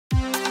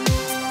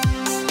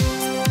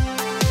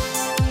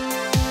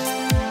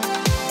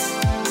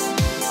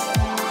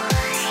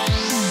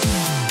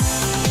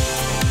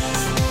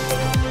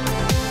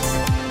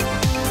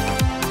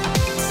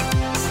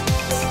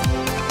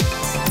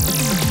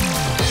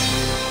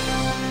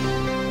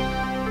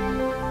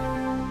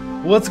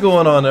What's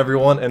going on,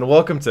 everyone, and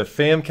welcome to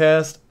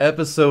FAMcast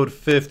episode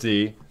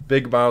 50.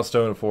 Big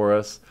milestone for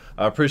us.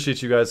 I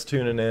appreciate you guys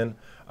tuning in.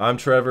 I'm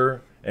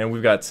Trevor, and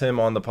we've got Tim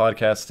on the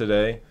podcast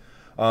today.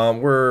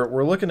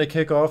 We're looking to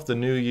kick off the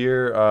new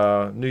year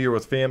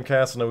with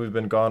FAMcast. I know we've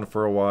been gone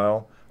for a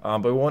while,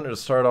 but we wanted to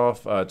start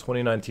off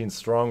 2019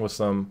 strong with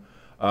some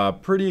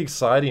pretty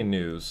exciting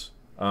news.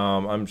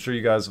 I'm sure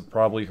you guys have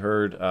probably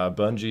heard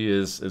Bungie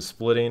is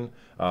splitting.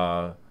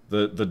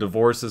 The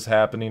divorce is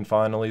happening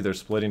finally. They're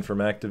splitting from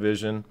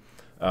Activision.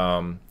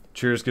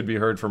 Cheers could be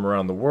heard from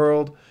around the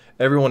world.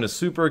 Everyone is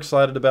super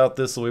excited about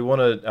this, so we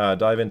want to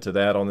dive into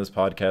that on this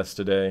podcast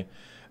today.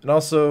 And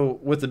also,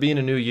 with it being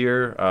a new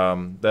year,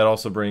 that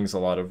also brings a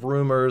lot of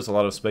rumors, a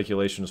lot of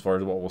speculation as far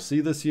as what we'll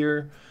see this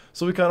year.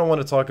 So we kind of want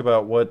to talk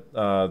about what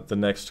the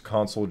next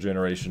console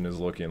generation is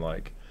looking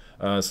like.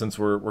 Since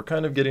we're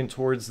kind of getting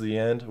towards the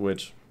end,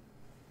 which,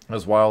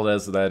 as wild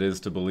as that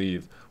is to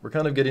believe, we're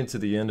kind of getting to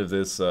the end of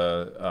this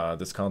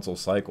this console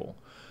cycle.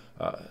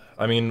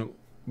 I mean,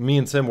 me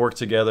and Tim worked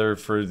together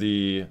for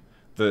the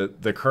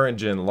current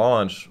gen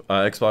launch,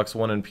 Xbox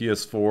One and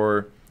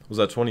PS4. Was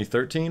that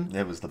 2013?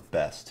 It was the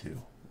best too.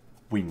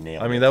 We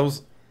nailed it. I mean,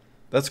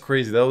 that's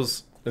crazy.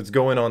 It's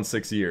going on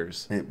 6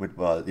 years. It would,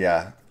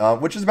 yeah,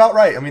 which is about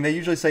right. I mean, they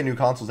usually say new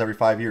consoles every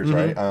 5 years,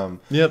 right?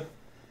 Yep.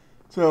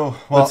 So,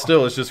 but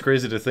still, it's just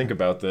crazy to think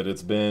about that.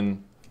 It's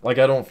been like,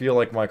 I don't feel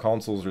like my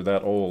consoles are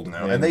that old.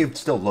 No, and they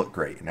still look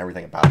great, and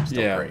everything about them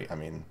still great. I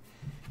mean,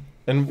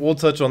 and we'll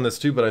touch on this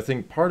too, but I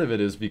think part of it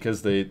is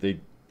because they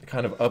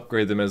kind of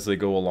upgrade them as they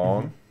go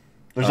along.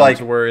 There's like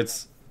to where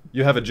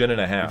you have a gen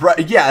and a half.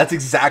 Right? Yeah, that's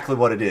exactly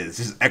what it is.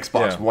 This is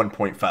Xbox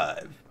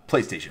 1.5,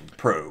 PlayStation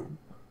Pro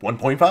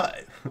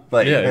 1.5.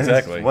 Like, yeah,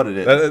 exactly. What it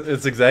is.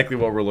 It's exactly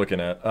what we're looking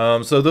at.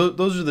 So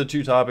those are the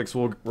two topics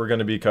we're going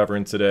to be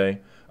covering today,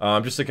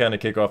 just to kind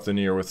of kick off the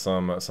new year with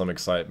some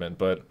excitement.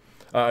 But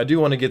I do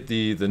want to get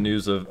the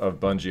news of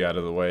Bungie out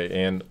of the way,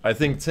 and I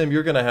think, Tim,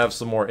 you're going to have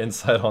some more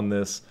insight on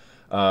this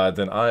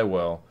than I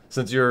will,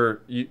 since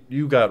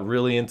you got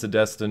really into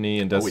Destiny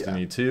and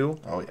Destiny 2.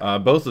 Oh, yeah.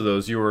 Both of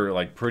those you were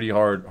like pretty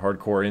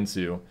hardcore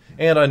into,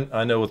 and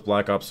I know with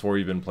Black Ops 4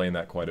 you've been playing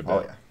that quite a bit.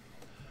 Oh,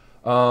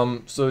 yeah.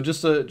 So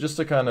just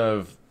to kind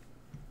of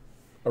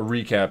a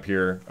recap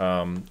here,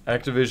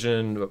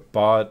 Activision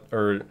bought,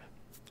 or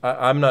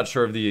I'm not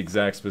sure of the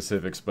exact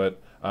specifics, but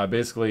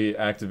basically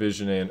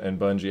Activision and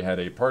Bungie had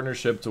a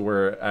partnership to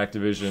where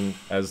Activision,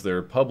 as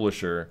their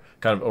publisher,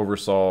 kind of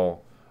oversaw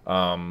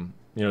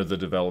the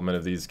development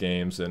of these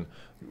games and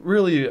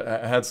really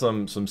had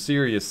some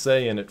serious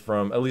say in it,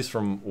 at least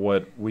from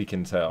what we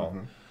can tell.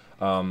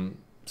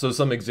 So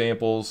some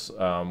examples,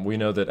 we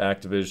know that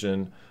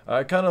Activision,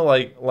 kind of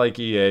like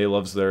EA,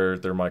 loves their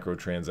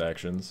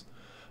microtransactions.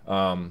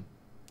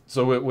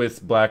 So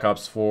with Black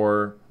Ops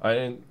 4,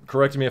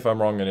 correct me if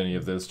I'm wrong on any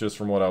of this, just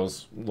from what I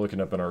was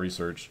looking up in our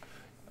research,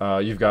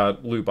 you've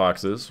got loot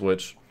boxes,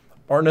 which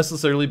aren't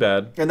necessarily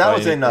bad. And that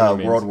was in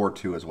World War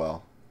II as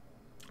well.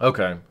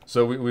 Okay,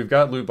 so we've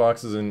got loot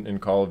boxes in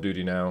Call of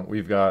Duty now.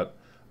 We've got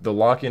the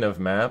locking of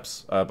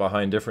maps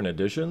behind different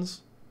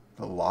editions.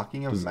 The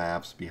locking of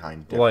maps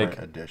behind different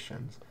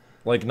editions.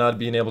 Like not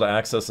being able to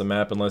access a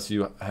map unless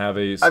you have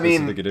a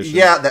specific edition.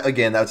 Yeah,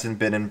 that's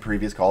been in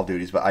previous Call of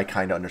Duties, but I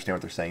kind of understand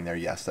what they're saying there.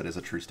 Yes, that is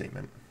a true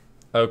statement.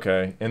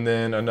 Okay, and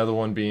then another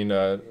one being,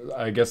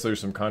 I guess there's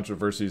some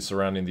controversy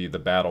surrounding the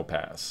Battle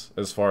Pass,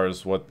 as far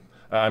as what,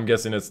 I'm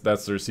guessing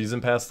that's their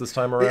season pass this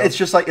time around?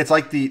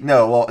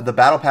 The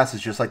Battle Pass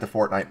is just like the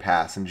Fortnite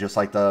Pass and just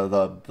like the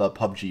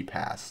PUBG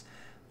Pass.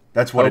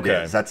 That's what it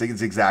is.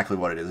 It's exactly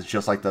what it is. It's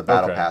just like the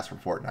Battle Pass for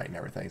Fortnite and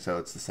everything, so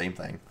it's the same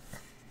thing.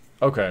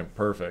 Okay,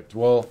 perfect.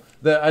 Well,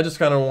 I just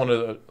kind of want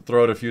to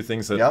throw out a few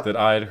things that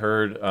I had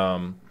heard.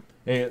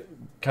 And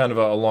kind of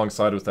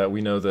alongside with that,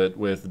 we know that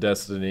with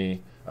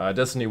Destiny,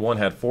 Destiny 1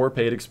 had 4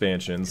 paid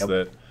expansions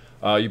that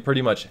you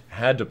pretty much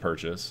had to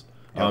purchase.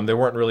 They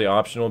weren't really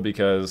optional,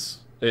 because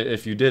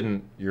if you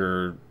didn't,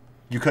 you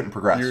couldn't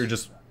progress. You're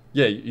just...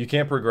 Yeah, you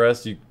can't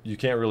progress. You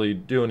can't really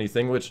do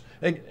anything,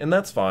 and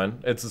that's fine.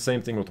 It's the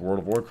same thing with World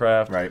of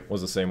Warcraft. Right.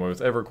 Was the same way with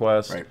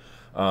EverQuest.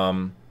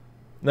 Right.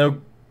 Now,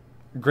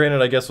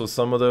 granted, I guess with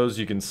some of those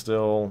you can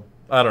still,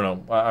 I don't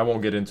know. I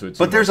won't get into it too much.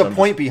 But there's a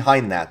point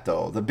behind that,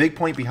 though. The big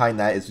point behind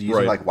that is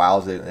using like WoW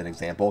as an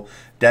example.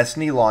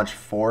 Destiny launched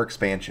 4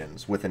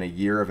 expansions within a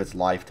year of its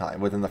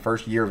lifetime. Within the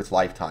first year of its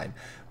lifetime.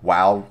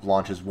 WoW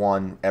launches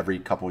 1 every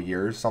couple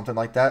years, something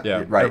like that.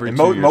 Yeah, right. Every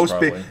 2 years,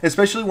 probably.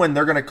 Especially when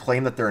they're going to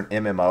claim that they're an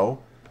MMO.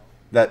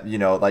 That,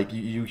 like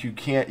you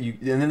can't, and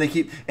then they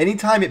keep,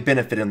 anytime it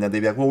benefited them,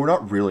 they'd be like, well, we're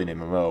not really an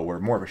MMO, we're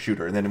more of a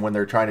shooter. And then when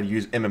they're trying to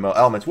use MMO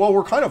elements, well,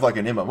 we're kind of like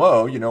an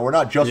MMO, we're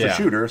not just a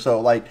shooter.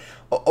 So like,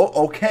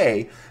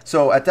 okay.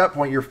 So at that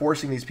point, you're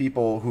forcing these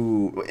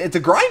people it's a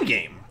grind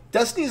game.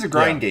 Destiny is a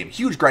grind game,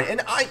 huge grind,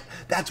 and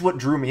that's what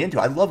drew me into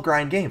it. I love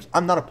grind games.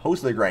 I'm not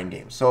opposed to the grind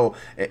games. So,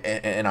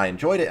 and I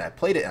enjoyed it, and I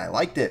played it, and I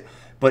liked it.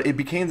 But it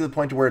became to the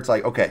point to where it's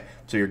like, okay,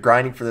 so you're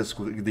grinding for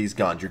these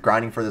guns, you're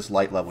grinding for this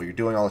light level, you're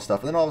doing all this stuff,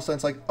 and then all of a sudden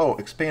it's like, oh,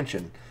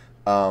 expansion.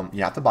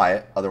 You have to buy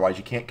it, otherwise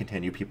you can't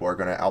continue. People are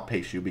going to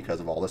outpace you because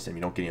of all this, and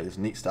you don't get any of this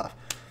neat stuff.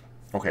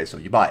 Okay, so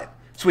you buy it.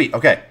 Sweet.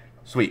 Okay,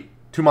 sweet.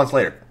 2 months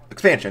later,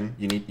 expansion.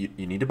 You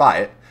need to buy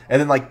it, and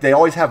then like they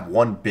always have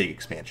one big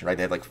expansion, right?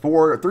 They have like 3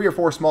 or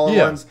 4 smaller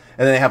ones,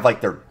 and then they have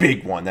like their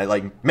big one that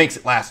like makes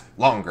it last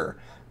longer.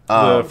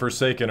 The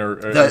Forsaken,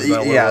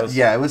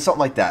 it was something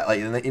like that.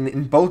 Like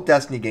in both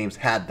Destiny games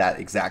had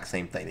that exact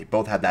same thing. They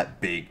both had that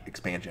big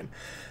expansion,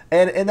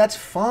 and that's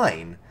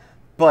fine.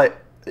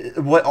 But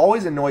what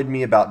always annoyed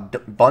me about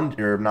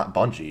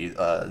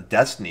Bungie,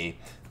 Destiny,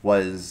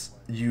 was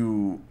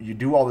you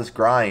do all this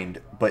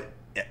grind, but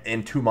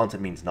in 2 months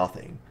it means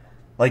nothing.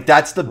 Like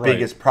that's the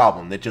biggest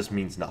problem. It just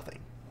means nothing.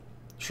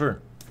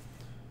 Sure.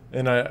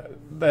 And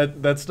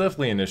that's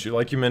definitely an issue.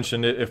 Like you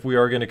mentioned, if we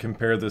are going to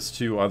compare this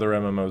to other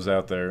MMOs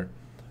out there,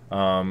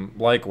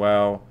 like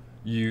WoW,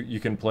 you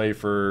can play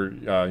for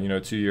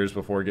 2 years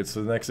before it gets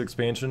to the next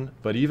expansion.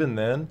 But even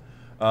then,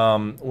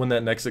 when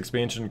that next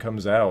expansion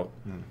comes out,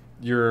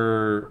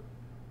 your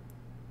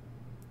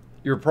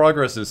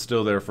progress is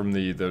still there from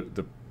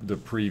the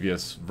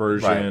previous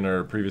version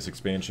or previous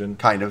expansion.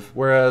 Kind of.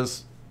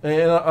 Whereas,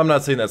 and I'm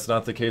not saying that's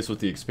not the case with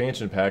the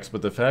expansion packs,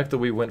 but the fact that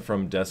we went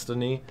from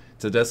Destiny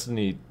to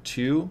Destiny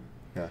 2,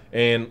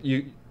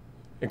 and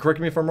correct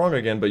me if I'm wrong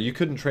again, but you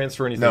couldn't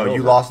transfer anything over. No,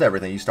 you lost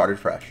everything. You started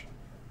fresh.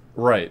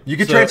 Right. You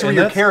could transfer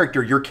your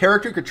character. Your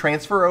character could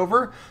transfer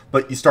over,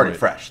 but you started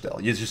fresh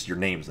still. It's just your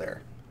name's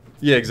there.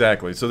 Yeah,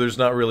 exactly. So there's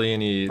not really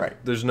any,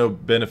 there's no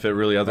benefit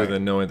really other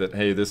than knowing that,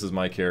 hey, this is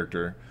my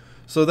character.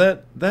 So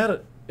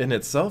that in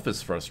itself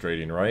is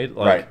frustrating, right?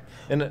 Like,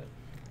 and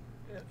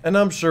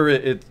I'm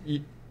sure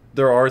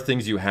there are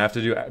things you have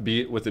to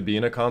do, with it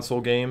being a console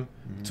game,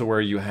 to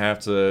where you have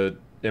to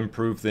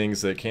improve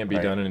things that can't be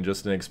done in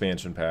just an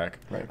expansion pack.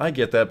 Right. I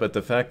get that, but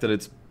the fact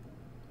that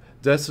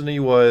Destiny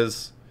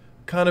was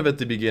kind of at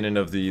the beginning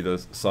of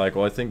the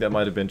cycle. I think that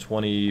might have been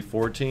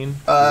 2014.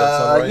 Does that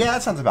sound right? Yeah,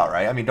 that sounds about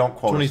right. I mean, don't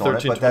quote us on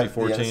it, but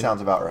 2014. That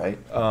sounds about right.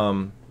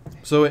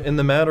 So in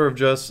the matter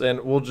of and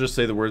we'll just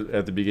say that we're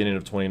at the beginning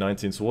of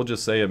 2019, so we'll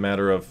just say a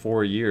matter of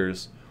 4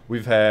 years,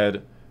 we've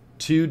had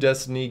 2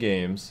 Destiny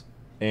games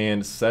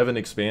and 7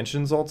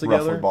 expansions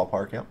altogether. Roughly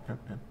ballpark, yep.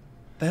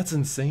 That's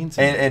insane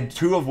to me. And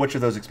 2 of which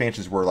of those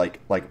expansions were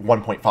like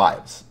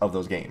 1.5s of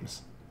those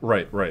games.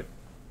 Right.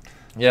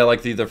 Yeah,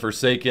 like the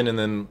Forsaken, and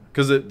then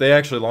because they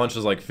actually launched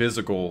as like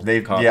physical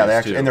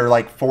copies too. And they're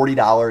like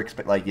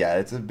 $40.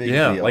 It's a big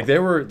deal. Yeah, like they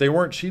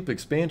weren't cheap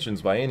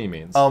expansions by any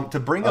means. To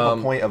bring up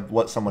a point of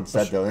what someone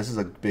said though, this is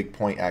a big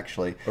point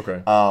actually.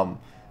 Okay.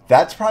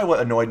 That's probably what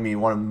annoyed me.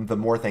 One of the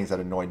more things that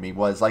annoyed me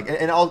was like,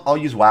 and I'll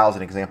use WoW as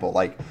an example.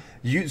 Like,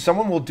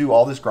 someone will do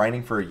all this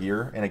grinding for a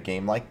year in a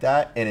game like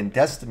that, and in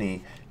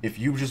Destiny, if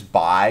you just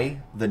buy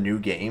the new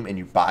game and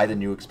you buy the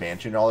new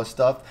expansion and all this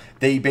stuff,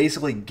 they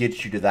basically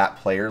get you to that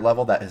player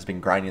level that has been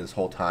grinding this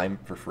whole time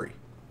for free.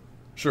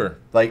 Sure.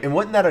 Like, and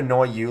wouldn't that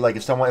annoy you? Like,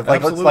 if someone,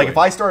 if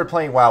I started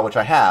playing WoW, which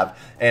I have,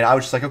 and I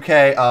was just like,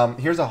 okay,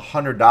 here's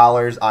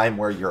 $100, I'm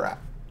where you're at.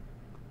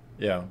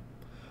 Yeah.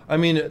 I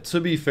mean, to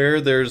be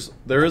fair, there is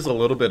a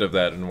little bit of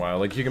that in WoW.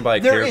 Like, you can buy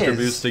a character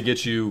boost to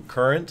get you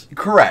current.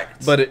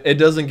 Correct. But it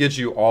doesn't get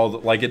you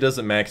it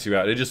doesn't max you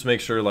out. It just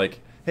makes sure, like,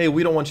 hey,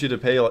 we don't want you to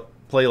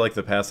play like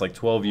the past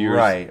 12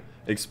 years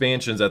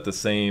expansions at the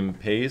same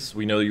pace.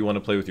 We know you want to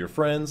play with your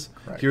friends.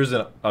 Here's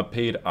a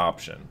paid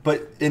option.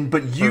 But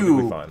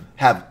you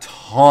have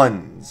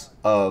tons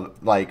of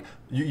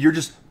you're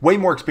just way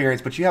more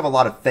experienced, but you have a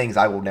lot of things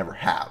I will never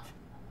have.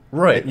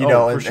 Right.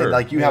 And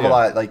like you have a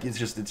lot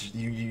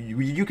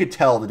you could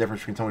tell the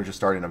difference between someone who's just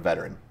starting a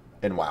veteran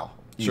in WoW.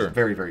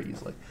 Very, very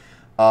easily.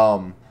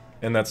 And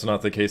that's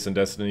not the case in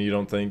Destiny, you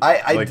don't think?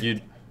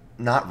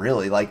 Not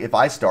really. Like, if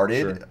I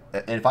started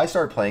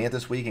playing it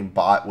this week and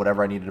bought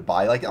whatever I needed to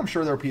buy, like, I'm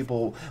sure there are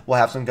people will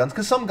have some guns,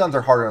 because some guns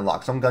are harder to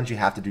unlock. Some guns you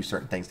have to do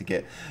certain things to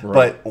get.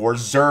 Or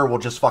Xur will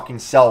just fucking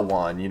sell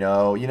one,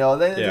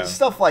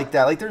 stuff like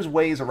that. Like, there's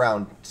ways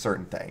around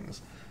certain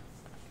things.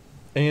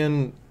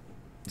 And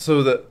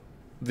so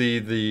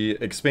the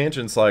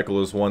expansion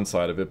cycle is one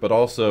side of it, but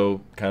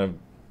also kind of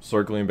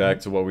circling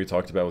back to what we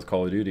talked about with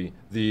Call of Duty,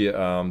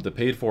 the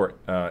paid for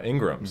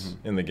engrams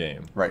in the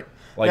game. Right.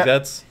 Like,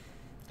 that's.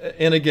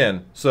 And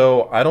again,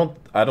 so I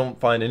don't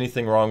find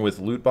anything wrong with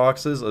loot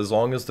boxes as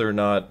long as they're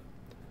not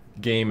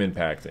game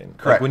impacting.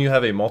 Correct. Like, when you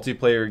have a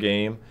multiplayer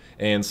game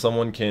and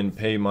someone can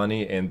pay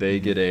money and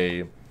they get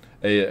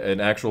an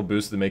actual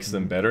boost that makes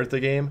them better at the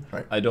game,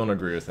 I don't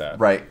agree with that.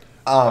 Right.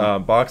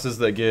 Boxes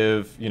that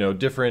give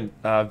different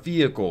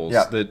vehicles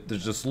that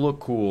just look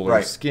cool,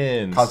 or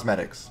skins,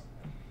 cosmetics.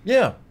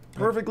 Yeah,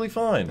 perfectly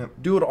fine.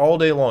 Do it all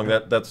day long.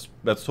 That's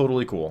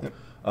totally cool.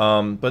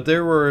 But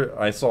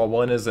I saw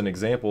one as an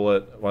example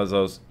as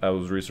I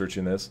was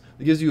researching this.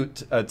 It gives you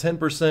a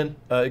 10%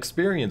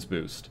 experience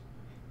boost.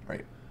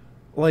 Right.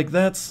 Like,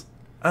 that's,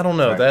 I don't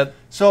know, that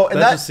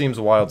just seems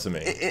wild to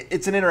me.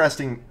 It's an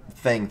interesting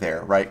thing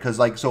there, right? Because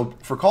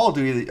for Call of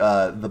Duty,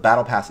 the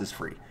Battle Pass is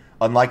free.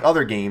 Unlike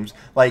other games,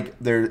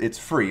 it's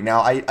free.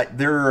 Now,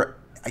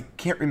 I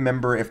can't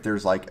remember if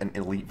there's like an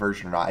elite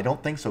version or not. I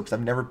don't think so because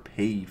I've never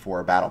paid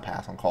for a battle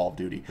pass on Call of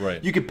Duty.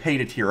 Right. You could pay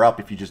to tier up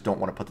if you just don't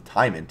want to put the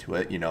time into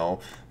it, you know.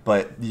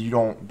 But you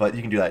don't. But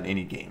you can do that in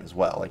any game as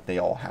well. Like they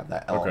all have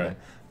that element.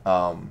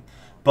 Okay.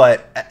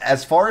 But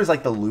as far as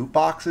like the loot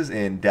boxes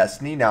in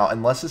Destiny now,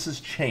 unless this has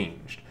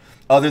changed,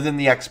 other than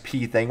the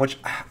XP thing, which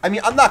I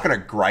mean, I'm not gonna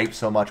gripe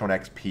so much on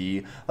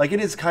XP. Like it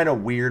is kind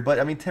of weird,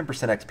 but I mean, 10%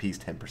 XP is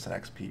 10%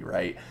 XP,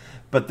 right?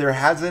 But there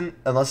hasn't,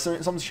 unless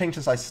something's changed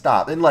since I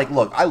stopped. And like,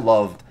 look, I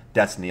loved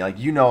Destiny. Like,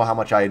 you know how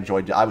much I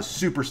enjoyed it. I was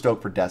super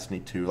stoked for Destiny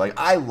 2. Like,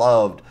 I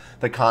loved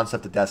the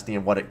concept of Destiny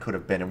and what it could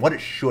have been and what it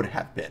should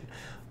have been,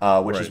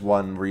 which is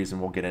one reason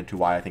we'll get into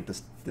why I think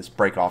this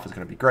break off is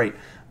going to be great.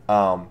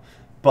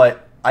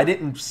 But I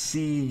didn't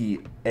see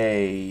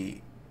a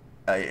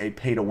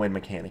pay-to-win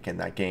mechanic in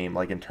that game,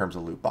 like in terms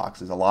of loot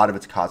boxes. A lot of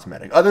it's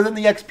cosmetic. Other than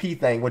the XP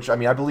thing, which, I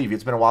mean, I believe you,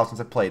 it's been a while since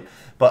I've played.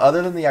 But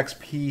other than the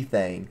XP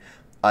thing,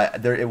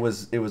 it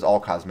was all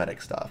cosmetic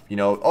stuff. You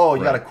know, oh,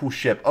 you got a cool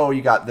ship. Oh,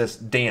 you got this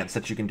dance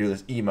that you can do,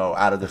 this emo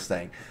out of this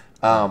thing.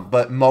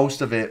 But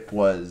most of it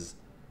was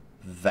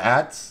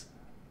that.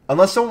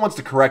 Unless someone wants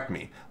to correct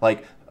me.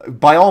 Like,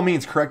 by all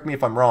means, correct me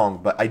if I'm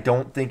wrong, but I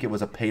don't think it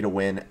was a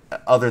pay-to-win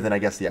other than, I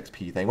guess, the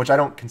XP thing, which I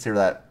don't consider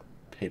that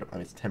pay-to... I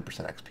mean, it's 10%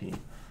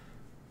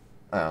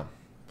 XP.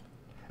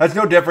 That's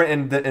no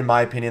different, in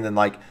my opinion, than,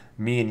 like,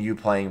 me and you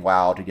playing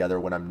WoW together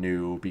when I'm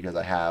new because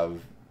I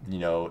have, you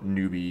know,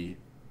 newbie...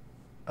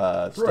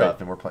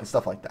 stuff, and we're playing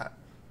stuff like that.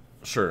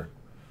 Sure.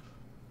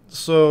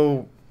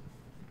 So,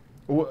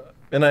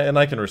 and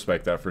I can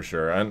respect that for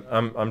sure.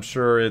 I'm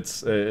sure it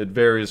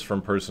varies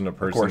from person to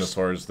person as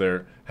far as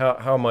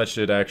how much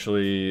they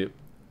actually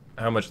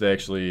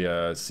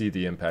see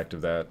the impact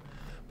of that.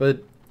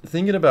 But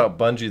thinking about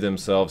Bungie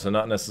themselves and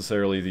not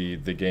necessarily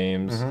the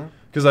games,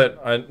 because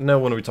I know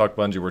when we talk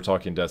Bungie, we're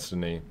talking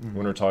Destiny.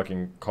 When we're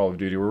talking Call of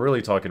Duty, we're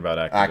really talking about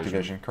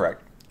Activision.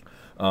 Correct.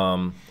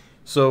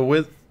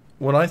 So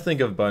when I think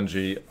of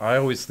Bungie, I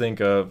always think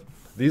of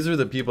these are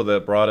the people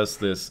that brought us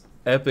this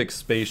epic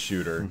space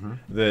shooter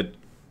that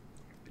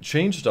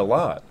changed a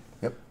lot.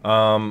 Yep.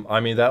 I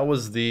mean, that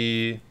was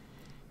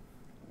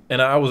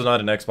and I was not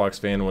an Xbox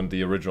fan when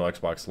the original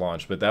Xbox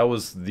launched, but that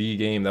was the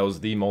game, that was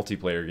the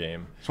multiplayer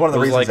game. It's one of the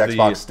reasons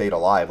Xbox stayed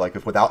alive. Like,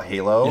 if without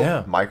Halo,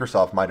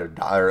 Microsoft might have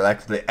died, or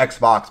the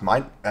Xbox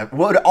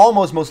would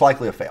almost most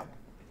likely have failed.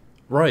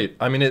 Right.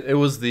 I mean, it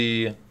was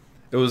the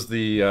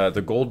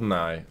golden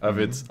eye of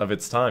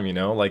its time, you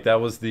know, like that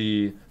was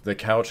the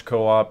couch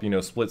co-op, you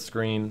know, split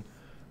screen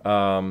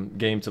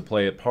game to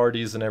play at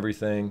parties and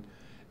everything.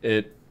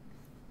 It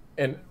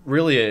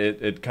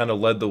kind of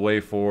led the way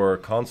for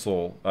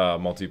console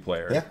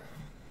multiplayer. Yeah.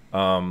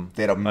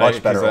 They had a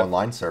much better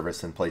online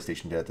service than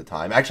PlayStation did at the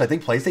time. Actually, I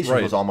think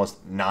PlayStation was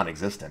almost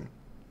non-existent.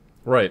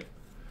 Right.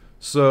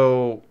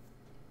 So,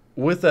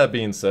 with that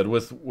being said,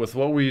 with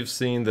what we've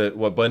seen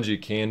what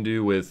Bungie can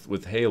do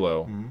with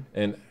Halo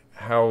and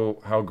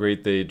how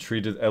great they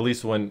treated, at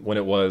least when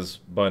it was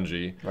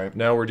Bungie. Right.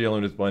 Now we're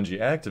dealing with Bungie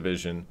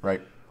Activision.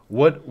 Right.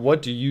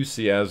 What do you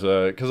see as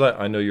because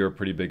I know you're a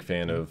pretty big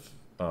fan of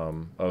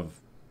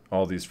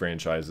all these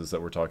franchises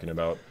that we're talking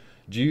about.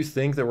 Do you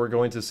think that we're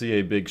going to see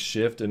a big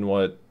shift in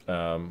what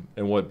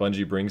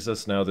Bungie brings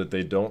us now that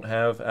they don't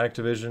have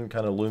Activision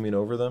kind of looming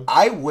over them?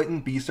 I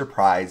wouldn't be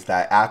surprised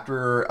that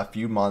after a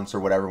few months or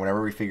whatever,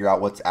 whenever we figure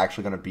out what's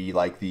actually going to be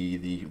like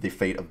the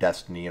fate of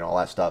Destiny and all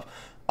that stuff,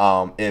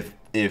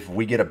 if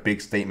we get a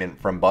big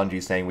statement from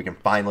Bungie saying we can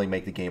finally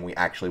make the game we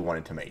actually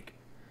wanted to make.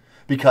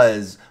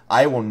 Because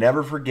I will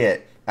never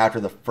forget after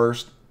the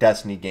first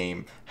Destiny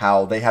game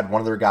how they had one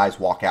of their guys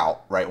walk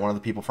out, right? One of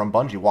the people from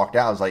Bungie walked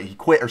out. It was like he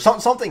quit or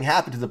something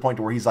happened to the point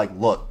where he's like,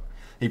 look,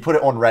 he put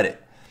it on Reddit.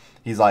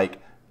 He's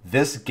like,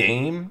 this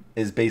game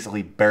is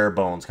basically bare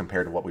bones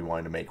compared to what we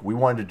wanted to make. We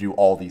wanted to do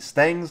all these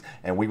things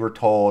and we were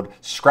told,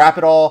 scrap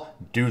it all,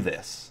 do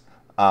this.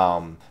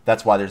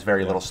 That's why there's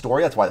very little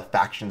story. That's why the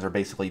factions are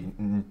basically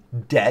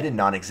dead and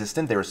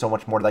non-existent. There was so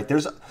much more. Like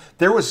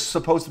there was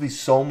supposed to be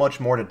so much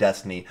more to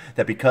Destiny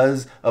that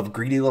because of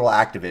greedy little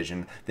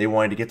Activision, they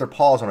wanted to get their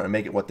paws on it and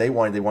make it what they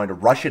wanted. They wanted to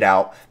rush it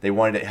out. They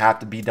wanted it to have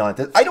to be done.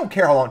 I don't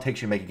care how long it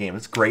takes you to make a game.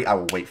 It's great. I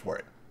will wait for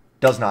it.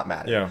 Does not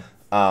matter.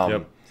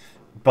 Yeah.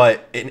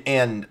 But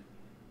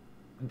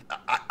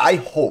I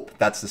hope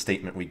that's the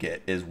statement we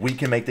get is we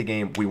can make the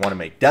game we want to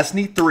make.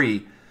 Destiny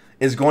 3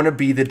 is going to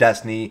be the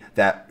Destiny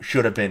that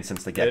should have been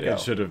since the get-go. It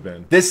should have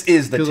been. This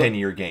is the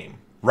 10-year game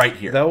right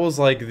here. That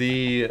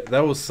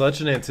was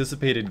such an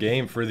anticipated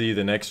game for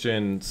the next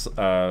gen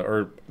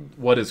or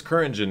what is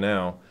current gen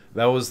now.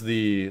 That was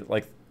the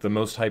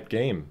most hyped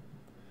game.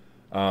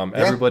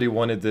 Everybody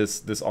wanted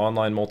this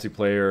online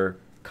multiplayer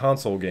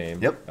console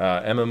game. Yep.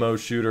 MMO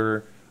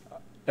shooter.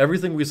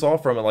 Everything we saw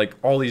from it, like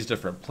all these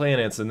different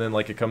planets, and then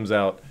like it comes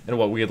out and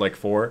we had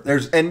 4.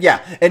 And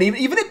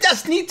even in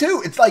Destiny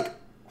 2, it's like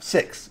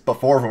 6, but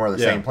 4 of them are the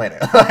same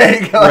planet.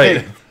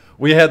 Right.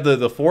 We had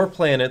the 4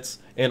 planets,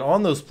 And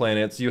on those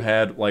planets, you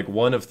had like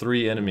one of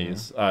 3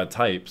 enemies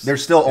types.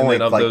 There's still only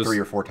like those, 3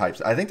 or 4 types.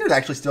 I think there's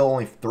actually still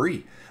only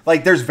 3.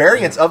 Like there's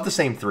variants of the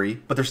same 3,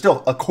 but there's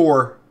still a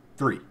core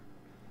 3.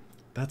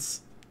 That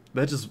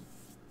just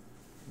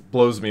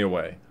blows me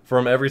away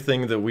from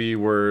everything that we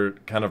were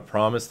kind of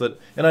promised that.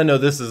 And I know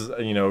this is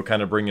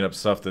kind of bringing up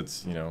stuff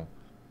that's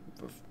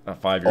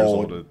 5 years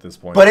old at this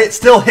point. But it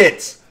still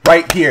hits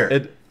right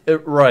here.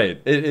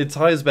 It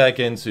ties back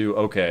into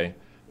okay.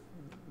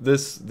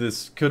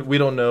 This could, we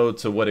don't know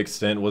to what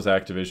extent was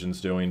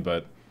Activision's doing,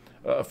 but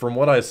from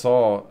what I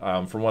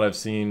saw, from what I've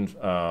seen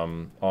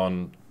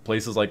on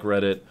places like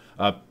Reddit,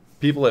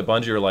 people at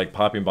Bungie are like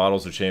popping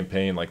bottles of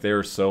champagne, like they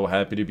are so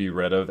happy to be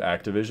rid of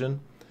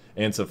Activision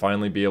and to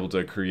finally be able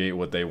to create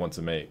what they want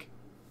to make.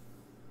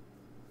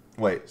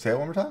 Wait, say it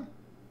one more time.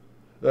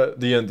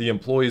 The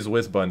employees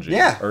with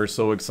Bungie are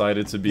so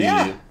excited to be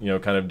kind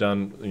of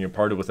done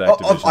parted with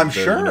Activision. I'm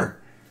sure.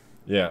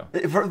 Yeah.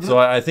 So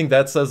I think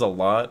that says a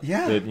lot.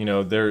 Yeah.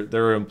 That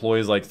there are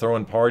employees like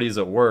throwing parties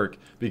at work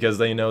because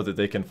they know that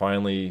they can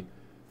finally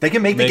make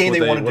the game they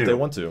want to do. What they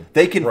want to.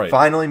 They can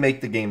finally make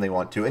the game they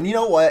want to. And you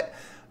know what?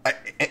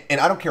 And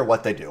I don't care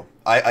what they do.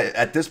 I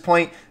at this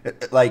point,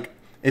 like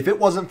if it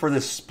wasn't for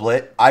this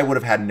split, I would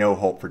have had no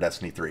hope for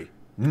Destiny 3.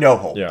 No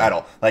hope at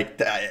all. Like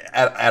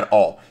at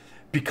all.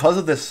 Because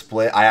of this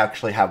split, I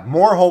actually have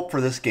more hope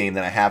for this game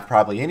than I have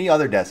probably any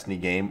other Destiny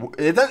game.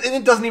 It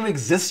doesn't even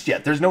exist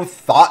yet. There's no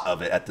thought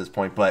of it at this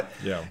point. But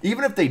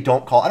even if they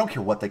don't call, I don't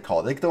care what they call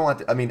it. They don't want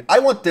to, I mean, I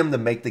want them to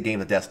make the game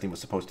that Destiny was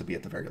supposed to be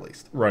at the very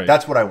least. Right.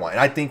 That's what I want, and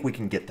I think we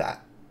can get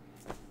that.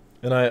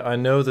 And I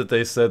know that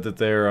they said that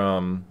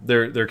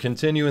they're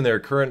continuing their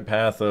current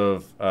path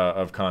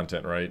of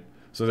content, right?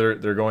 So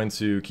they're going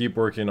to keep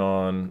working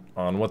on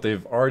what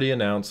they've already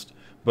announced,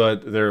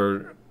 but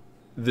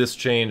this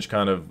change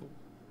kind of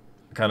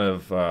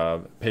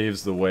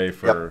paves the way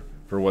for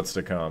what's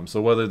to come. So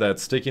whether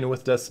that's sticking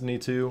with Destiny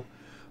 2,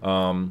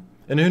 and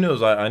who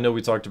knows, I know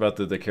we talked about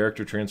the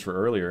character transfer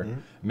earlier. Mm-hmm.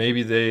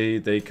 Maybe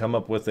they come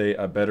up with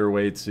a better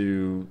way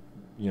to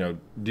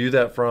do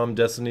that from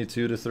Destiny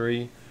 2 to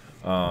 3.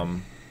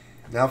 Now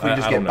if we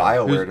just get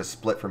BioWare to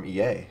split from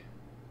EA.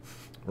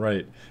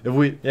 Right. If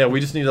we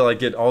just need to like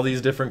get all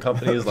these different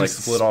companies like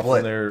split off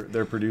from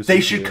their producers. They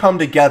should come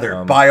together.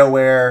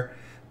 BioWare,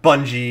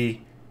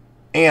 Bungie,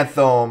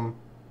 Anthem,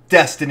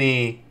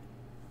 Destiny.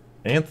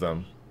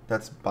 Anthem.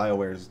 That's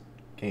BioWare's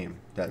game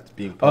that's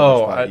being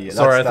published by EA.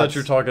 Sorry, I thought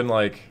you were talking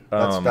like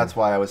that's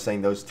why I was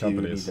saying those two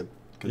companies. need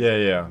to.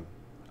 Yeah.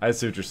 I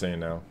see what you're saying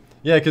now.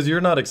 Yeah, because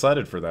you're not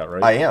excited for that,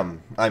 right? I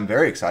am. I'm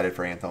very excited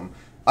for Anthem.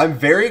 I'm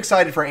very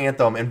excited for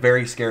Anthem and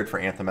very scared for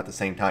Anthem at the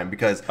same time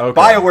because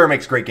BioWare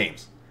makes great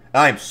games.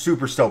 And I am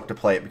super stoked to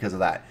play it because of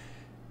that.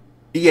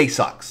 EA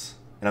sucks,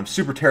 and I'm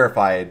super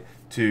terrified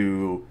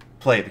to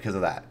play it because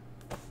of that.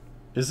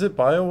 Is it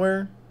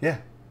BioWare? Yeah.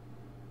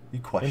 You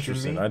question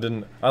me? I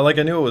didn't. I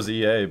knew it was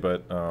EA,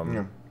 but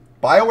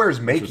BioWare's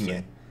making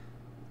it.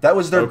 That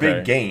was their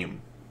big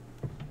game.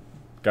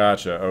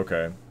 Gotcha.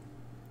 Okay.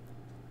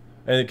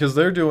 And because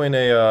they're doing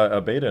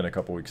a beta in a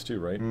couple weeks too,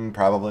 right?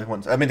 Probably.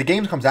 I mean, the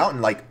game comes out in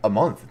like a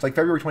month. It's like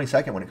February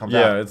 22nd when it comes out.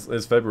 Yeah,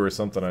 it's February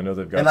something. I know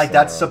they've got. And like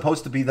that's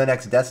supposed to be the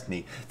next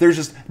Destiny. There's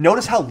just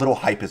notice how little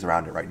hype is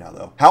around it right now,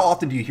 though. How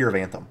often do you hear of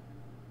Anthem?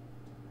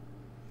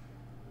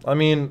 I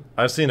mean,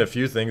 I've seen a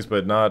few things,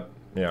 but not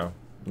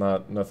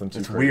nothing too.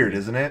 It's crazy. Weird,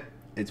 isn't it?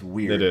 It's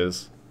weird. It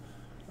is.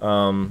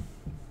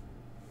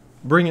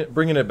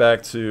 Bringing it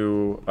back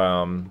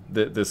to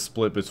this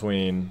split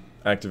between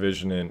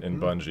Activision and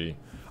Bungie.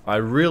 I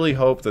really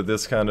hope that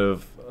this kind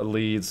of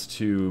leads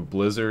to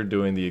Blizzard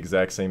doing the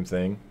exact same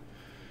thing,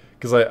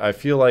 because I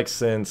feel like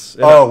since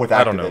with Activision.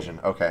 I don't know.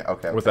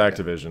 Okay. With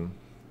Activision,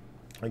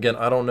 again,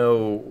 I don't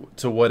know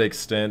to what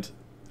extent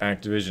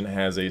Activision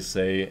has a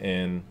say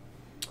in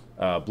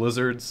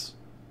Blizzard's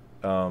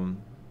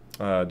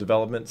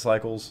development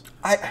cycles,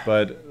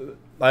 but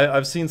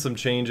I've seen some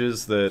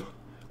changes that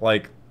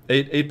like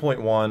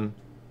 8.1.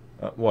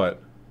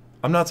 What?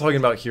 I'm not talking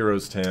about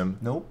Heroes, Tim.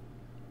 Nope.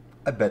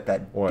 I bet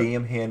that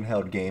damn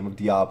handheld game of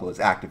Diablo is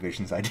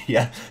Activision's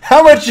idea.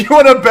 How much you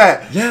want to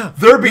bet? Yeah.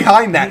 They're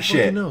behind that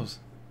shit.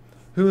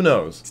 Who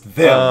knows? It's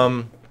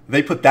them.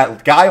 They put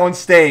that guy on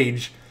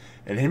stage,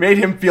 and he made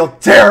him feel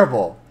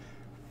terrible.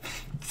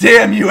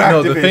 Damn you, Activision.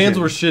 No, the fans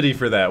were shitty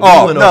for that.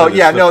 I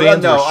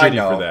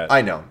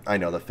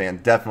know. The fan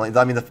definitely.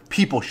 I mean, the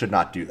people should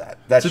not do that.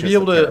 That's just a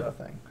terrible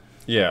thing.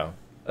 Yeah.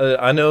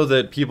 I know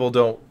that people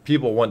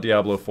want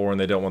Diablo 4 and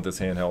they don't want this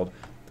handheld.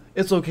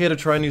 It's okay to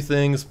try new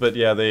things, but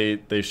yeah,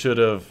 they should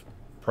have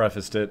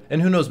prefaced it.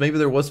 And who knows, maybe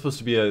there was supposed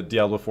to be a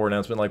Diablo 4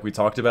 announcement like we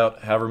talked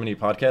about however many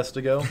podcasts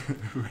ago.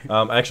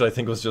 Actually, I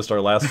think it was just our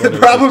last one. It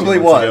probably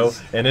was.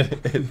 Ago, and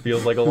it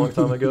feels like a long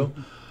time ago.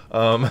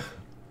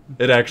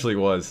 It actually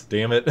was.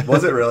 Damn it.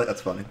 Was it really?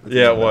 That's funny.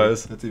 It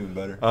was. That's even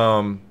better.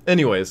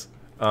 Anyways,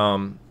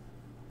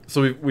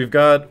 so we've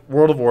got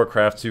World of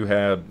Warcraft, who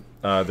had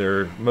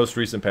their most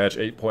recent patch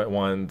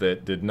 8.1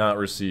 that did not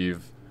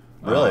receive.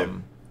 Really?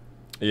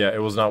 Yeah,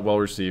 it was not well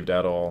received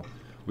at all.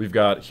 We've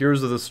got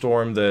Heroes of the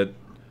Storm that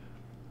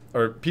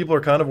or people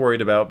are kind of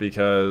worried about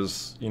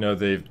because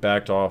they've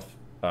backed off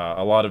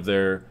a lot of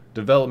their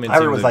development. I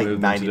heard team it was that like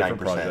moved into 99%.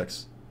 different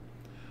projects.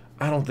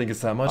 I don't think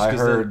it's that much. I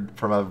heard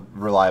from a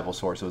reliable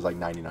source it was like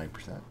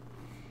 99%.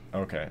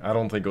 Okay, I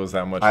don't think it was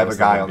that much. I have a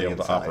guy on be the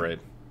able inside. to operate.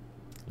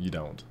 You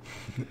don't.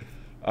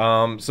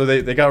 So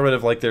they got rid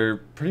of like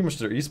pretty much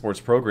their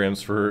esports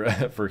programs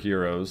for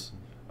Heroes.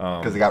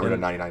 Because they got rid of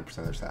 99%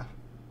 of their staff.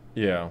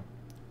 Yeah,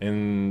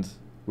 and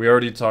we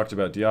already talked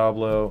about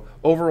Diablo,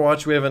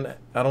 Overwatch.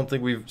 I don't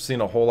think we've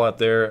seen a whole lot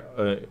there.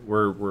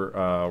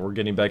 We're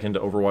getting back into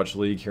Overwatch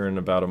League here in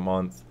about a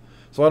month,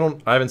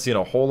 so I haven't seen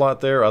a whole lot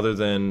there other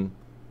than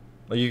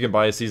like you can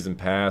buy a season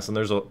pass, and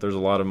there's a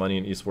lot of money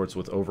in esports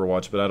with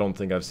Overwatch, but I don't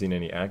think I've seen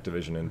any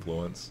Activision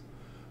influence,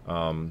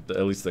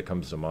 at least that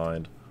comes to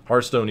mind.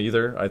 Hearthstone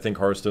either. I think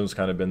Hearthstone's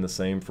kind of been the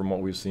same from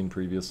what we've seen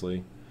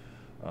previously.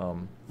 But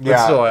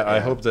still, I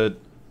hope that.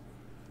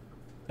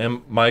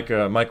 And Mike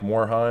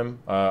Morhaime,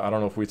 I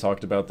don't know if we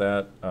talked about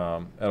that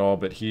at all,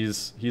 but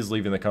he's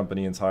leaving the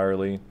company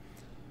entirely.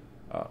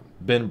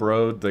 Ben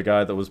Brode, the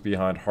guy that was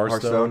behind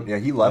Hearthstone, yeah,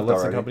 he left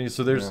the company.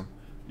 So there's,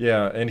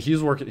 and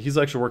he's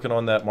actually working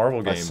on that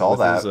Marvel game with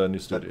his new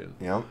studio.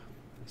 Yeah.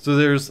 So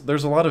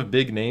there's a lot of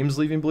big names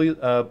leaving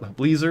Blizzard.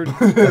 Blizzard.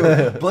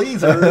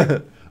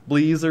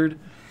 Blizzard.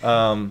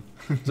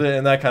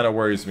 And that kind of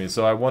worries me.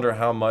 So I wonder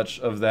how much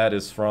of that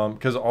is from,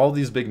 because all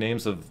these big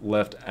names have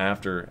left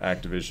after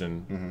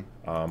Activision,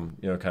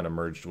 kind of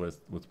merged with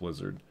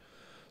Blizzard.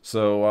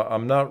 So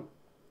I'm not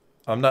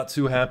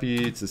too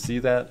happy to see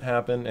that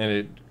happen.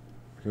 And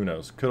who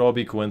knows? Could all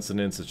be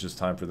coincidence. It's just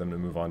time for them to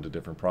move on to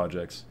different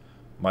projects.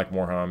 Mike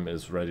Morhaime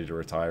is ready to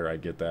retire. I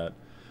get that,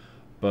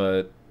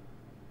 but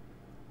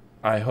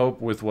I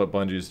hope with what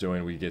Bungie is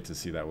doing, we get to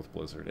see that with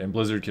Blizzard, and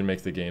Blizzard can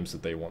make the games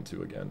that they want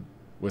to again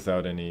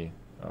without any.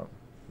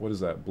 What is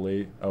that?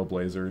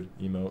 Blazard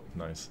emote.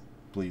 Nice.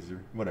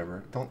 Blazer.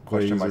 Whatever. Don't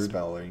question my Blazard.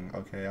 spelling.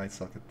 Okay, I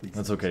suck at these.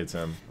 That's things.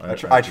 I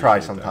Tim. I try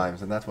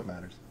sometimes, and that's what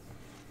matters.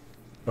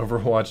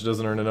 Overwatch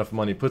doesn't earn enough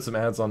money. Put some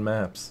ads on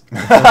maps.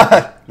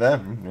 I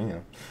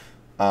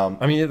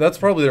mean, that's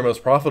probably their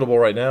most profitable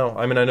right now.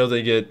 I mean, I know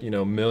they get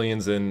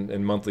millions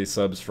in monthly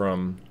subs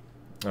from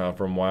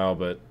WoW,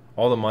 but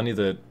all the money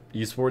that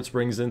esports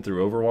brings in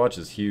through Overwatch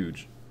is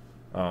huge.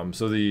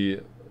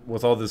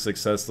 With all the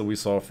success that we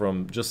saw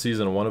from just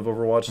season 1 of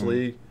Overwatch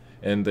League,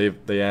 and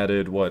they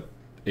added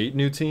 8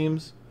 new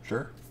teams.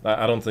 Sure.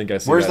 I don't think I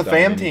see. Where's that the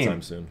FAM anytime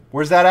team? Soon.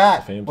 Where's that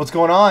at? What's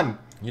going on?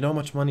 You know how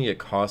much money it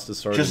costs to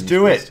start? Just an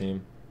do esports it,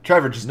 team?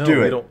 Trevor. Just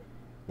do it.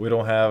 We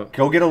don't have.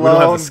 Go get a loan. We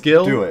don't have the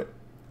skill. Do it.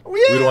 We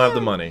don't have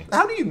the money.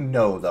 How do you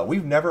know though?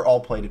 We've never all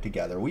played it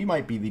together. We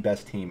might be the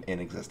best team in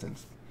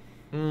existence.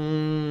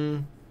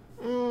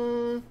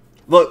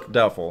 Look,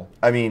 doubtful.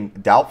 I mean,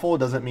 doubtful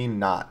doesn't mean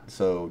not.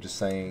 So just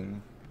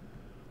saying.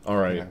 All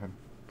right.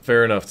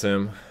 Fair enough,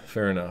 Tim.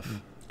 Fair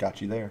enough.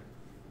 Got you there.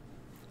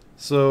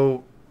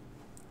 So,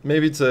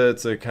 maybe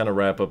to kind of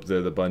wrap up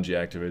the Bungie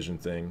Activision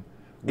thing.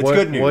 It's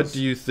good news. What do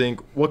you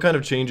think? What kind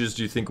of changes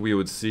do you think we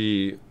would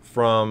see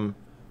from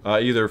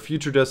either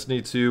future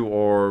Destiny 2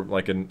 or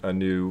like a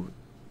new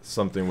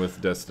something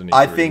with Destiny 3?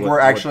 I think we're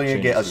actually going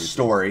to get a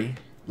story,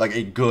 like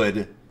a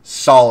good,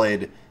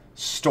 solid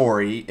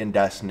story in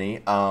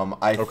Destiny.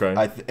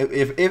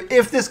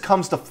 If this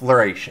comes to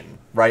flourishing,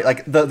 right?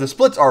 Like the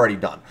split's already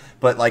done,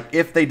 but like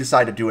if they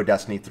decide to do a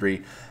Destiny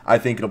 3, I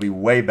think it'll be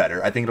way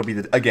better. I think it'll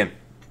be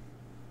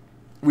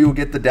we will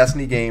get the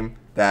Destiny game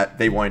that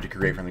they wanted to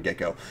create from the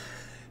get-go.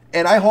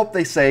 And I hope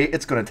they say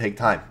it's going to take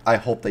time. I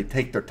hope they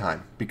take their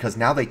time because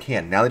now they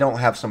can. Now they don't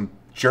have some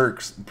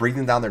jerks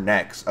breathing down their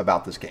necks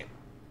about this game.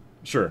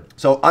 Sure.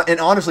 So,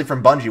 and honestly,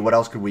 from Bungie, what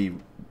else could we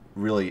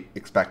really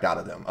expect out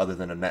of them other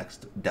than a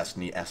next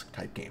Destiny-esque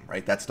type game,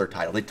 right? That's their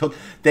title.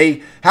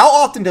 How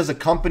often does a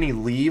company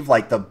leave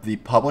like the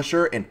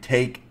publisher and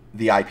take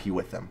the IP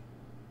with them?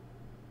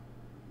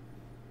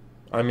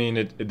 I mean,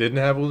 it didn't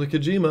happen with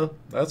Kojima,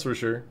 that's for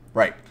sure.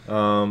 Right.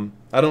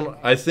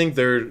 I think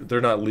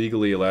they're not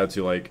legally allowed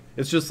to. Like,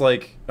 it's just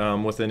like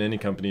within any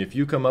company. If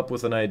you come up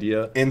with an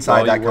idea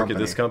inside that you work at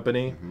this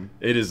company,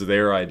 it is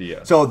their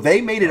idea. So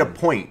they made it a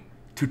point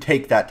to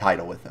take that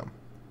title with them.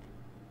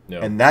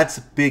 Yeah. And that's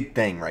a big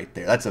thing right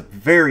there. That's a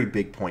very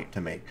big point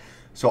to make.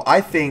 So I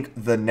think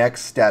the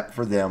next step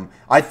for them,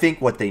 I think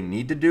what they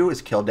need to do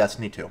is kill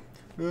Destiny 2.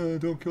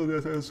 Don't kill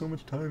Destiny. I have so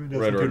much time in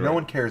Destiny 2. Right. No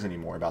one cares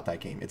anymore about that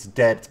game. It's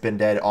dead. It's been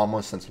dead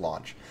almost since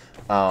launch.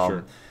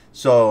 Sure.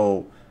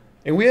 So,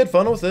 and we had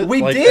fun with it.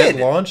 We did.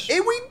 At launch.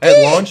 We did.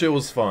 At launch, it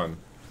was fun.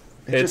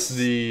 It's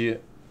the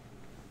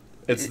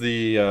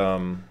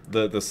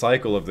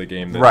cycle of the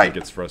game that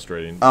gets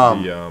frustrating.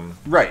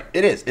 Right.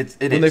 It is.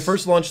 When they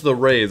first launched the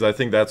raids, I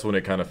think that's when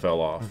it kind of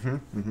fell off.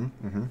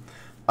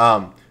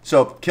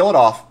 So kill it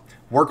off.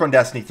 Work on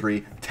Destiny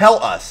 3.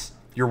 Tell us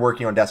you're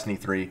working on Destiny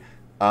 3.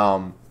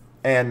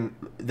 And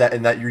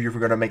that you're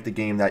going to make the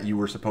game that you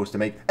were supposed to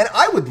make. And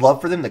I would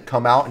love for them to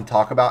come out and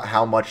talk about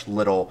how much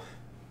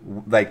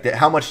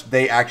how much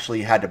they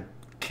actually had to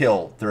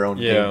kill their own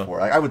game for.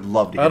 Like, I would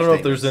love to. I don't know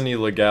if there's any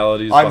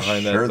legalities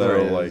behind that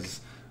though. Like,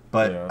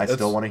 but Yeah, I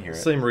still it's want to hear it.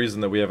 Same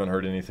reason that we haven't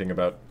heard anything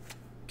about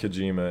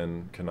Kojima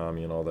and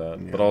Konami and all that,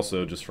 Yeah. but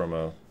also just from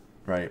a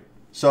Right.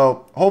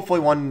 So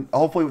hopefully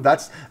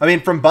that's. I mean,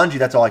 from Bungie,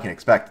 that's all I can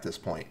expect at this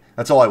point.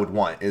 That's all I would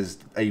want is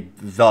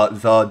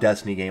the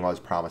Destiny game I was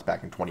promised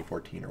back in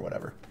 2014 or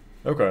whatever.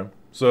 Okay.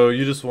 So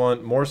you just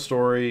want more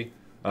story.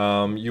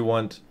 You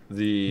want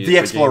The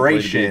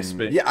exploration.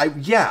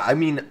 I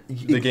mean,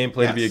 the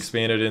gameplay to be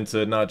expanded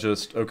into not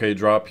just okay,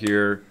 drop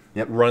here,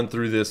 Yep. run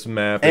through this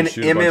map, and An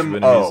shoot a bunch of MMO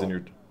enemies, and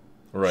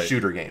you're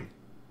shooter game.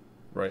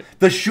 Right.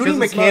 The shooting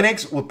 'Cause it's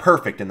mechanics were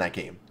perfect in that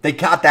game. They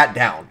got that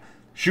down.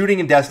 Shooting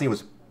in Destiny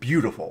was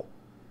beautiful.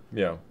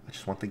 Yeah. I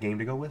just want the game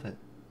to go with it.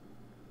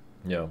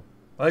 Yeah.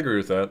 I agree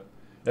with that.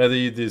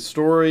 The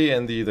story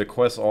and the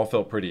quests all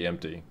felt pretty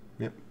empty.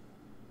 Yep.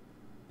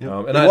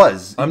 And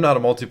I'm not a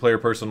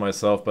multiplayer person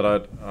myself,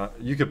 but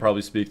you could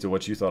probably speak to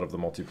what you thought of the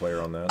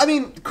multiplayer on that. I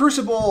mean,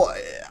 Crucible.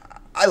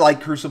 I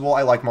like Crucible.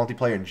 I like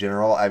multiplayer in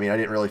general. I mean, I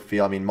didn't really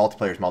feel. I mean,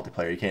 multiplayer is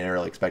multiplayer. You can't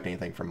really expect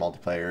anything from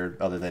multiplayer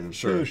other than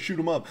shoot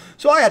 'em up.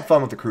 So I had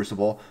fun with the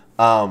Crucible.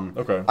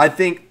 Okay. I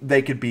think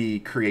they could be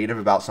creative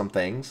about some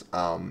things.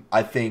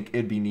 I think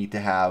it'd be neat to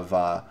have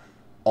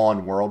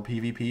on-world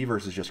PvP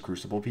versus just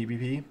Crucible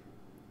PvP.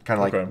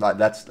 Kind of like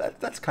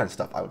that's kind of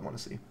stuff I would want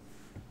to see.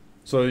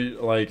 So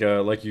like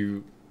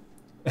you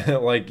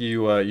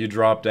you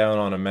drop down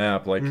on a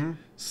map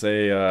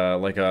say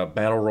like a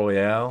battle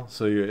royale.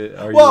 So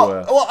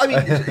well, I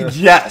mean,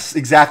 yes,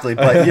 exactly.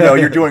 But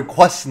you're doing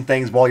quests and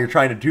things while you're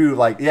trying to do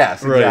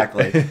yes,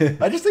 exactly.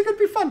 Right. I just think it'd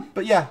be fun.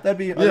 But yeah, I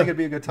think it'd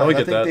be a good time. I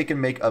think they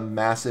can make a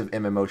massive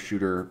MMO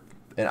shooter,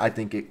 and I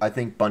think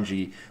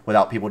Bungie,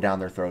 without people down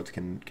their throats,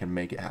 can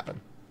make it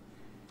happen.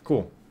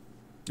 Cool.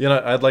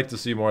 I'd like to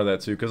see more of that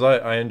too, because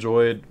I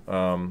enjoyed,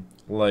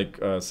 like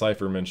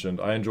Cypher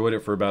mentioned, I enjoyed it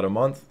for about a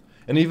month,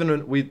 and even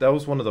that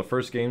was one of the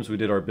first games we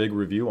did our big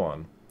review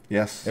on.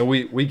 Yes. And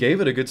we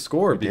gave it a good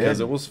score because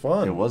it was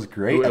fun. It was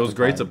great. It was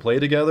great to play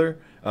together,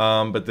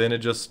 but then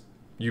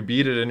you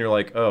beat it and you're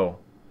like, oh.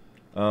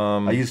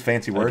 I used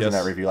fancy words in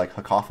that review, like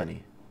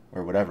cacophony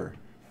or whatever.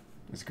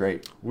 It's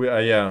great.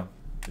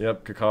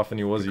 Yep,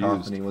 cacophony was used.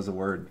 Cacophony was a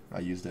word. I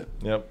used it.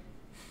 Yep.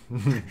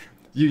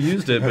 You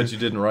used it, but you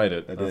didn't write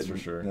it. That's for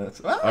sure.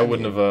 I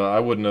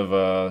wouldn't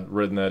have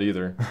written that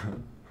either.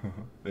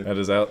 That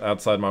is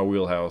outside my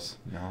wheelhouse.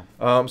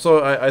 No.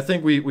 So I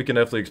think we can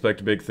definitely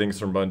expect big things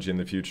from Bungie in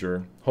the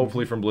future.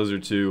 Hopefully from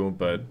Blizzard too,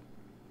 but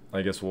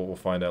I guess we'll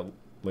find out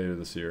later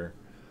this year.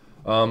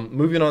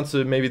 Moving on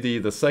to maybe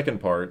the second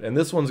part, and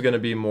this one's going to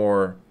be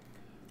more,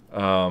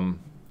 kind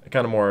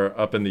of more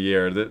up in the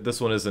air.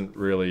 This one isn't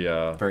really.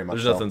 Very much.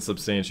 There's nothing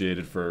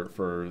substantiated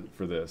for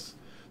this.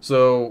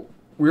 So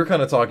we were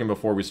kind of talking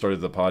before we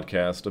started the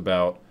podcast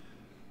about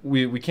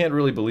we can't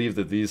really believe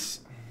that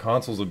these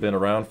consoles have been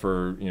around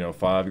for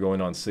 5 going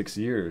on 6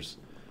 years,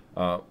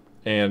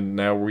 and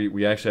now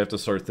we actually have to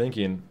start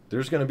thinking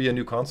there's going to be a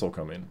new console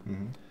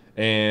coming.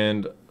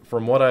 And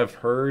from what I've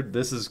heard,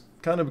 this is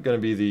kind of going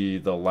to be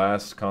the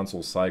last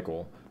console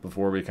cycle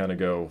before we kind of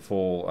go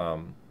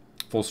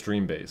full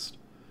stream based,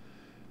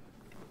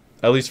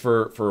 at least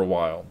for a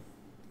while.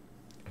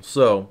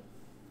 So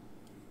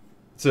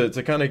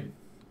to kind of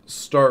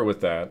start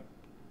with that,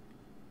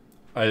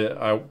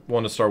 I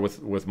want to start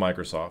with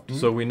Microsoft.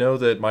 So we know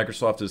that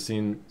Microsoft has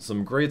seen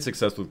some great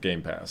success with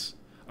Game Pass.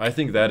 I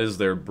think that is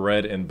their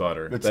bread and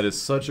butter. That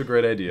is such a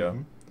great idea.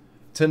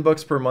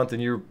 $10 per month,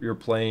 and you're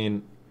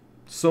playing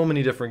so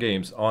many different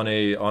games on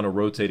a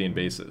rotating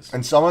basis.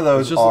 And some of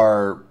those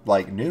are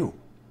like new.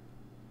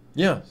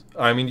 Yeah,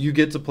 I mean you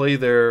get to play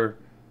their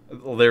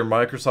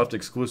Microsoft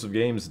exclusive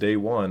games day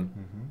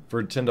one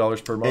for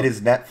 $10 per month. It is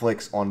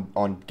Netflix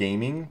on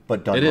gaming,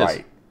 but done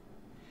right.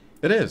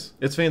 It is.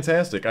 It's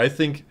fantastic. I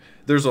think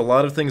there's a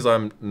lot of things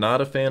I'm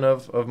not a fan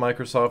of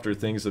Microsoft, or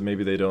things that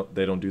maybe they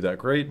don't do that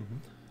great.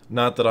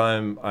 Not that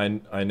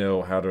I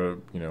know how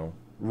to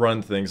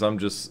run things. I'm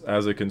just,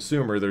 as a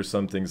consumer, there's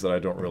some things that I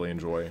don't really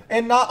enjoy.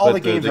 And not all the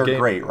games are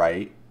great,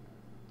 right?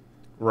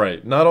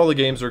 Right. Not all the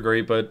games are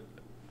great, but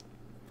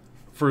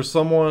for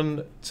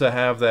someone to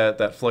have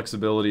that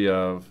flexibility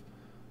of,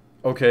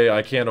 okay,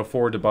 I can't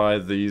afford to buy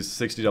these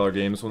 $60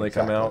 games when they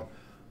come out.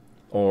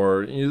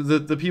 Or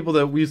the people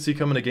that we see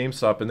coming to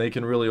GameStop, and they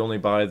can really only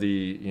buy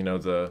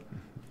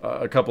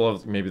a couple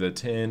of maybe the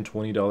 $10,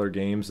 $20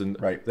 games, and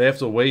they have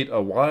to wait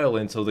a while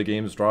until the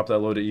games drop that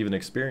low to even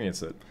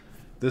experience it.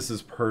 This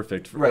is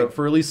perfect for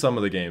at least some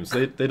of the games.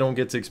 They don't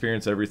get to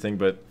experience everything,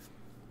 but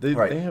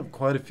they have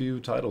quite a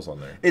few titles on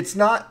there. It's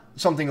not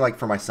something like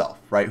for myself,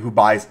 right, who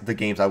buys the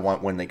games I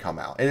want when they come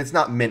out. And it's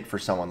not meant for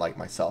someone like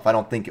myself. I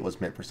don't think it was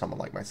meant for someone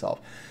like myself.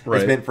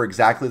 It's meant for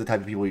exactly the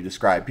type of people you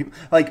described. People,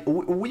 like,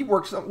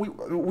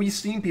 we've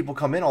seen people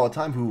come in all the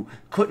time who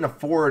couldn't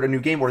afford a new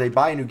game, or they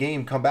buy a new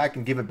game, come back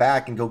and give it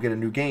back and go get a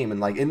new game.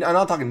 And I'm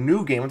not talking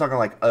new game, I'm talking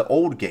like an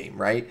old game,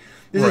 right?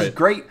 This is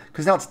great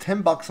because now it's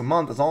 $10 a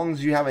month as long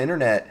as you have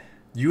internet.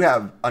 you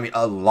have, I mean,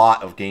 a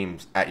lot of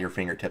games at your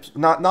fingertips.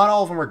 Not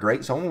all of them are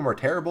great. Some of them are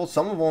terrible.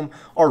 Some of them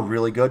are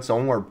really good. Some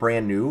of them are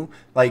brand new.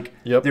 Like,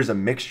 there's a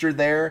mixture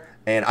there.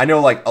 And I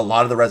know, like, a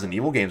lot of the Resident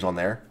Evil games on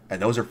there,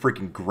 and those are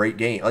freaking great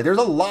games. Like, there's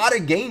a lot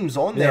of games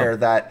on there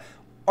that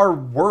are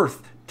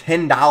worth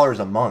 $10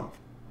 a month.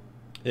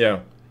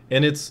 Yeah,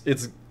 and it's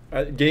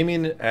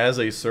gaming as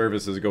a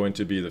service is going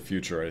to be the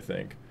future, I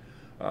think.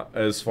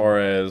 As far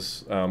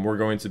as we're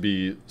going to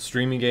be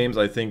streaming games,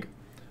 I think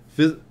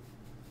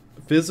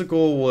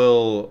physical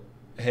will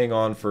hang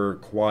on for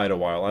quite a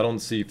while. I don't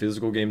see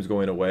physical games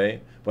going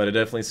away, but I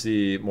definitely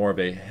see more of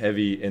a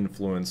heavy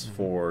influence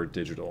for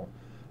digital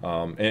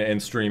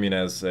and streaming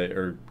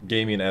or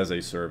gaming as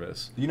a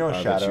service. You know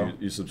Shadow?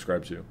 That you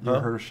subscribe to. You ever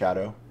heard of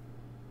Shadow?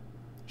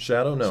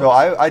 Shadow? No. So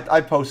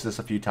I posted this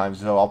a few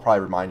times, so I'll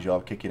probably remind you.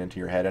 I'll kick it into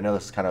your head. I know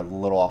this is kind of a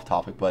little off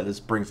topic, but this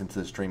brings into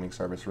the streaming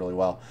service really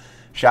well.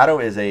 Shadow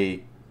is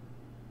a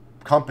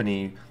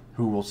company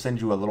who will send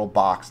you a little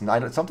box,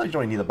 and sometimes you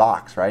don't even need the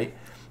box, right?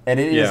 And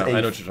it is I know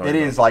what you're talking about.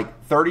 is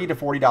like $30 to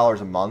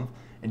 $40 a month,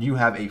 and you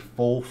have a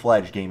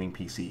full-fledged gaming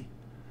PC,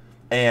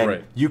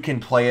 and you can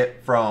play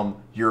it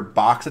from your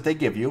box that they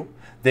give you.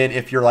 Then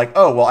if you're like,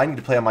 oh well, I need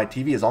to play on my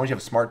TV, as long as you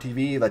have a smart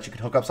TV that you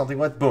can hook up something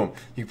with, boom,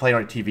 you can play it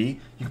on your TV.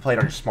 You can play it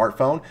on your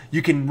smartphone.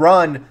 You can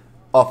run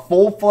a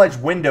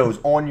full-fledged Windows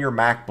on your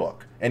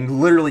MacBook and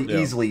literally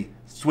easily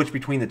switch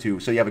between the two.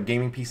 So you have a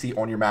gaming PC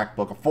on your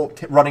MacBook, a full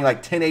running like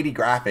 1080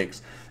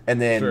 graphics.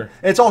 And then and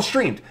it's all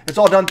streamed. It's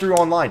all done through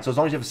online. So as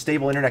long as you have a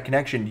stable internet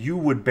connection, you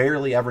would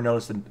barely ever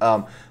notice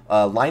the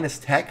Linus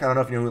Tech. I don't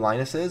know if you know who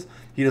Linus is.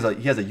 He has a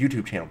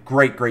YouTube channel.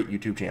 Great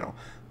YouTube channel.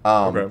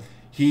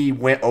 He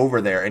went over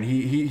there, and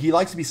he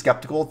likes to be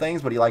skeptical of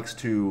things, but he likes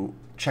to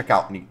check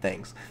out neat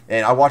things.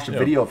 And I watched a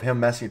video of him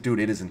messing. Dude,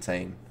 it is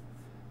insane.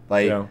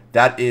 Like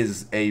that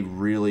is a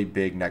really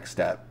big next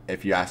step,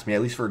 if you ask me.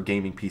 At least for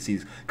gaming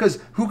PCs, because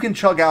who can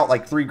chug out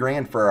like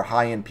 $3,000 for a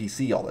high-end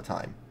PC all the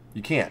time?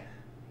 You can't.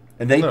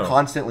 And they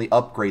constantly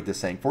upgrade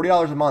this thing.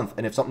 $40 a month,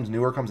 and if something's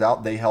newer comes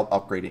out, they help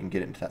upgrade it and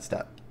get it into that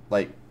step.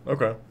 Like,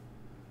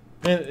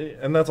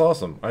 and that's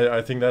awesome.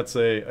 I think that's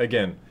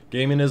again,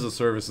 gaming as a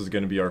service is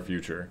going to be our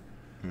future.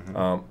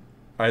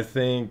 I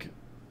think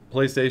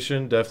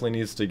PlayStation definitely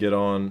needs to get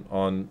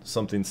on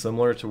something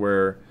similar to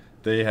where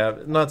they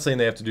have. Not saying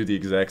they have to do the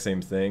exact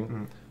same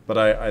thing, but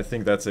I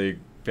think that's a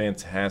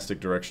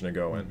fantastic direction to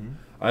go in.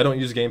 I don't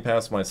use Game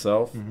Pass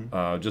myself,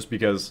 just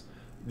because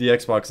the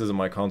Xbox isn't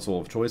my console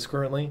of choice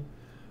currently.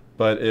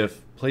 But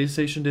if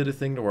PlayStation did a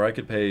thing to where I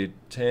could pay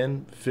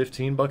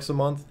 $10-15 a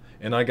month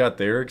and I got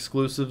their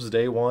exclusives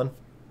day one,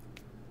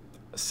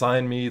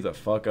 sign me the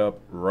fuck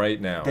up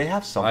right now. They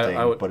have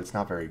something, but it's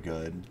not very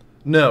good.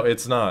 No,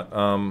 it's not.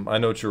 I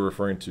know what you're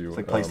referring to. It's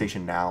like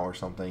PlayStation Now or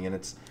something, and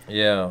it's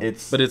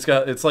but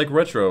it's like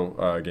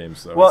retro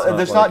games though. Well,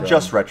 there's not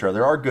just retro.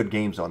 There are good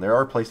games on there.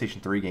 Are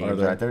PlayStation 3 games.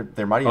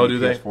 There might even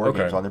be PS4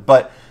 games on there,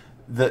 but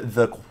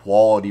the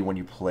quality when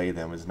you play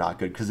them is not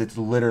good, because it's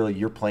literally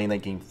you're playing that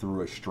game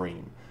through a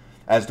stream,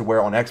 as to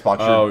where on Xbox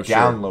you're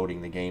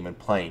downloading the game and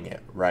playing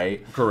it,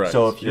 right? Correct.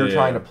 So if you're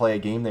trying to play a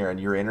game there and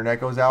your internet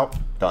goes out,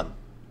 done.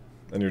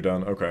 And you're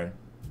done. Okay.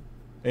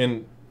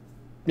 And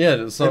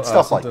it's stuff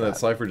like something that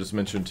Cypher just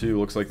mentioned too.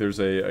 Looks like there's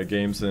a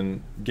games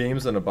in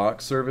a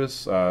box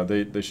service.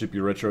 They ship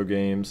you retro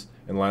games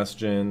and last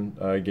gen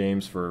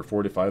games for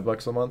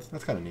 $45 a month.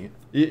 That's kind of neat.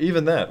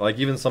 Even that, like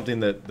even something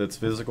that's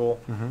physical,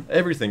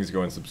 everything's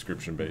going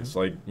subscription based.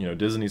 Like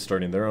Disney's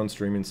starting their own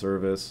streaming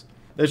service.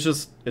 It's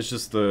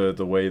just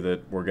the way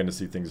that we're going to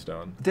see things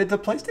done. Did the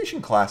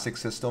PlayStation Classic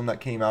system that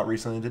came out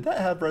recently, did that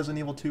have Resident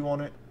Evil 2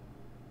 on it?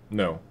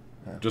 No,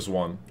 just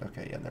one.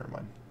 Okay, yeah, never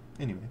mind.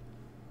 Anyway.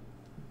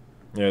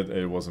 Yeah,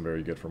 it wasn't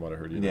very good from what I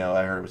heard either. Yeah,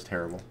 I heard it was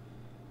terrible.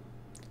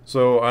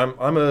 So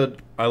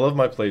I love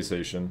my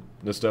PlayStation.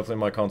 It's definitely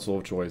my console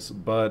of choice.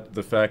 But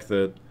the fact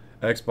that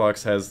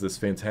Xbox has this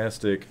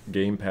fantastic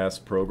Game Pass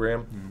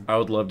program, I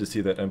would love to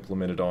see that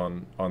implemented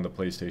on the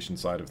PlayStation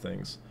side of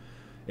things.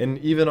 And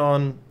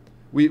even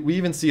we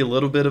even see a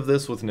little bit of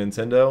this with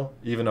Nintendo,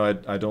 even though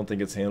I don't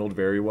think it's handled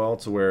very well,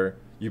 to where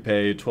you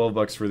pay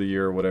 $12 for the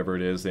year or whatever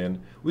it is, and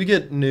we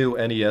get new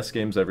NES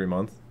games every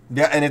month.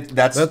 Yeah, and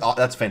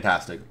that's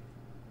fantastic.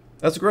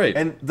 That's great.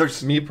 And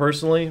there's me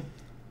personally,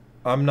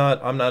 I'm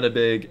not a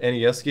big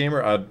NES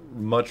gamer. I'd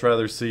much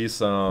rather see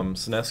some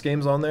SNES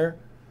games on there.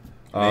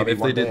 If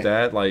they did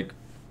that, like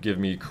give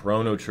me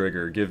Chrono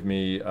Trigger, give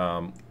me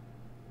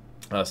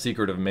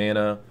Secret of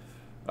Mana,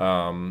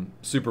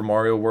 Super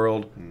Mario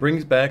World,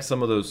 brings back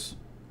some of those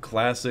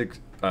classic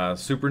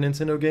Super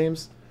Nintendo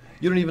games.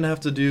 You don't even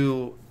have to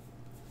do.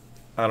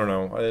 I don't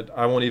know.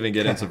 I won't even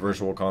get into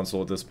Virtual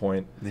Console at this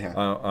point. Yeah.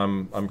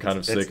 I'm kind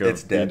of sick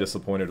of being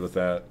disappointed with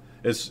that.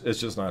 It's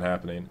just not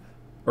happening.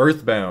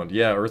 Earthbound,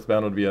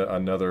 Earthbound would be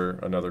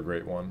another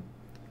great one.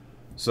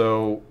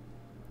 So,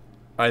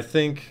 I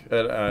think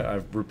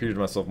I've repeated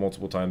myself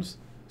multiple times.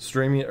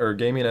 Streaming or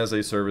gaming as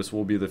a service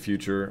will be the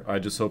future. I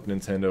just hope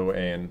Nintendo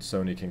and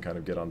Sony can kind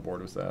of get on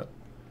board with that.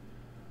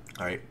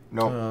 All right.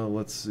 No.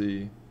 Let's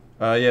see.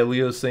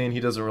 Leo's saying he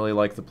doesn't really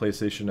like the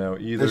PlayStation Now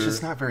either. It's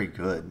just not very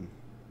good.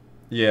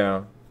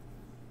 Yeah.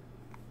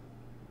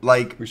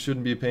 Like, We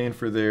shouldn't be paying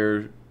for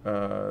their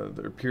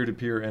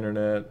peer-to-peer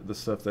internet. The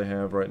stuff they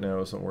have right now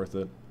isn't worth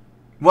it.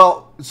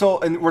 well, so,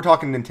 and we're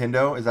talking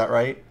Nintendo, is that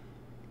right?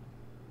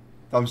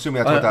 I'm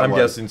assuming that's what that I'm was.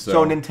 guessing so.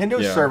 So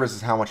Nintendo's Yeah. service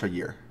is how much a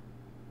year?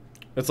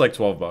 It's like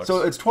 $12.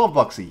 So it's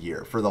 $12 a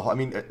year for the whole. I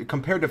mean,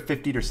 compared to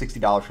 $50 to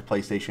 $60 for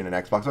PlayStation and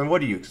Xbox. I mean,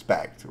 what do you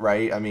expect,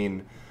 right? I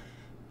mean,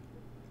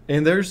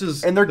 and theirs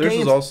is and their theirs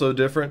games is also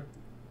different.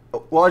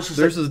 well, it's just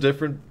Theirs is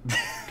different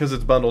because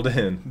it's bundled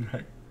in.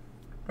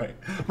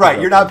 right.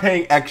 You're not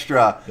paying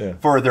extra Yeah.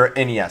 for their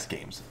NES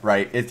games,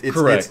 right? It's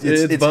Correct.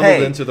 It's bundled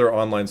hey, into their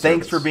online service.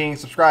 thanks for being a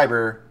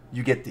subscriber.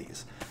 You get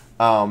these.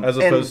 As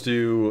opposed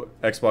to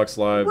Xbox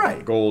Live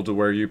Right. Gold,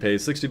 where you pay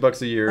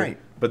 $60 a year. Right.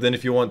 But then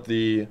if you want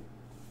the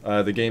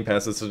Game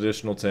Pass, it's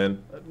additional $10.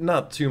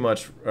 Not too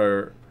much,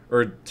 or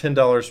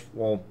 $10.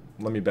 Well,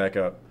 let me back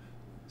up.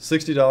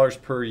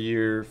 $60 per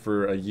year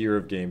for a year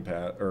of Game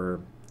Pass or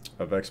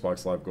of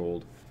Xbox Live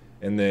Gold,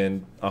 and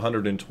then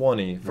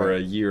 $120 for Right.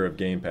 a year of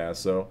Game Pass.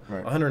 So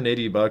Right.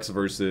 $180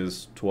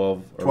 versus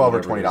 $12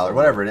 or $20,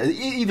 whatever it is.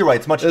 Either way,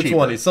 it's much It's cheaper.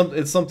 20.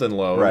 It's something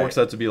low. Right. It works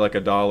out to be like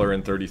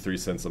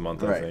 $1.33 a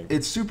month. I Right. think.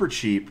 It's super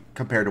cheap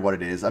compared to what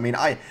it is. I mean,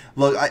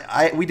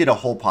 we did a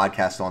whole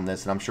podcast on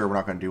this, and I'm sure we're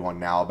not going to do one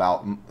now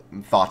about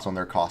thoughts on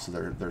their cost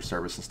of their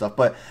service and stuff.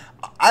 But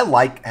I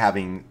like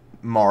having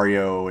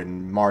Mario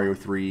and Mario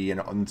 3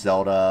 and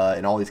Zelda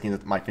and all these games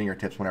at my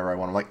fingertips whenever I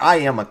want them. Like, I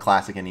am a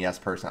classic NES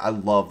person. I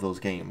love those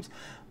games.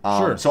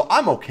 Sure. So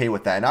I'm okay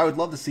with that, and I would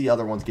love to see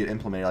other ones get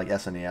implemented, like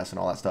SNES and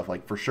all that stuff,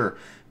 like for sure.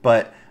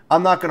 But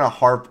I'm not gonna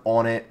harp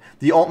on it.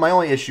 My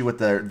only issue with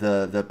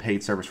the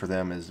paid service for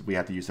them is we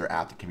have to use their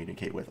app to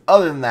communicate with.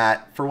 Other than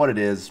that, for what it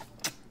is,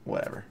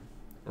 whatever.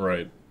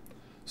 Right.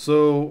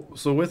 So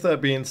with that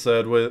being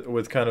said,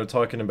 with kind of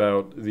talking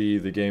about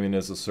the gaming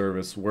as a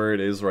service, where it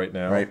is right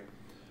now, Right.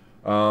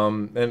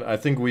 And I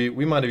think we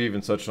might have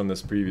even touched on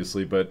this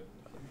previously, but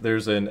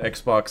there's an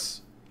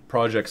Xbox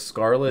Project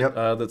Scarlet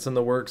Yep. that's in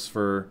the works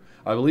for,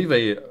 I believe,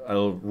 a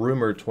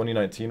rumored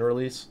 2019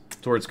 release,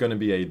 to where it's going to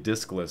be a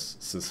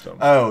discless system.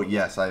 Oh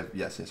yes,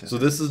 yes. So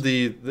this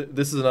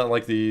is not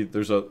like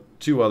there's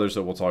two others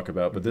that we'll talk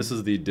about, but this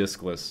is the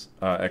discless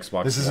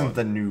Xbox. This isn't One.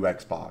 the new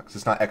Xbox.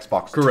 It's not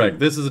Xbox. Correct.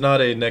 2. This is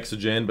not a next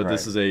gen, but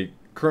this Right. is a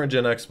current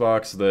gen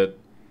Xbox that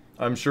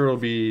I'm sure will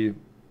be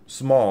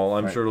small.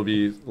 I'm Right. sure it'll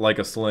be like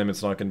a Slim.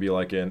 It's not going to be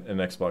like an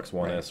Xbox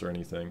One Right. S or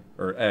anything,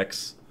 or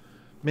X.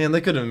 Man,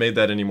 they couldn't have made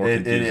that any more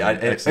confusing.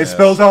 X and It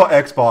spells out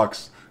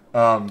Xbox.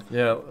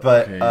 Yeah,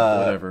 but, okay,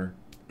 whatever.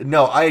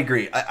 No, I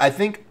agree. I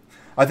think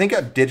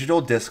a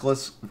digital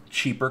discless,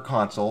 cheaper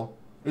console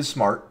is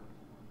smart,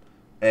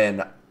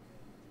 and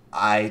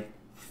I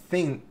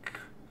think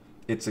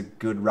it's a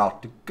good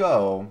route to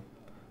go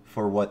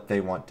for what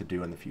they want to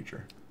do in the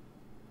future.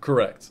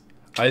 Correct.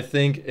 I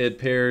think it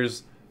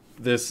pairs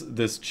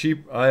this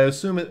cheap. I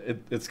assume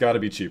it's got to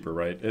be cheaper,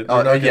 right? They're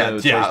not going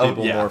to charge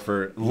people more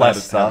for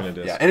less stuff. having a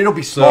disc. Yeah, and it'll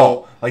be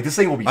small. Like this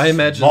thing will be. I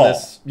imagine small.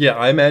 this. Yeah,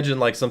 I imagine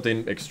like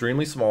something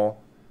extremely small,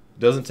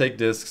 doesn't take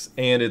discs,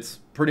 and it's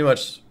pretty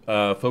much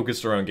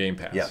focused around Game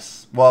Pass.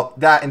 Yes. Well,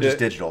 that and just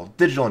digital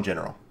in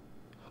general.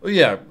 Oh,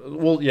 yeah.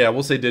 Well, yeah,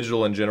 we'll say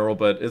digital in general,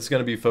 but it's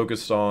going to be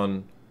focused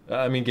on.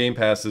 I mean, Game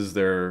Pass is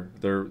their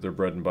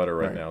bread and butter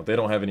right now. They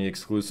don't have any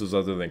exclusives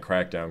other than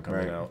Crackdown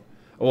coming out.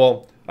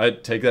 Well, I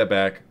take that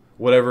back.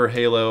 Whatever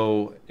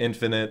Halo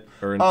Infinite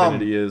or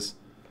Infinity is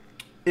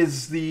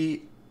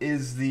the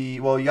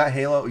well, you got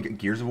Halo, you got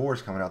Gears of War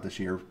is coming out this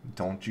year.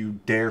 Don't you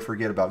dare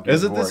forget about Gears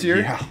Is of it War. this year?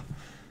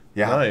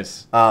 Yeah.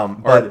 Nice.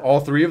 But are all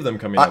three of them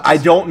coming out? I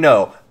this don't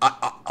know.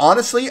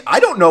 Honestly,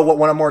 I don't know what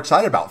one I'm more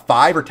excited about,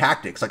 5 or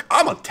Tactics. Like,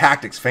 I'm a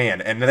Tactics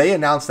fan, and they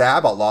announced that. I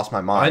about lost my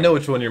mind. I know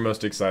which one you're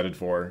most excited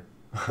for.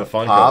 The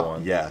Funko Pop,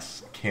 one.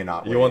 yes,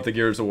 cannot wait. You want the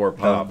Gears of War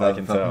pop? I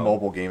can the tell.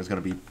 mobile game is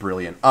going to be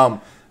brilliant.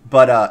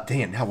 But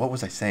Dan, now what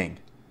was I saying?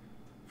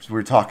 We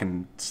were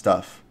talking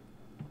stuff.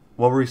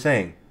 What were we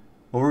saying?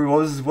 What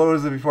was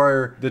it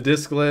before? The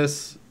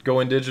discless,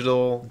 going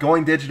digital.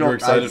 Going digital. You're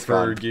excited It's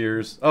for gone.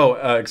 Gears. Oh,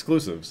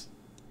 exclusives.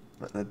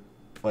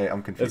 Wait,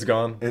 I'm confused. It's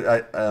gone.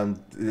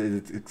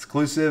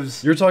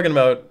 Exclusives. You're talking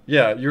about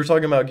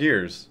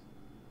Gears.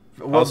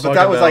 Well, but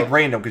that was like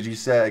random because you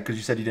said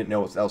you didn't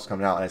know what else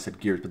coming out, and I said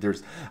Gears. But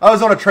I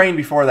was on a train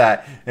before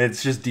that, and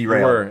it's just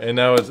derailed. And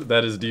now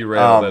that is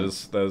derailed.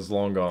 That is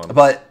long gone.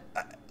 But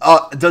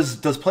does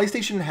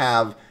PlayStation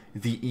have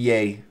the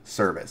EA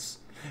service?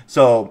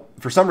 So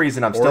for some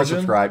reason I'm still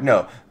subscribed.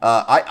 No,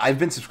 I've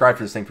been subscribed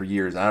for this thing for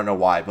years. I don't know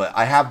why, but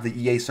I have the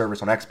EA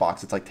service on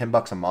Xbox. It's like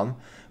 $10 a month,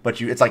 but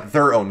it's like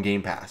their own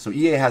Game Pass. So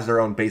EA has their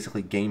own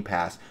basically Game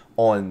Pass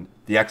on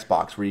the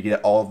Xbox, where you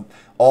get all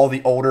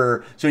the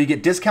older. So you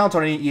get discounts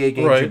on any EA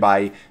games you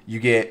buy. You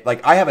get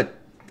I have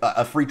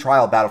a free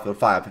trial of Battlefield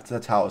 5.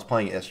 That's how I was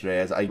playing it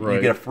yesterday.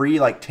 You get a free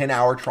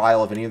 10-hour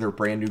trial of any of their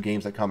brand new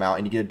games that come out,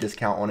 and you get a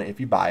discount on it if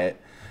you buy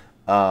it.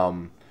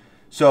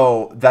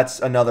 So that's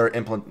another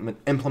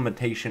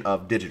implementation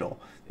of digital.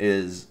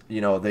 Is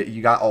that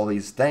you got all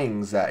these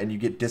things and you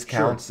get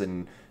discounts,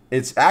 and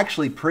it's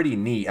actually pretty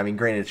neat. I mean,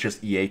 granted, it's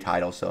just EA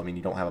titles, so I mean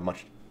you don't have a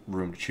much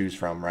room to choose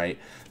from, right?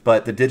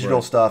 But the digital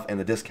Right. stuff and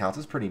the discounts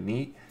is pretty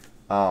neat.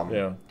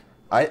 Yeah.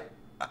 I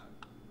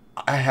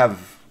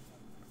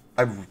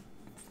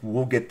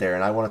we'll get there,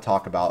 and I want to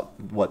talk about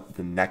what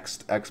the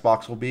next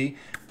Xbox will be.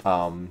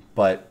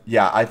 But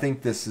yeah, I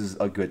think this is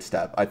a good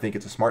step. I think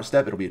it's a smart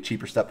step. It'll be a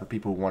cheaper step for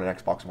people who want an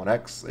Xbox One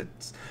X.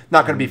 It's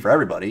not going to be for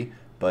everybody,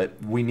 but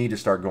we need to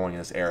start going in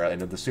this era,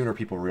 and the sooner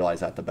people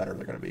realize that, the better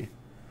they're going to be.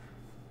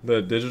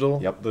 The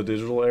digital? Yep. The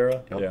digital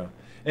era? Yep. Yeah.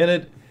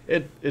 And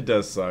it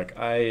does suck.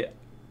 I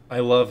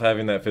love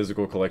having that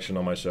physical collection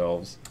on my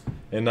shelves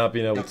and not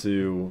being able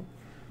to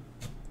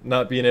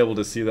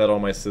see that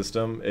on my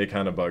system. It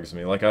kind of bugs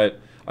me. Like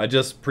I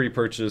just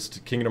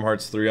pre-purchased Kingdom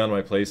Hearts 3 on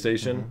my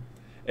PlayStation,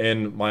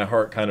 and my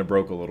heart kind of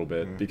broke a little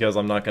bit because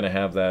I'm not going to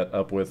have that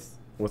up with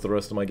the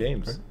rest of my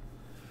games.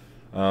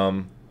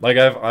 Like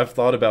I've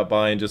thought about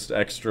buying just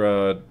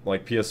extra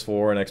like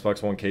PS4 and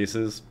Xbox One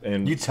cases,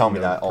 and You tell me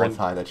that all the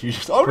time, that I'm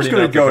just going printing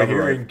to out the go cover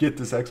here art. and get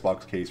this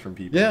Xbox case from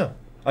people. Yeah,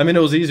 I mean it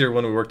was easier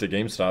when we worked at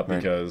GameStop Right.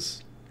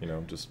 because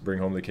just bring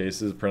home the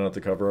cases, print out the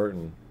cover art,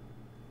 and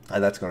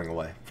That's going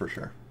away for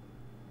sure.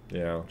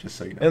 yeah, Just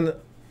so you know. and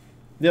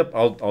yep,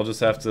 I'll just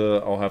have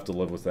to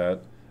live with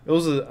that. It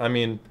was I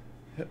mean,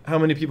 how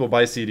many people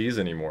buy CDs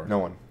anymore? No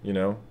one.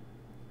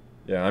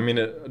 Yeah, I mean,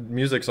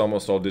 music's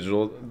almost all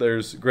digital.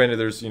 Granted,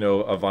 there's a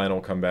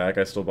vinyl comeback.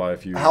 I still buy a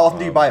few. How often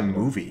do you buy a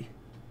movie?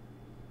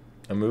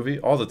 A movie?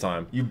 All the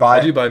time. I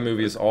do buy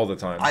movies all the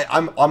time.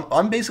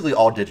 I'm basically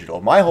all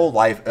digital. My whole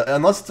life,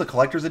 unless it's a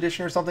collector's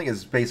edition or something,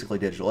 is basically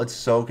digital. It's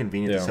so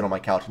convenient to Yeah. sit on my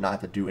couch and not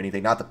have to do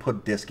anything, not to put a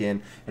disc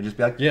in and just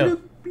be like, Yeah. bloop,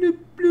 bloop,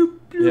 bloop,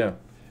 bloop. Yeah,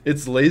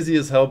 it's lazy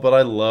as hell, but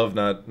I love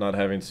not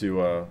having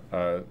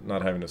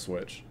to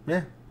switch.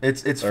 Yeah.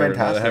 It's Or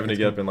fantastic. having to It's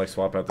get up and like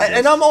swap out the. And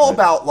discs. I'm all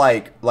about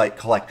like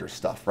collector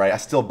stuff, right? I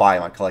still buy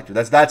my collector.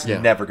 That's Yeah.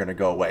 never going to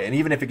go away. And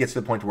even if it gets to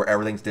the point where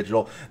everything's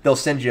digital, they'll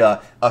send you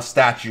a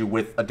statue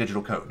with a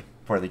digital code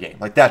for the game.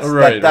 Like that's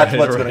Right, that's right,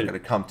 what's right. going to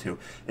come to.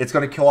 It's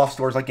going to kill off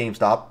stores like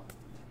GameStop.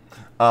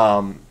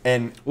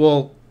 And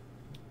Well,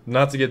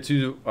 not to get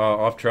too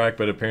off track,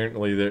 but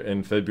apparently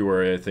in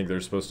February, I think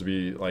there's supposed to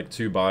be like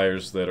 2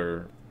 buyers that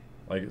are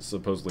like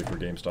supposedly for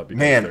GameStop. Because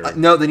man,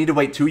 no, they need to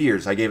wait 2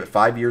 years. I gave it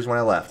 5 years when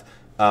I left.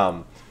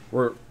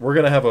 We're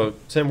gonna have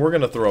Tim. We're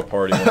gonna throw a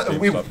party. Once GameStop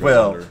We goes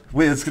will.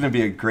 under. It's going to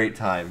be a great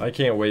time. I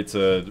can't wait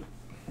to.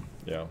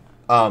 Yeah.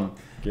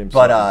 GameStop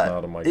But is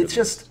not on my good it's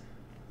just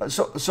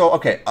so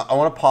okay. I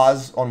want to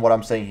pause on what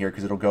I'm saying here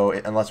because it'll go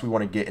unless we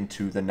want to get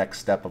into the next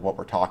step of what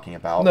we're talking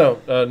about.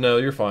 list. No,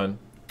 you're fine.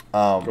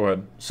 Go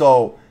ahead.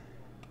 So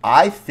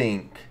I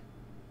think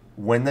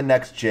when the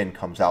next gen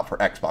comes out for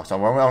Xbox,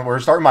 we're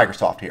starting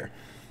Microsoft here.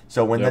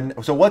 So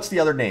so what's the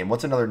other name?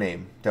 What's another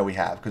name that we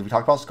have? Because we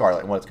talked about Scarlet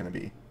and what it's going to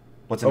be.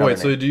 What's Oh another wait,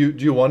 so name?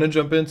 do you want to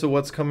jump into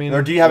what's coming?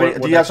 Or do you have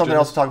what do you have next something gen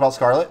else is? to talk about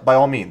Scarlet? By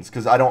all means,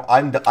 because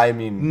I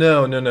mean.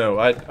 No.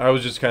 I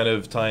was just kind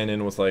of tying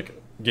in with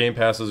like Game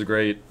Pass is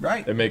great.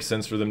 Right. It makes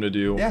sense for them to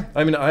do. Yeah.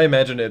 I mean, I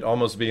imagine it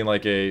almost being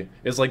like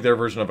it's like their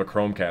version of a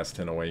Chromecast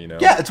in a way,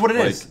 Yeah, it's what it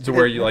like, is. To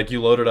where you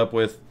load it up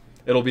with,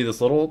 it'll be this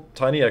little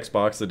tiny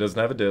Xbox that doesn't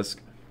have a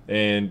disc,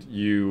 and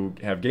you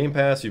have Game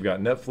Pass, you've got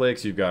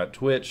Netflix, you've got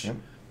Twitch, Yep.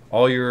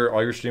 all your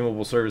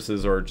streamable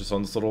services are just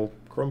on this little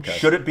Chromecast.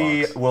 Should it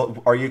be? box.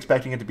 Well, are you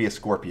expecting it to be a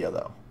Scorpio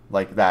though,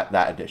 like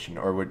that edition,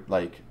 or would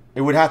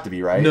it would have to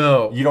be, right?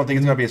 No. You don't think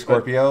it's going to be a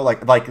Scorpio, an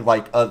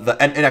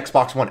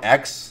Xbox One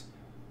X?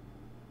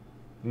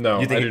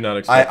 No, You think I do not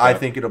expect I that.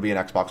 think it'll be an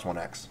Xbox One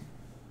X.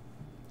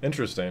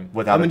 Interesting.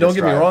 Without I mean, a don't disk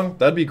get me drive. wrong,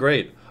 that'd be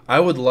great. I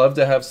would love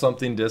to have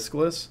something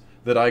diskless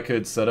that I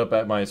could set up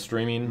at my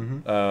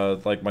streaming,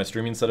 like my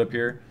streaming setup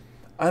here.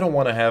 I don't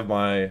want to have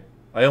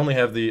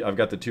I've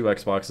got the 2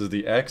 Xboxes,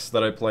 the X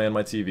that I play on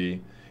my TV,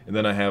 and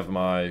then I have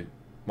my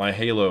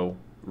Halo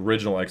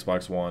original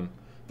Xbox One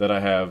that I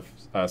have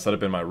set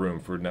up in my room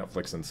for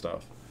Netflix and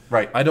stuff.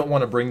 Right. I don't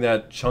want to bring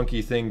that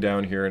chunky thing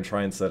down here and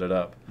try and set it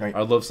up. Right.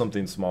 I'd love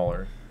something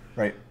smaller.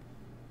 Right.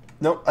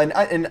 No, and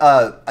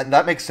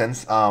that makes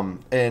sense.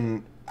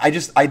 And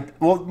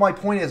my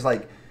point is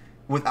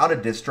without a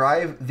disk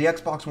drive, the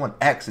Xbox One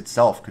X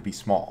itself could be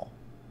small.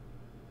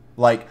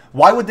 Like,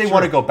 why would they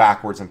want to go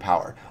backwards in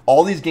power?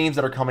 All these games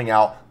that are coming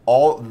out,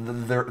 all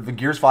the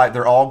Gears 5,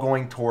 they're all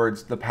going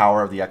towards the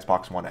power of the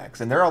Xbox One X.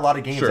 And there are a lot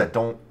of games Sure. that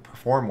don't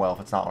perform well if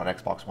it's not on an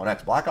Xbox One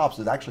X. Black Ops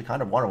is actually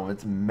kind of one of them.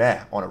 It's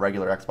meh on a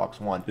regular Xbox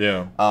One.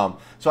 Yeah.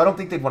 So I don't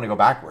think they'd want to go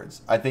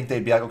backwards. I think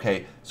they'd be like,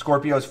 okay,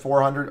 Scorpio's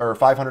 $400 or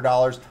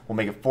 $500. We'll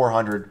make it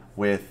 $400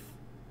 with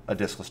a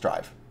diskless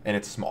drive, and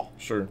it's small,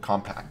 Sure.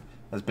 compact,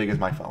 as big as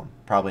my phone.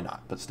 Probably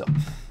not, but still.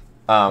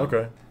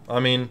 Okay. I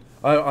mean,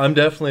 I'm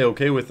definitely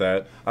okay with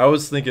that. I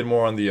was thinking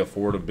more on the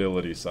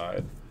affordability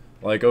side.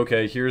 Like,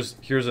 okay, here's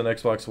an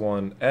Xbox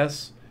One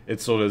S. It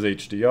still does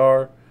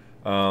HDR.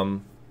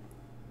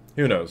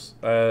 Who knows?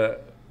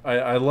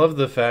 I love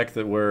the fact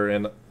that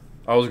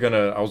I was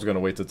gonna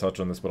wait to touch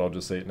on this, but I'll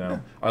just say it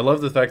now. I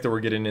love the fact that we're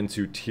getting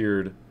into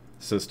tiered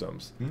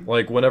systems.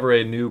 Like whenever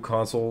a new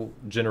console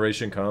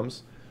generation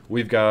comes,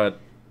 we've got,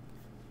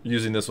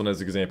 using this one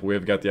as an example,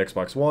 we've got the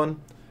Xbox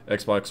One,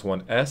 Xbox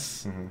One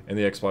S and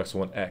the Xbox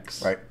One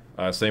X. Right.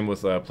 Same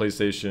with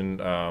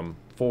PlayStation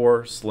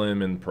 4,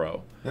 Slim, and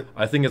Pro. Yep.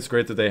 I think it's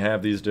great that they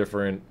have these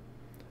different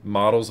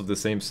models of the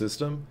same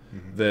system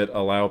that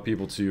allow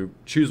people to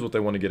choose what they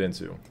want to get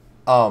into.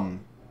 And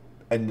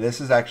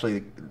this is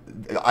actually,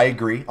 I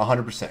agree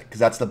 100% because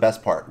that's the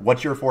best part.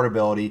 What's your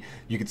affordability?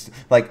 You could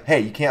like,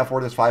 hey, you can't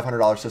afford this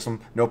 $500 system,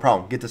 no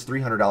problem. Get this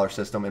 $300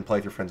 system and play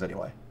with your friends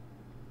anyway.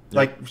 Yep.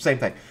 Like same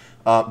thing.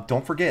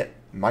 Don't forget,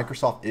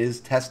 Microsoft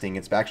is testing.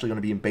 It's actually going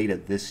to be in beta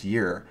this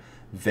year.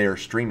 Their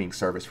streaming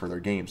service for their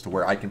games to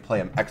where I can play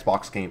an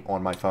Xbox game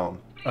on my phone.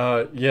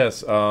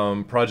 Yes,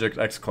 Project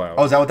xCloud.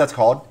 Oh, is that what that's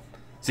called?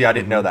 See, I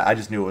didn't know that. I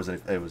just knew it was a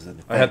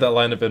thing. I had that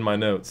lined up in my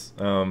notes.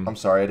 I'm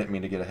sorry, I didn't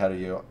mean to get ahead of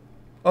you.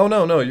 Oh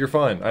no, you're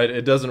fine.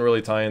 It doesn't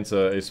really tie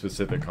into a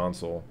specific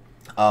console.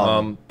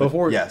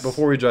 Before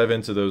we dive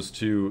into those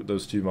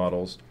two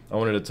models, I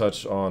wanted to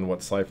touch on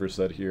what Cypher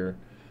said here.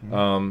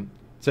 By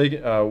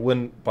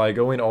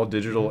going all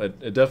digital,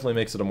 it definitely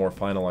makes it a more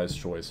finalized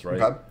choice,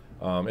 right? Okay.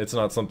 It's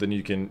not something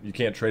you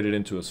can't trade it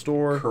into a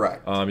store.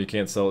 Correct. You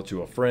can't sell it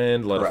to a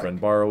friend, let a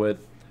friend borrow it.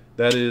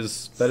 That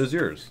is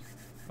yours.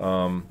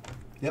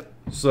 Yep.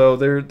 So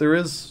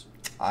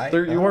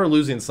you are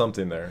losing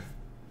something there.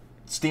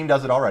 Steam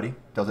does it already,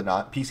 does it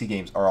not? PC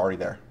games are already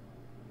there,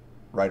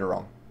 right or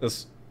wrong?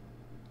 As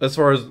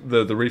far as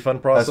the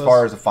refund process? As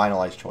far as a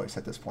finalized choice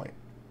at this point.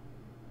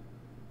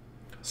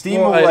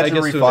 Steam will let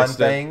you refund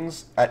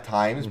things at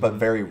times, but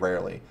very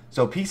rarely.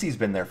 So PC's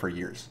been there for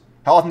years.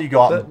 How often do you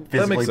go out and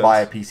physically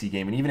buy a PC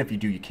game? And even if you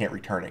do, you can't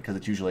return it because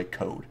it's usually a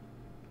code.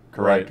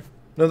 Correct? Right.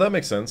 No, that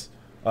makes sense.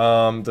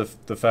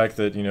 The fact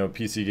that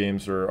PC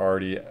games are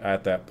already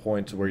at that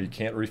point to where you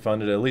can't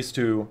refund it, at least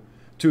to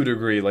a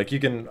degree. Like you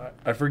can,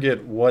 I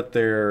forget what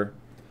their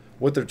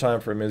time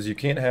frame is. You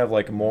can't have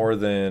like more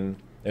than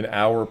an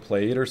hour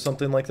played or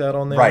something like that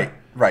on there.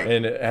 Right.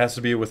 And it has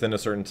to be within a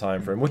certain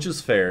time frame, which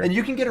is fair. And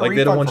you can get a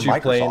refund from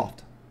Microsoft.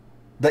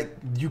 Like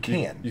you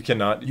can. You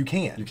cannot. You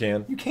can. You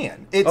can. You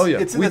can.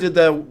 We did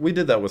that. We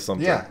did that with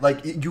something. Yeah,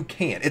 like you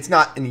can. It's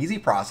not an easy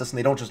process, and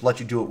they don't just let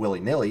you do it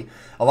willy nilly.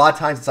 A lot of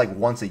times, it's like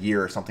once a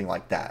year or something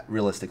like that.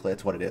 Realistically,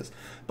 that's what it is.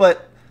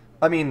 But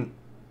I mean,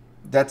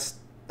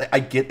 I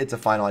get it's a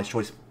finalized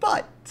choice,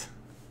 but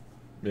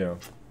yeah.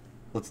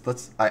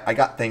 I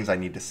got things I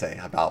need to say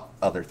about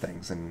other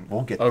things, and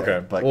we'll get there.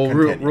 Okay. But well,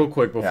 real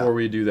quick before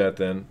we do that,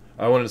 then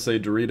I wanted to say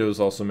Doritos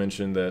also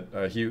mentioned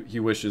that he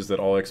wishes that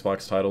all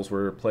Xbox titles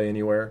were Play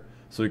Anywhere,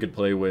 so he could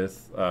play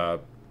with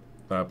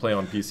play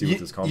on PC with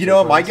his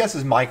console. My guess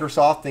is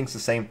Microsoft thinks the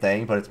same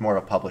thing, but it's more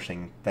of a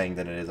publishing thing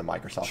than it is a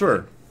Microsoft.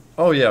 Sure. thing.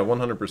 Oh yeah,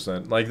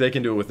 100%. Like they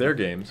can do it with their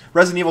games.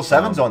 Resident Evil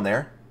 7's on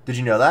there. Did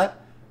you know that?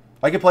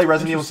 I can play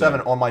Resident Evil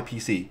 7 on my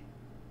PC.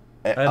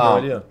 I had no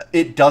idea.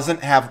 It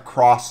doesn't have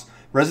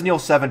Resident Evil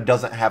 7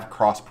 doesn't have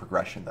cross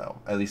progression though.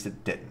 At least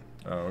it didn't.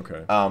 Oh,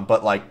 okay.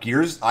 But like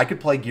Gears, I could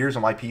play Gears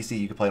on my PC.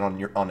 You could play it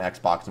on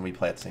Xbox, and we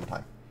play at the same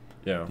time.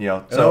 Yeah.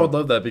 And I would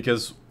love that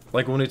because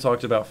like when we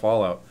talked about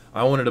Fallout,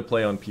 I wanted to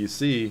play on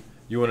PC.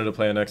 You wanted to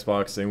play on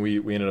Xbox, and we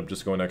ended up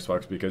just going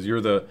Xbox because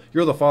you're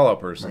the Fallout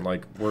person.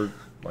 Right.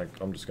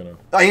 I'm just gonna.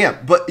 I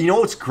am, but you know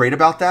what's great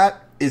about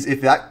that is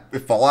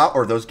if Fallout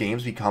or those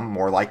games become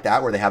more like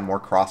that, where they have more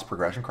cross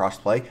progression, cross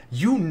play,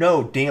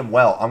 damn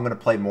well I'm gonna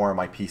play more on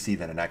my PC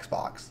than an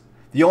Xbox.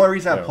 The only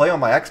reason I play on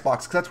my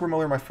Xbox because that's where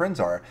most of my friends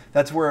are.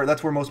 That's where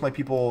most of my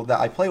people that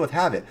I play with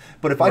have it.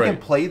 But if I can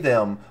play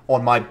them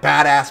on my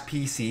badass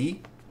PC,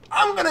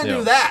 I'm gonna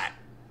do that.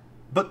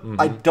 But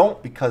I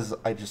don't because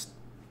it's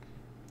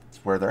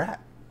where they're at.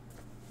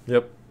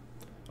 Yep,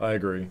 I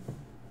agree.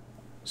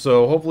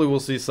 So hopefully we'll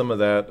see some of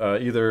that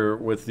either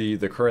with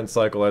the current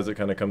cycle as it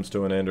kind of comes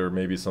to an end, or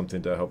maybe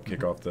something to help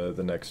kick off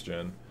the next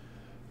gen.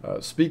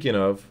 Speaking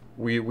of,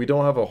 we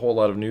don't have a whole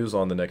lot of news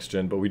on the next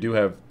gen, but we do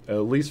have,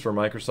 at least for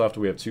Microsoft,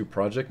 we have two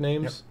project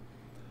names.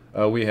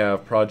 Yep. We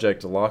have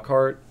Project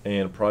Lockhart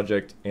and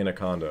Project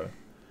Anaconda.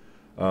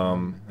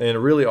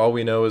 And really all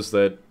we know is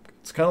that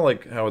it's kind of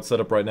like how it's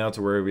set up right now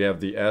to where we have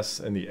the S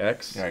and the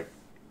X. Right.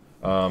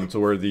 To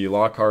where the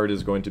Lockhart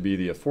is going to be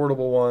the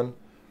affordable one,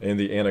 and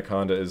the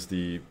Anaconda is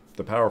the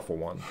powerful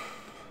one.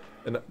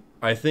 And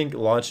I think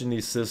launching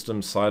these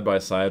systems side by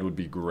side would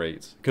be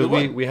great, because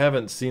we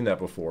haven't seen that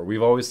before.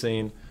 We've always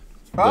seen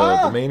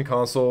the main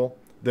console.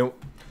 The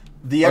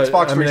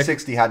Xbox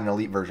 360 had an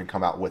Elite version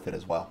come out with it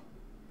as well.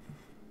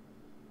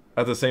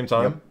 At the same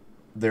time? Yep.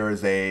 There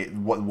is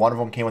one of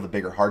them came with a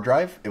bigger hard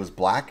drive. It was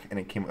black, and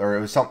it came, or it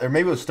was something, or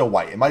maybe it was still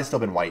white. It might have still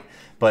been white,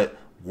 but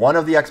one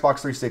of the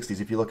Xbox 360s,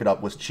 if you look it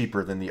up, was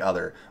cheaper than the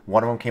other.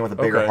 One of them came with a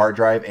bigger hard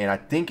drive, and I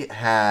think it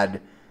had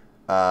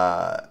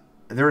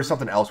there was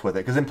something else with it,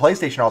 because then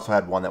PlayStation also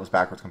had one that was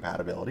backwards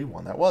compatibility,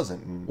 one that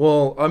wasn't.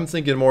 Well, I'm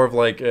thinking more of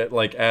like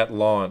at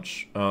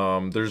launch,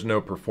 there's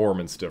no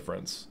performance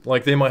difference.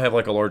 Like they might have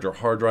like a larger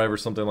hard drive or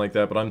something like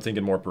that, but I'm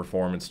thinking more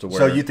performance to where.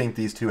 So you think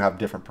these two have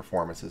different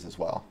performances as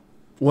well?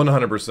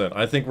 100%.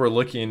 I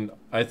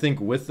think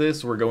with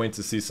this we're going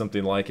to see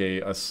something like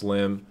a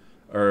Slim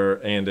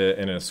and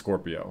a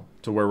Scorpio,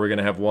 to where we're going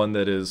to have one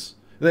that is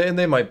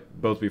they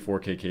might both be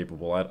 4K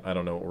capable. I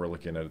don't know what we're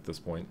looking at this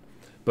point.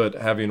 But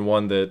having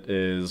one that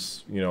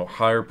is,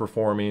 higher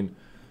performing,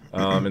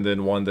 and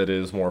then one that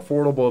is more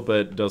affordable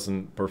but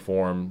doesn't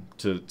perform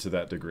to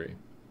that degree.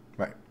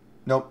 Right.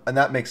 Nope, and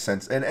that makes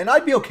sense. And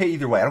I'd be okay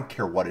either way. I don't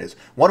care what it is.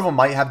 One of them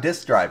might have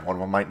disk drive. One of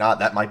them might not.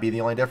 That might be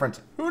the only difference.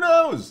 Who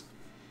knows?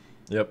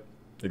 Yep,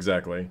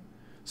 exactly.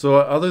 So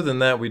other than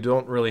that, we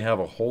don't really have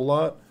a whole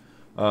lot.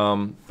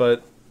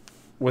 But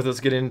with us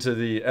getting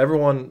into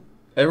everyone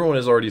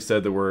has already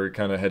said that we're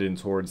kind of heading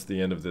towards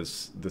the end of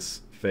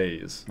this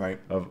phase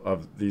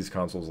of these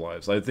consoles'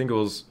 lives. I think it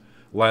was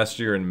last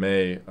year in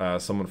May,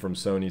 someone from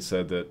Sony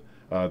said that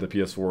the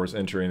PS4 is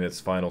entering its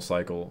final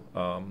cycle,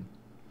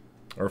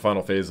 or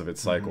final phase of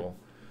its cycle.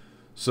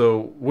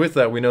 So with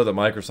that, we know that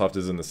Microsoft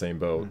is in the same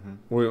boat.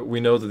 We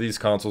know that these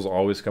consoles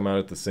always come out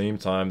at the same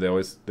time.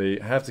 They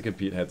have to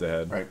compete head to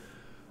head. Right.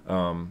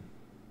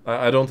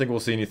 I don't think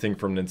we'll see anything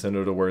from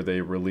Nintendo to where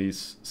they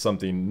release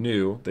something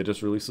new. They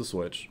just released the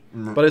Switch.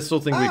 But I still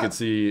think we could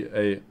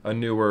see a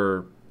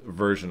newer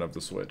version of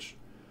the Switch.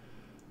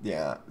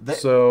 Yeah.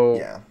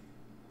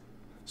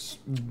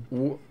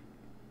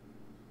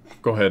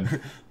 Go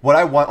ahead. What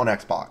I want on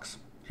Xbox.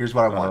 Here's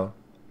what I want.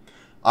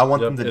 I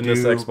want them to do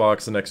this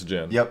Xbox the next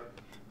gen. Yep.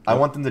 I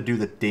want them to do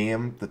the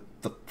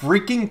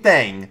freaking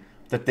thing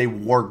that they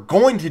were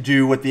going to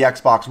do with the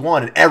Xbox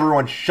One, and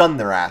everyone shunned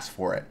their ass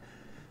for it.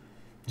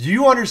 Do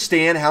you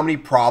understand how many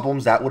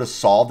problems that would have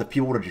solved if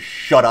people would have just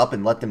shut up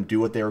and let them do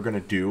what they were going to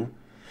do?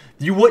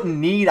 You wouldn't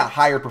need a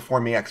higher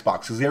performing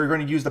Xbox because they were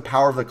going to use the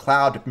power of the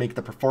cloud to make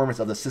the performance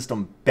of the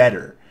system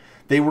better.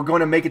 They were going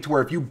to make it to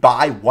where if you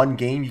buy one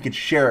game, you can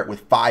share it with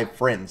 5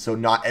 friends, so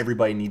not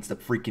everybody needs to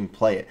freaking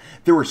play it.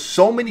 There were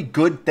so many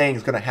good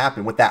things going to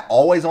happen with that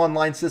always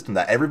online system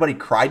that everybody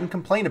cried and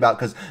complained about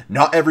because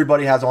not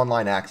everybody has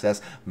online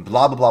access,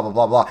 blah, blah, blah, blah,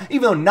 blah, blah.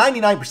 Even though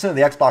 99% of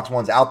the Xbox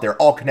Ones out there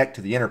all connect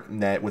to the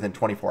internet within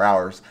 24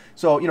 hours.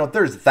 So,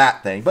 there's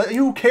that thing. But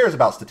who cares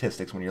about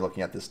statistics when you're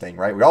looking at this thing,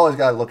 right? We always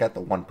got to look at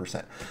the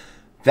 1%.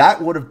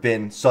 That would have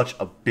been such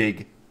a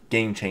big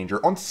game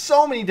changer on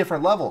so many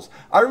different levels.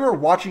 I remember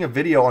watching a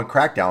video on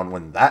Crackdown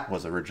when that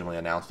was originally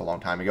announced a long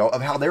time ago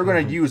of how they were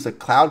going to use the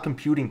cloud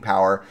computing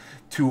power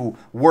to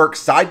work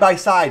side by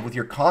side with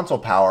your console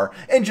power,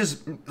 and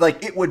just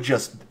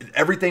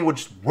everything would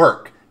just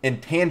work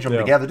in tandem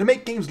together to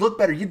make games look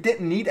better. You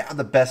didn't need to have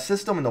the best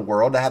system in the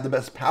world to have the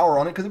best power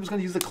on it because it was going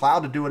to use the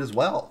cloud to do it as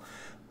well.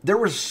 There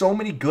were so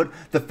many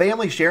the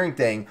family sharing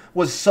thing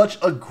was such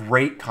a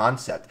great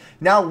concept.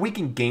 Now we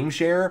can game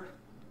share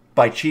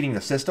by cheating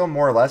the system,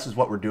 more or less, is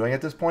what we're doing at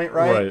this point,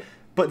 right?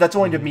 But that's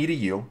only to me to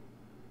you.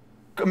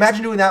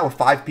 Imagine doing that with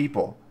 5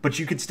 people, but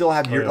you could still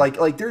have your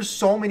like. There's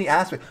so many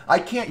aspects. I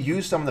can't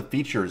use some of the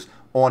features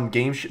on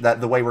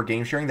the way we're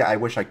game sharing that I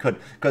wish I could,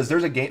 because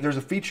there's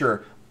a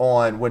feature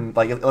on when,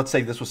 like, let's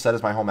say this was set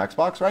as my home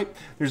Xbox, right?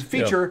 There's a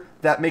feature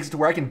that makes it to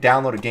where I can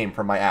download a game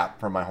from my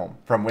app from my home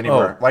from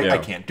anywhere. I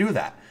can't do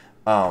that.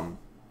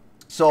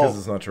 Because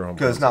it's not your home.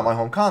 Because it's not my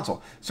home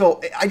console.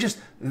 So I just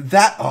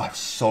I'm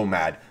so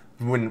mad.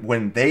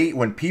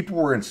 When people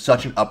were in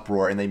such an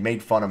uproar and they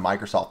made fun of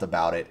Microsoft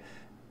about it,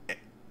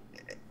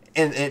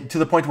 and to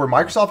the point where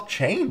Microsoft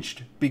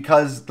changed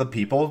because the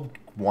people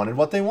wanted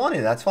what they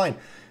wanted. That's fine.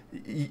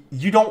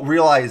 They don't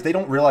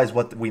realize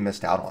what we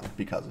missed out on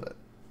because of it.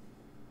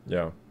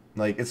 Yeah.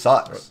 Like, it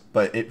sucks,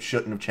 but it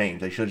shouldn't have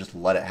changed. They should have just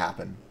let it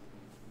happen.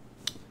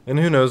 And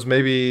who knows,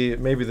 maybe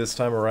this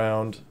time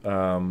around,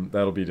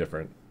 that'll be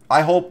different.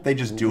 I hope they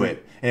just do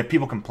it. And if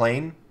people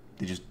complain,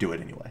 they just do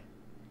it anyway.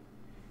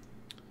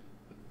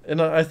 And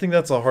I think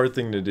that's a hard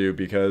thing to do,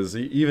 because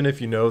even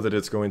if you know that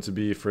it's going to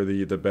be for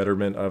the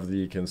betterment of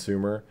the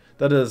consumer,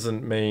 that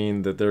doesn't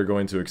mean that they're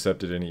going to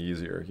accept it any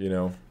easier,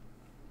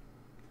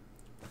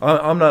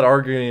 I'm not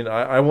arguing.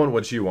 I want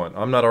what you want.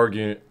 I'm not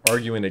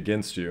arguing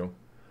against you.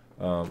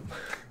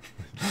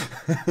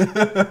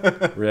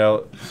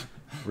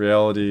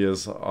 Reality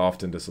is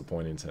often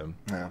disappointing, Tim.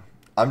 Yeah.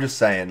 I'm just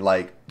saying,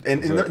 like,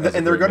 and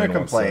they're going to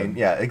complain.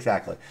 Yeah,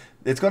 exactly.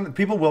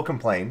 People will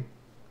complain.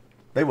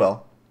 They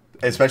will.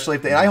 Especially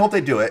if and I hope they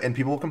do it, and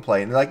people will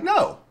complain. They're like,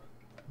 no.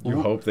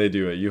 You hope they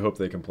do it. You hope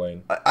they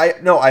complain.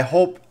 I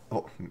hope,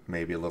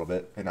 maybe a little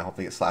bit, and I hope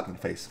they get slapped in the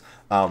face.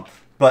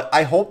 But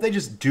I hope they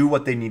just do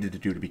what they needed to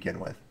do to begin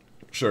with.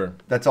 Sure.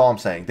 That's all I'm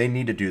saying. They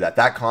need to do that.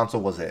 That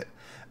console was it.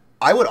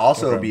 I would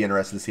also be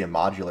interested to see a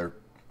modular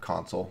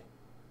console.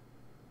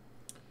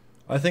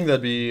 I think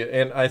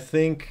and I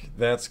think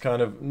that's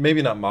kind of,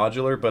 maybe not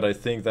modular, but I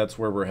think that's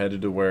where we're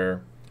headed to,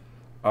 where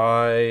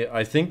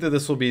I think that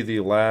this will be the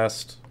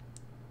last,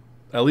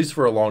 at least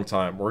for a long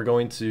time, we're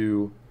going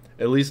to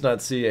at least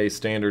not see a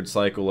standard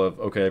cycle of,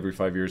 okay, every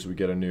 5 years we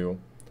get a new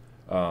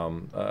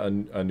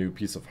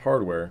piece of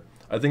hardware.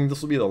 I think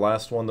this will be the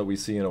last one that we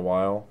see in a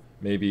while,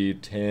 maybe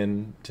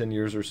 10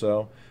 years or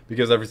so,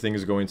 because everything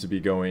is going to be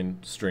going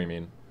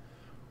streaming.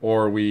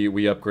 Or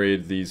we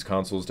upgrade these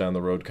consoles down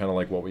the road, kind of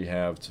like what we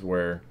have, to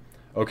where,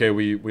 okay,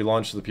 we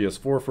launched the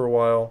PS4 for a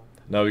while,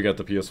 now we got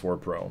the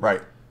PS4 Pro.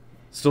 Right.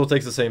 Still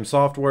takes the same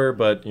software,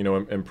 but,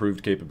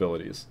 improved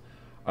capabilities.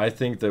 I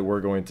think that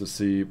we're going to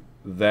see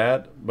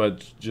that,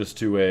 but just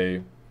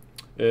to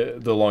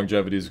the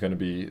longevity is going to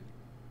be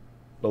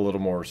a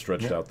little more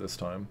stretched out this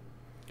time.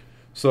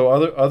 So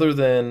other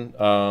than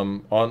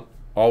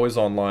always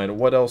online,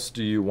 what else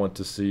do you want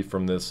to see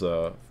from this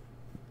this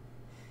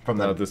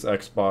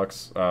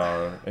Xbox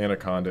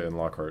Anaconda and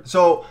Lockhart?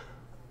 So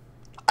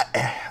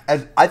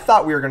I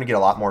thought we were going to get a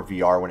lot more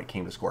VR when it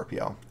came to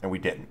Scorpio, and we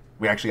didn't.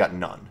 We actually got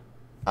none.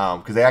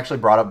 Because they actually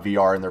brought up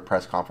VR in their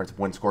press conference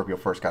when Scorpio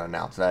first got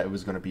announced. That it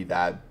was going to be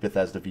that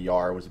Bethesda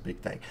VR was a big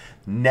thing.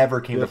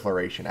 Never came to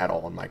flourishing at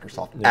all in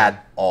Microsoft.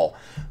 At all.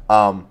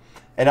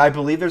 And I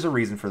believe there's a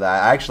reason for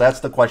that. Actually,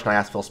 that's the question I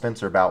asked Phil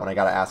Spencer about when I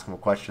got to ask him a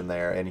question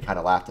there, and he kind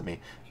of laughed at me.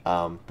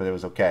 But it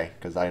was okay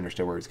because I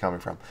understood where he's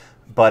coming from.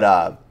 But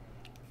I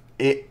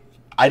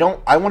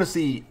want to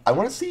see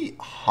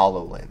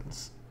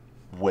HoloLens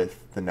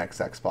with the next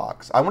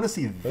Xbox. I want to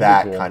see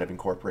that kind of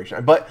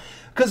incorporation. But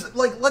because,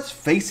 like, let's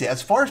face it,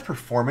 as far as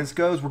performance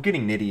goes, we're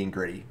getting nitty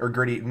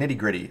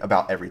gritty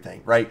about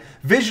everything, right?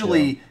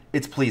 Visually,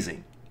 it's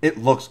pleasing. It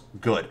looks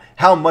good.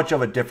 How much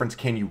of a difference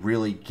can you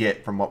really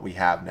get from what we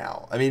have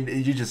now? I mean,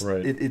 you just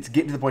it's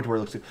getting to the point where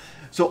it looks good.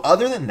 So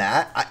other than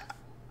that,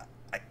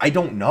 I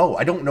don't know.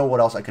 I don't know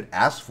what else I could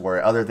ask for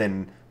it other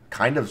than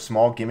kind of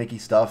small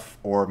gimmicky stuff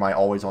or my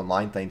always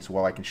online thing so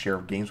where I can share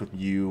games with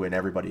you and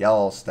everybody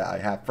else that I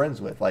have friends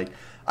with. Like,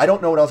 I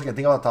don't know what else I can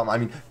think about. I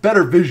mean,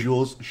 better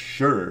visuals,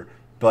 sure,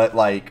 but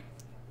like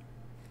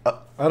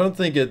I don't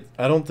think at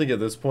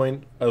this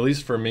point, at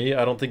least for me,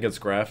 I don't think it's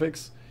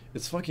graphics.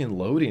 It's fucking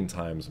loading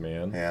times,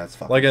 man. Yeah, it's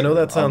fucking like, I know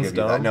that sounds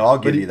dumb. No, I'll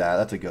give you that.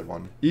 That's a good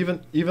one.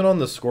 Even on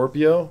the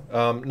Scorpio,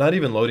 not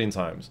even loading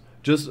times.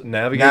 Just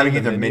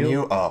navigating the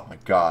menu. Oh my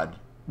god.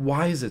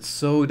 Why is it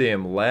so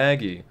damn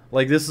laggy?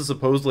 Like, this is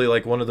supposedly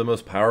like one of the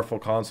most powerful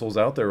consoles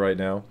out there right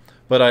now.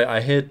 But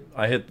I hit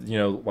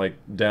like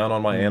down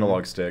on my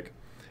analog stick,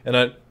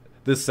 and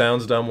this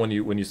sounds dumb when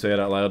you say it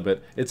out loud,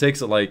 but it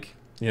takes it like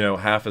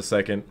half a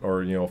second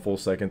or a full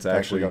second to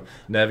actually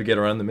navigate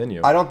around the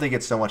menu. I don't think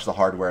it's so much the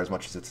hardware as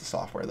much as it's the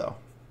software, though.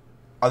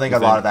 I think a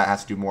lot of that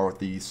has to do more with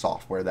the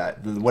software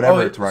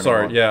it's running.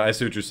 Sorry, yeah, I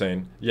see what you're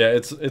saying. Yeah,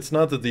 it's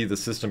not that the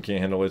system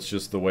can't handle it, it's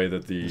just the way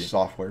that the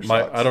software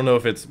sucks. I don't know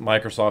if it's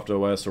Microsoft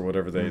OS or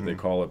whatever they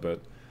call it,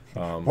 but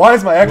why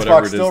is my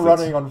Xbox still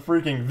running on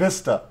freaking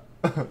Vista?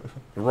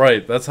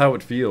 Right, that's how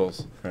it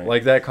feels. Right.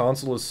 Like, that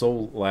console is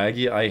so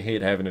laggy, I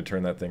hate having to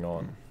turn that thing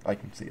on. I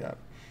can see that.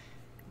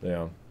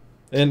 Yeah.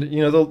 And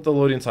the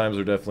loading times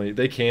are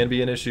they can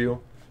be an issue.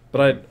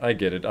 But I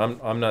get it.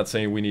 I'm not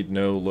saying we need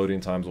no loading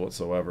times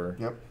whatsoever.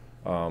 Yep.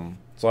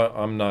 So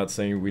I'm not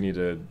saying we need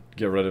to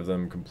get rid of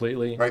them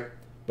completely. Right.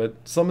 But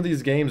some of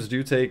these games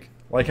do take,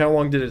 like, how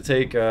long did it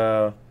take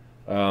Fallout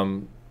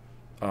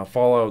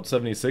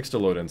 76 to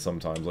load in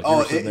sometimes? Like,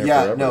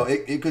 forever. No,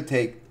 it could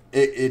take.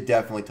 It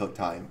definitely took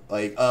time.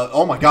 Like,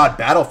 oh my God,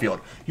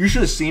 Battlefield! You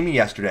should have seen me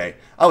yesterday.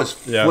 I was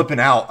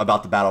flipping out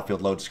about the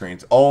Battlefield load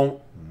screens.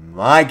 Oh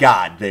my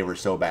God, they were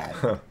so bad.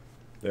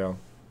 Yeah.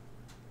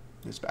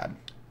 It's bad.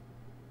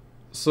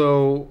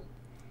 So,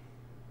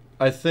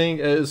 I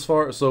think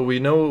so we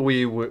know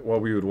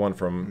what we would want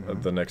from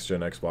the next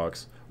gen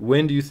Xbox.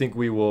 When do you think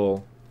we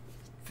will,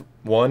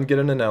 one, get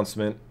an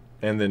announcement,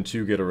 and then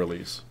two, get a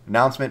release?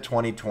 Announcement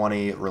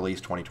 2020,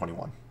 release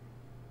 2021.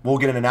 We'll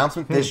get an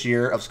announcement this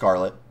year of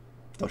Scarlet.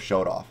 They'll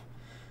show it off.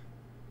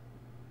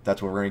 That's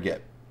what we're gonna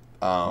get.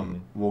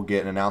 We'll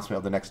get an announcement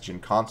of the next gen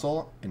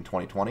console in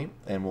 2020,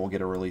 and we'll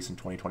get a release in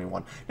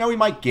 2021. Now we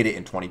might get it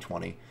in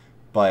 2020,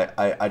 but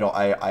I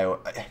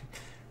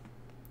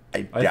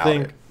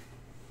think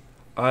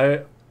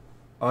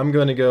I'm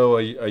going to go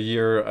a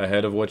year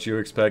ahead of what you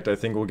expect. I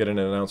think we'll get an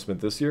announcement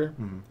this year,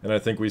 and I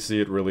think we see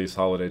it release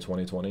holiday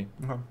 2020.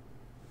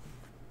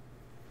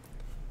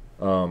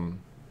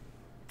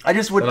 I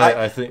just would.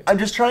 I'm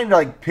just trying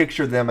to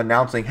picture them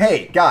announcing,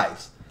 "Hey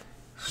guys,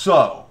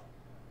 so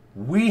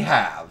we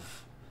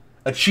have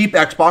a cheap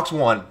Xbox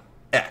One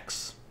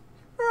X."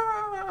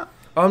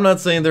 I'm not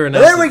saying they're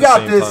announcing. Then we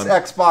got this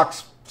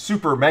Xbox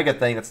Super Mega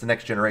thing. That's the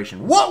next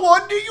generation. What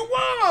one do you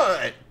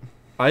want?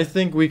 I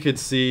think we could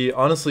see.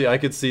 Honestly, I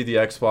could see the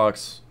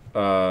Xbox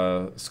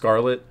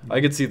Scarlet.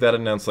 I could see that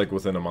announced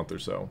within a month or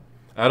so.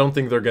 I don't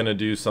think they're gonna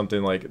do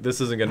something like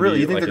this. Isn't gonna really.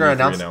 Be You think like they're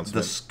gonna announce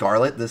the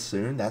Scarlet this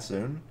soon? That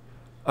soon?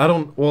 I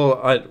don't. Well,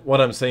 what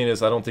I'm saying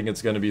is, I don't think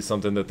it's going to be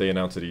something that they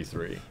announce at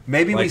E3.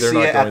 Maybe we see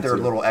it at their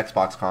little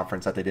Xbox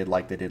conference that they did,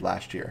 like they did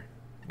last year,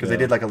 because they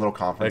did a little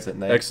conference, didn't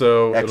they?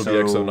 It'll be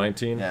XO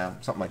 19. Yeah,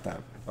 something like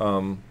that.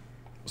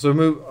 So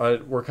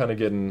we're kind of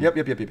getting yep.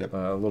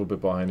 A little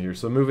bit behind here.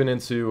 So moving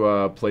into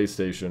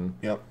PlayStation.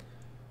 Yep.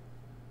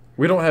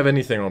 We don't have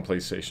anything on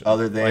PlayStation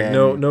other than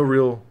no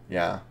real.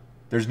 Yeah,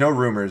 there's no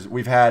rumors.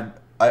 We've had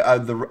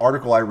the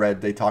article I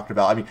read. They talked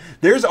about. I mean,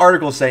 there's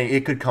articles saying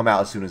it could come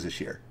out as soon as this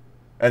year.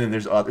 And then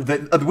there's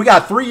we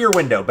got a 3-year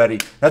window, Betty.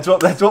 That's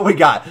what we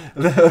got.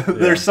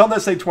 There's some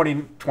that say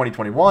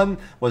 2021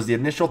 was the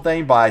initial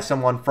thing by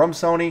someone from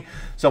Sony.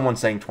 Someone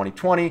saying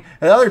 2020,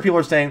 and other people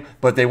are saying,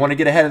 but they want to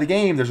get ahead of the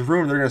game. There's a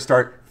rumor they're going to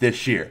start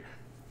this year.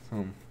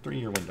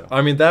 3-year window.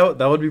 I mean that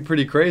would be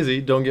pretty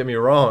crazy. Don't get me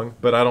wrong,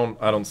 but I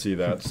don't see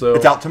that. So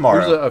it's out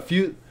tomorrow.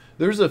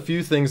 There's a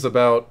few things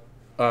about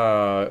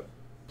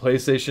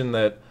PlayStation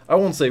that I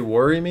won't say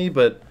worry me,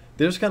 but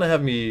they just kind of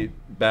have me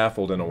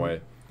baffled in a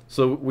way.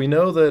 So we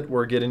know that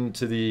we're getting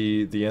to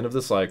the end of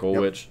the cycle,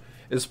 which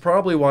is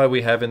probably why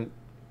we haven't.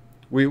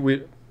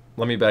 We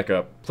let me back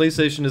up.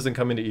 PlayStation isn't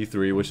coming to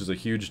E3, which is a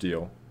huge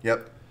deal.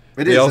 Yep,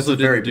 it is. It's a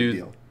very big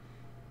deal.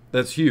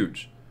 That's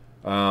huge,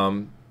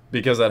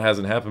 because that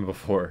hasn't happened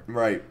before.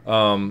 Right.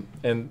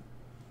 And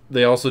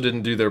they also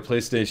didn't do their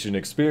PlayStation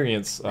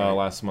Experience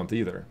last month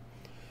either.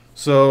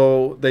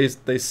 So they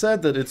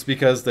said that it's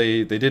because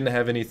they didn't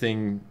have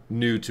anything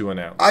new to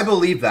announce. I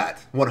believe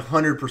that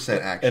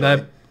 100% actually.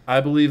 And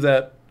I believe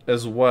that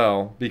as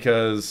well,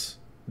 because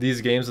these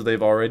games that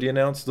they've already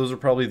announced, those are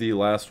probably the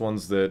last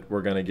ones that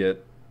we're going to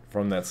get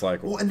from that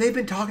cycle. Well, and they've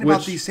been talking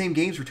about these same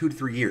games for 2 to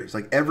 3 years.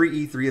 Like every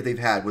E3 that they've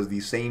had was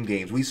these same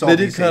games. We saw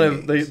these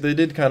same games. They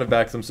did kind of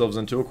back themselves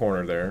into a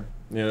corner there.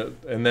 You know,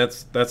 and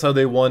that's how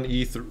they won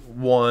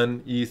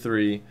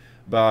E3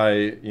 by,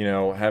 you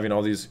know, having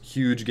all these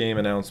huge game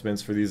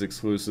announcements for these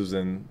exclusives,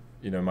 and,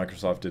 you know,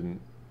 Microsoft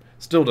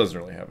still doesn't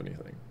really have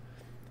anything.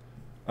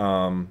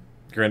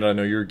 Granted, I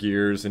know your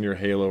Gears and your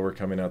Halo are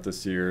coming out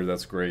this year.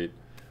 That's great.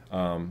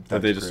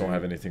 But they just don't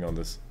have anything on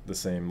the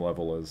same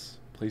level as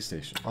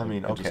PlayStation. I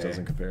mean, it just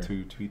doesn't compare.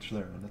 To each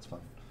their own. That's fine.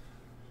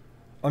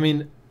 I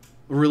mean,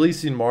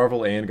 releasing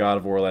Marvel and God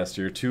of War last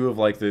year, two of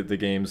like the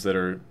games that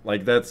are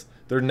like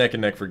they're neck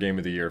and neck for Game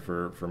of the Year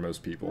for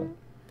most people.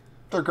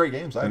 They're great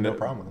games. I have no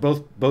problem with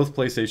them. Both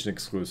PlayStation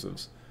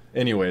exclusives.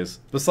 Anyways,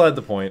 beside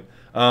the point,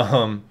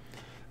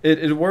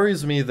 it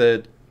worries me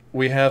that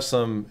we have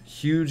some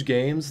huge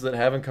games that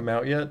haven't come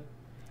out yet,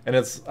 and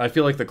I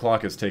feel like the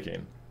clock is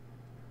ticking.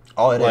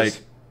 Oh, it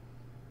is.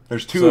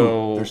 There's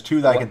two. There's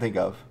two that I can think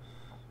of.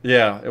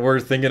 Yeah, we're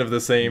thinking of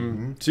the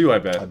same two, I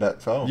bet. I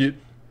bet so.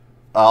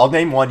 I'll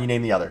name one, you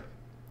name the other.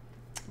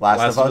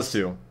 Last of Us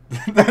 2.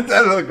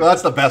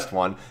 That's the best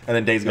one. And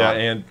then Days Gone.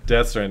 Yeah, and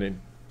Death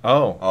Stranding.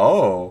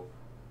 Oh,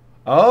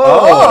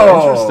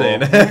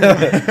 interesting.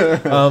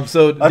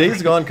 So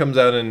Days Gone comes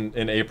out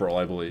in April,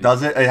 I believe.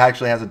 Does it? It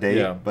actually has a date?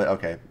 Yeah. But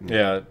okay.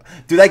 Yeah.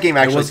 Dude, that game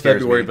actually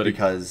scares February, me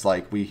because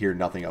like we hear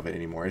nothing of it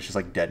anymore. It's just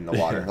like dead in the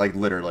water. Like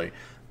literally.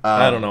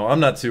 I don't know.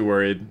 I'm not too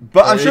worried.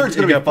 But I'm sure it's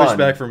going to be fun. Pushed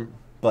back from...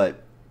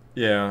 But...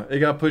 Yeah, it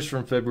got pushed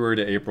from February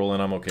to April,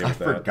 and I'm okay with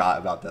that. I forgot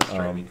about Death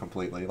Stranding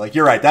completely. Like,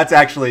 you're right. That's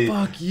actually...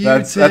 Fuck you,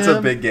 That's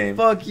a big game.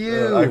 Fuck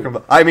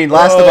you. I mean,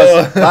 Last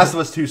of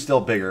Us 2 is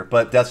still bigger,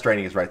 but Death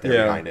Stranding is right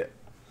there behind it.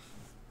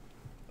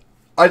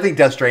 I think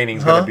Death Stranding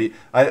is going to be...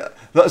 I'm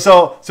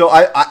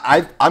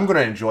going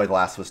to enjoy The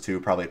Last of Us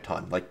 2 probably a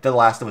ton. Like, The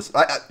Last of Us...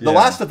 The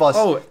Last of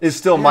Us is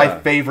still my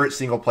favorite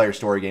single-player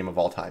story game of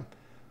all time.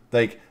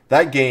 Like,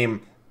 that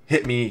game...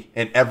 hit me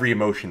in every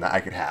emotion that I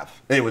could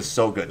have. It was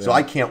so good. Yeah. So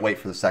I can't wait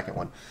for the second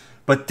one.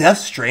 But Death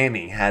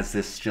Stranding has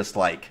this just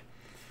like,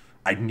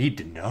 I need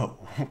to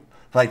know.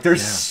 Like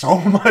there's so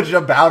much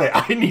about it.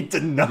 I need to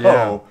know.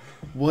 Yeah.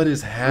 What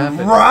is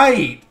happening?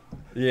 Right.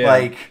 Yeah.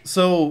 Like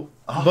so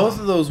both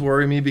of those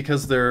worry me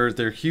because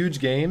they're huge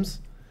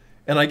games.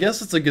 And I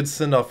guess it's a good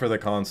send off for the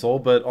console,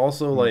 but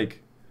also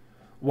like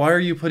why are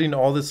you putting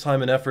all this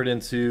time and effort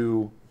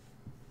into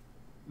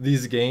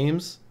these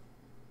games?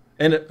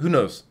 And who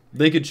knows?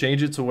 They could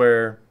change it to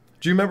where...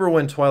 Do you remember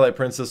when Twilight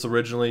Princess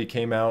originally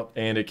came out,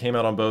 and it came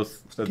out on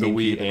both the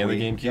Wii and the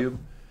GameCube?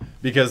 Yep.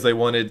 Because they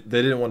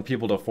didn't want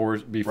people to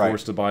be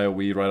forced to buy a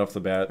Wii right off the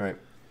bat. Right.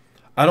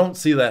 I don't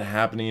see that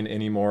happening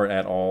anymore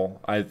at all.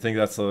 I think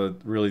that's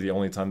really the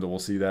only time that we'll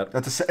see that.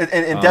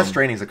 And Death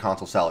Stranding is a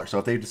console seller, so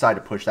if they decide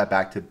to push that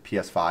back to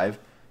PS5...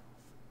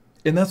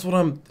 And that's what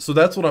I'm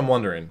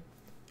wondering.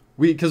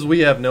 Because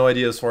we have no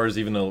idea as far as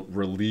even a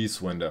release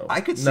window.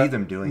 I could see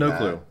them doing that. No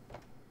clue.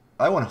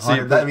 I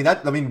 100.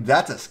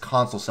 That's a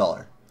console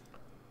seller.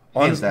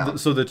 Hands down.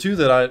 So the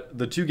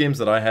two games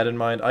that I had in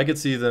mind, I could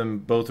see them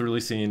both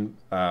releasing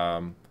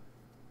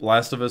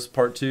Last of Us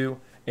Part 2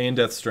 and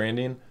Death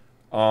Stranding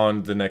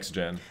on the next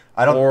gen,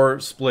 or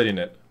splitting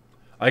it.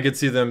 I could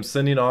see them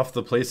sending off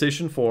the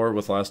PlayStation 4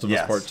 with Last of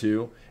Us Part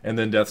 2, and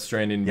then Death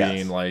Stranding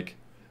being like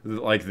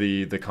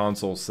the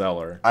console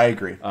seller. I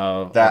agree.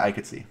 That I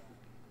could see.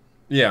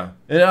 Yeah,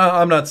 and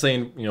I'm not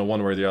saying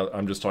one way or the other.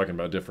 I'm just talking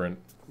about different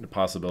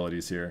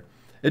possibilities here.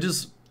 It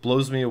just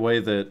blows me away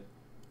that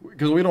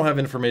because we don't have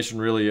information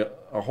really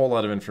a whole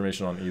lot of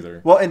information on either.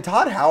 Well, and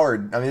Todd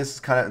Howard, I mean, this is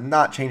kind of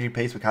not changing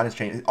pace, but kind of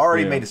changing.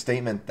 Already made a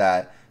statement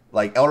that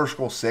like Elder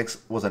Scrolls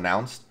 6 was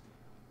announced,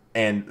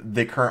 and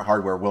the current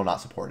hardware will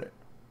not support it.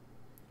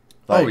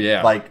 Like,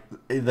 like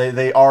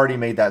they already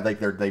made that. Like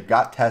they've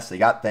got tests, they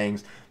got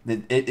things.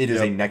 It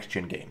is a next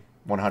gen game,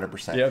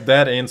 100%. Yeah,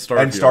 that and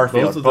Starfield.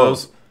 Both of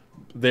those.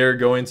 They're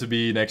going to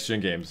be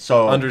next-gen games.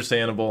 So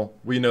understandable.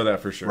 We know that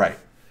for sure. Right.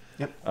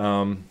 Yep.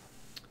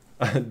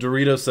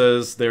 Dorito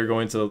says they're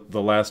going to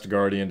The Last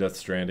Guardian Death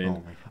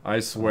Stranding.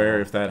 I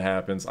swear if that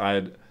happens,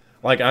 I'm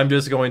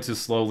just going to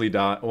slowly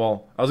die.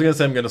 Well, I was going to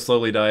say I'm going to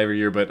slowly die every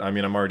year, but I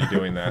mean, I'm already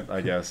doing that, I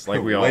guess.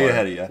 Like we all way are.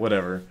 Ahead of you.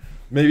 Whatever.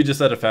 Maybe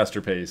just at a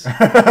faster pace.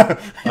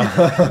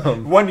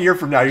 1 year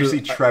from now, you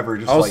see Trevor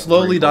just I'll like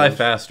slowly die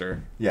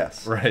faster.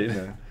 Yes. Right.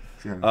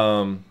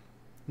 Yeah.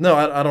 No,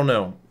 I don't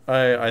know.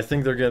 I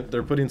think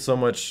they're putting so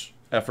much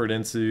effort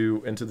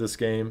into this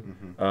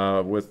game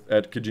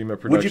at Kojima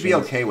Productions. Would you be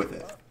okay with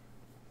it?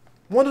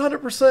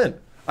 100%.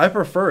 I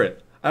prefer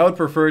it. I would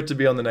prefer it to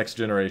be on the next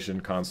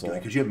generation console.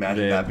 Could you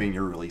imagine that being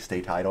your release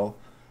day title?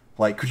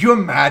 Like, could you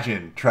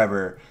imagine,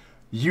 Trevor?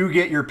 You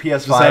get your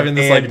PS5 just having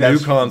this like new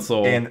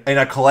console and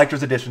a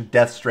collector's edition,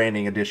 Death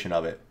Stranding edition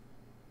of it.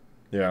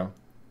 Yeah.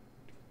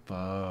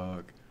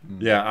 Fuck.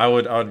 Yeah, I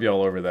would be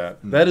all over that.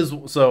 That is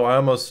so. I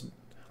almost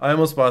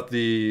bought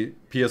the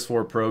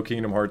PS4 Pro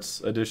Kingdom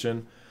Hearts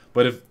edition,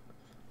 but if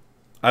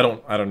I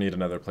don't need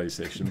another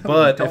PlayStation.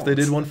 But if they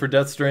did one for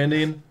Death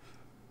Stranding,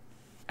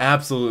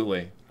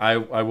 absolutely, I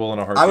will in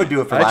a heartbeat. I would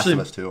do it for Last of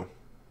Us 2.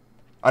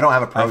 I don't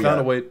have a Pro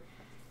yet.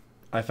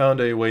 I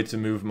found a way to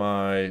move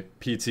my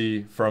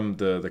PT from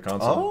the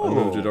console. I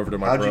moved it over to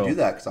my Pro. How'd you do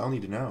that? Because I don't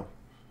need to know.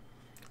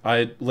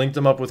 I linked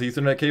them up with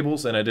Ethernet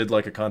cables, and I did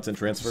like a content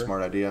transfer. That's a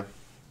smart idea.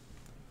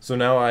 So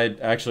now I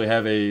actually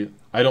have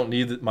I don't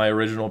need my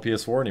original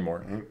PS4 anymore,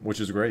 which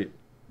is great.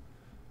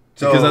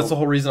 So, because that's the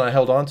whole reason I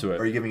held on to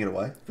it. Are you giving it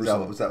away?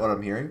 Was that what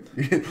I'm hearing?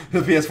 The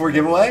PS4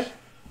 giveaway?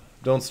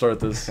 Don't start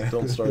this.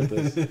 Don't start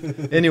this.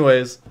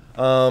 Anyways,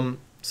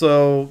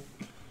 so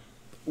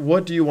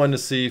what do you want to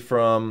see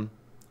from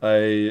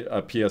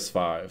a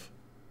PS5?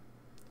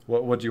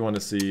 What do you want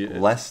to see?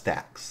 Less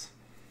stacks.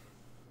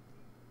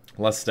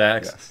 Less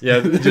stacks?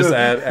 Yes. Yeah, just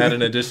add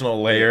an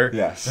additional layer.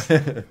 Yes.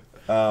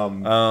 I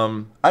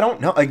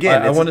don't know.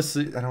 Again, I want to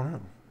see. I don't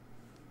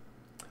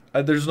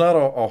know. There's not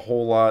a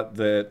whole lot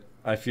that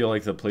I feel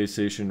like the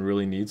PlayStation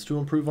really needs to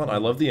improve on. I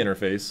love the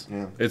interface.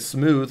 Yeah. It's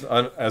smooth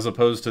as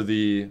opposed to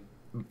the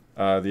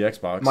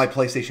Xbox. My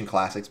PlayStation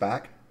Classics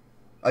back.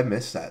 I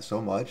miss that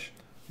so much.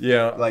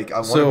 Yeah. Like I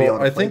want to be able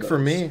to I think for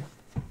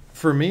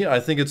me, I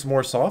think it's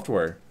more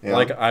software. Yeah.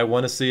 Like I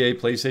want to see a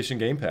PlayStation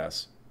Game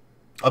Pass.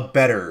 A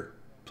better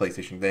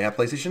PlayStation. They have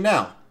PlayStation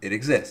Now. It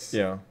exists.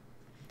 Yeah.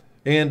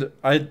 And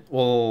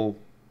I'll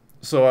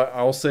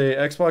say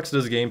Xbox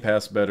does Game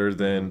Pass better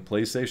than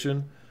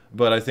PlayStation,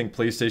 but I think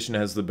PlayStation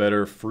has the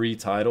better free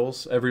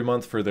titles every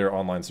month for their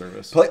online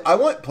service. I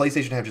want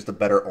PlayStation to have just a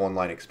better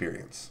online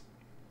experience.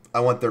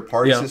 I want their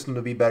party system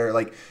to be better.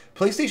 Like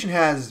PlayStation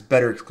has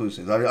better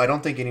exclusives. I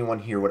don't think anyone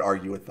here would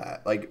argue with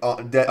that. Like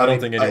I don't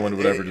think anyone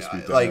would ever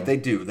dispute that. Like they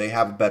do. They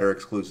have better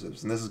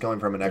exclusives, and this is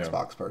coming from an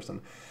Xbox person.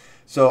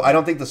 So I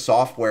don't think the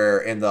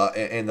software and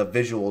the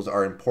visuals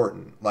are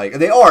important. Like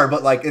they are,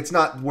 but like that's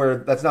not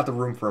the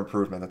room for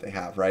improvement that they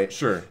have, right?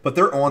 Sure. But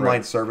their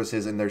online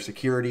services and their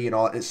security and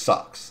all it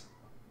sucks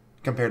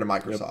compared to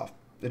Microsoft. Yep.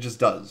 It just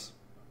does.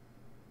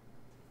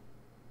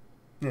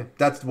 Yeah,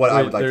 that's what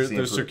I would like to see.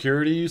 Their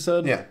security, you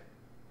said? Yeah.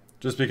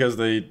 Just because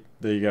they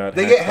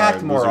get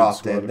hacked more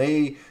often.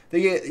 They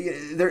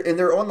get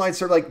their online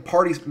server like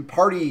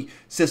party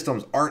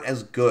systems aren't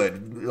as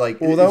good. Like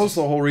that was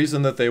the whole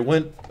reason that they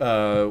went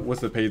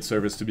with the paid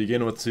service to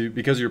begin with,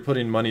 because you're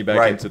putting money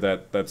back into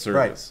that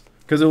service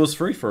because it was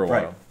free for a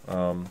while.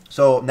 Right.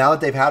 So now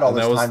that they've had all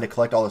this time to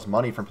collect all this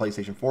money from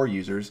PlayStation 4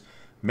 users,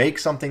 make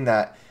something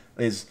that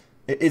is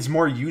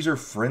more user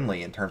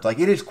friendly in terms like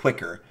it is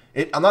quicker.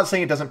 I'm not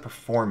saying it doesn't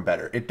perform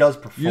better. It does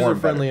perform better.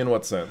 User-friendly in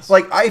what sense?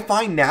 Like, I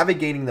find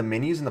navigating the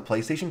menus in the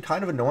PlayStation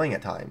kind of annoying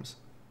at times.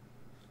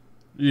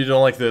 You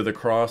don't like the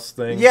cross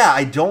thing? Yeah,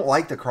 I don't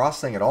like the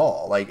cross thing at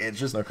all. Like, it's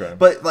just... Okay.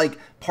 But, like,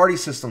 party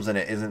systems in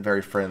it isn't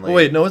very friendly. Oh,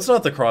 wait, no, it's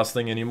not the cross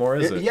thing anymore,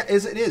 is it? Yeah,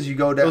 it is. You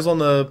go down... It was on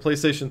the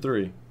PlayStation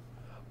 3.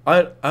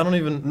 I don't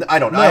even... I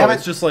don't know. No,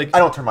 it's just like... I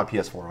don't turn my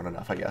PS4 on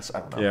enough, I guess. I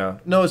don't know. Yeah.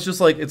 No, it's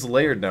just like, it's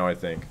layered now, I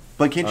think.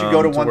 But can't you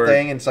go to one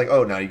thing and it's like,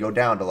 oh, now you go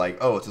down to like,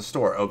 oh, it's a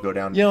store. Oh, go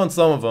down. Yeah, on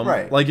some of them.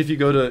 Right. Like if you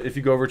go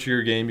over to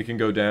your game, you can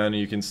go down and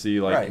you can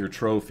see like your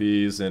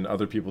trophies and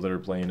other people that are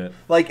playing it.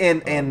 Like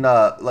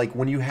like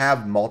when you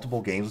have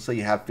multiple games, let's say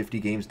you have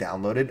 50 games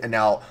downloaded, and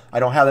now I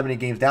don't have that many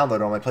games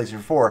downloaded on my PlayStation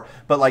 4,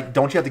 but like,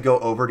 don't you have to go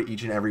over to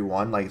each and every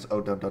one? Like,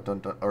 oh,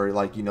 dun, or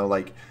like, you know,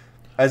 like,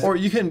 or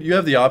you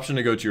have the option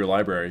to go to your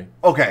library.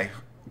 Okay.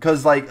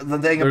 Because like the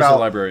thing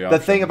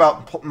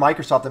about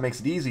Microsoft that makes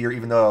it easier,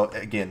 even though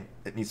again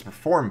it needs to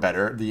perform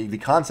better, the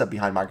concept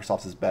behind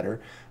Microsoft is better.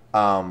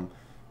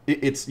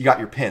 It's you got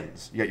your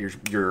pins, you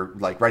got your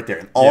like right there,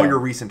 and all your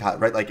recent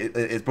titles, right? Like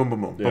it's boom, boom,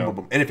 boom, boom, boom,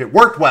 boom. And if it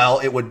worked well,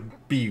 it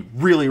would be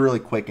really, really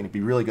quick and it'd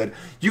be really good.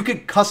 You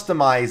could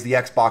customize the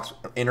Xbox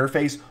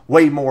interface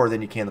way more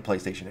than you can the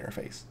PlayStation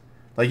interface.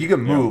 Like you can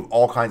move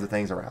all kinds of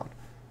things around.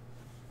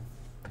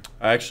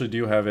 I actually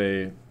do have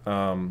a.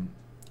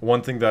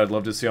 One thing that I'd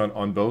love to see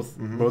on both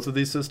of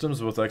these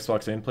systems, both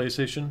Xbox and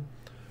PlayStation,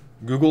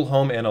 Google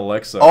Home and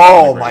Alexa.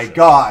 Oh my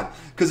God!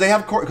 Because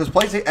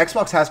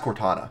Xbox has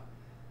Cortana,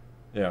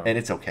 and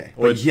it's okay.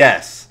 But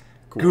yes,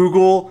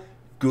 cool.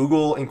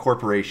 Google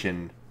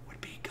incorporation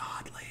would be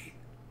godly.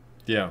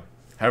 Yeah,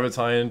 have it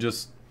tie in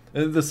just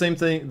the same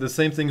thing. The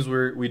same things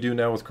we do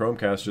now with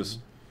Chromecast. Just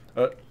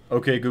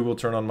okay, Google,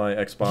 turn on my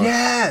Xbox.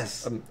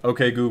 Yes.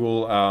 Okay,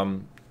 Google.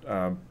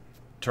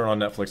 turn on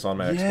Netflix on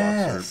my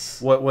Yes.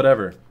 Xbox or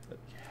whatever.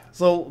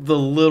 So the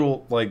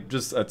little, like,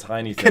 just a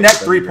tiny thing. Connect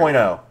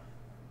 3.0.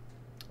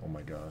 Oh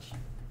my gosh.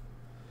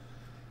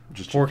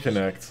 Just For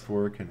Connect.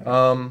 For Connect.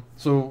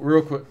 So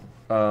real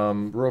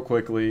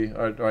quickly,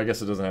 or I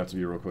guess it doesn't have to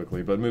be real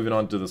quickly, but moving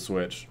on to the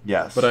Switch.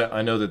 Yes. But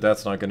I know that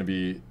that's not going to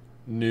be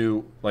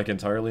new, like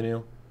entirely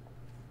new.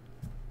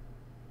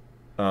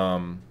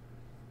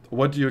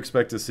 What do you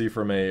expect to see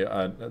from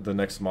the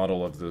next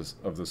model of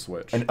the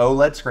Switch? An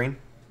OLED screen.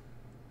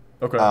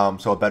 Okay.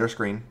 So a better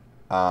screen.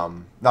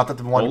 Not that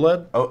the one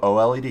OLED?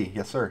 OLED.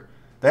 Yes, sir.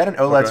 They had an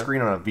OLED Okay.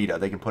 screen on a Vita.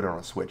 They can put it on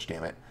a Switch.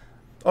 Damn it.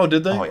 Oh,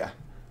 did they? Oh yeah.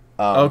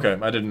 Okay,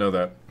 I didn't know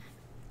that.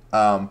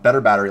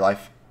 Better battery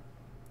life.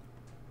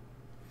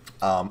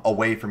 A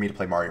way for me to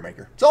play Mario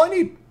Maker. That's all I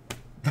need.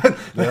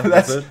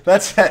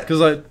 That's it.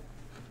 Because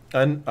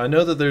I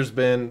know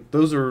that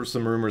those are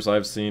some rumors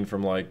I've seen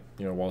from like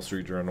Wall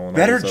Street Journal and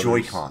better all these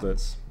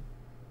Joy-Cons.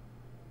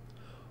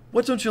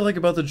 What don't you like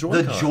about the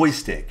Joy-Cons? The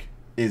joystick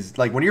is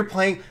like when you're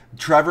playing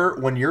Trevor.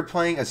 When you're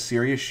playing a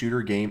serious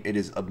shooter game, it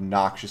is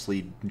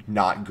obnoxiously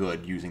not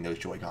good using those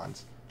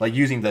Joy-Cons. Like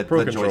using the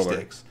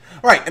joysticks.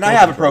 Right, and I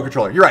have a Pro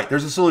Controller. You're right.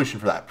 There's a solution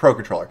for that. Pro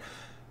Controller.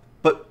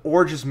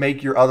 Or just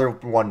make your other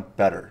one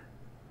better.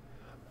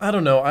 I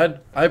don't know.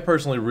 I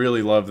personally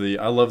really love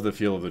the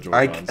feel of the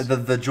Joy-Cons.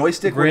 The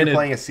joystick when you're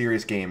playing a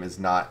serious game is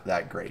not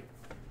that great.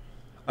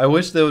 I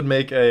wish they would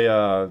make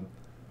I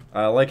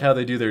like how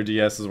they do their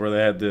DSs where they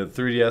had the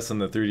 3DS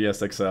and the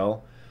 3DS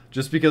XL.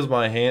 Just because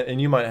my hand,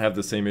 and you might have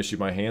the same issue,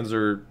 my hands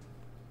are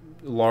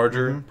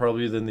larger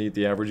probably than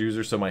the average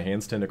user, so my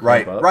hands tend to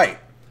cramp up. Right.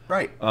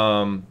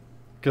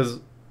 Because,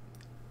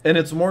 and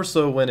it's more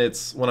so when I'm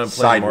playing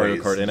Sideways,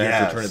 Mario Kart and I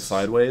have to turn it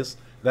sideways.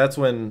 That's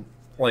when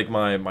like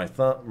my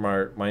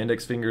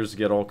index fingers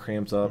get all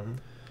cramped up.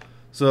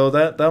 So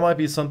that might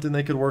be something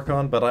they could work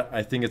on, but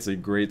I think it's a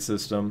great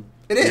system.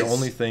 It is.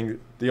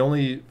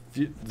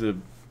 The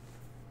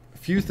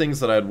few things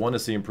that I'd want to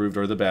see improved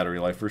are the battery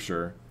life for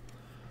sure.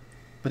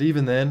 But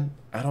even then,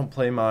 I don't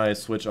play my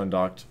Switch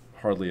undocked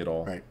hardly at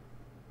all. Right.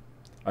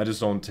 I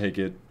just don't take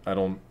it.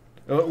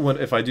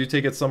 If I do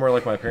take it somewhere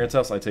like my parents'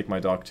 house, I take my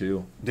dock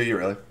too. Do you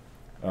really?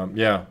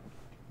 Yeah.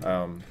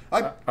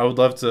 I would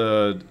love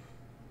to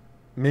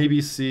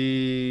maybe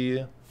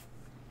see.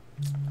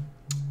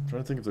 I'm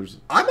trying to think if there's.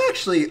 I'm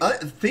actually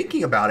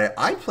thinking about it.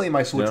 I play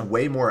my Switch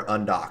way more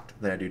undocked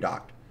than I do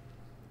docked.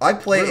 I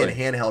play it in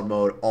handheld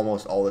mode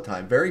almost all the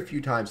time. Very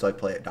few times do I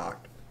play it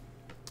docked.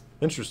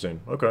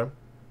 Interesting. Okay.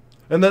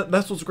 And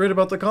that's what's great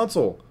about the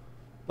console.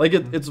 Like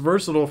it's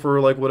versatile for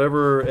like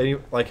however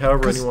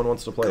anyone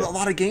wants to play it. A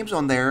lot of games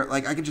on there,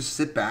 like I can just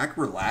sit back,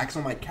 relax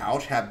on my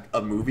couch, have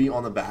a movie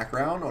on the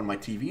background on my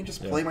TV, and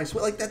just play my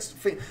Switch. Like that's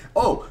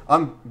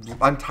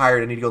I'm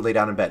tired. I need to go lay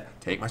down in bed.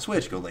 Take my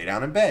Switch, go lay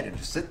down in bed, and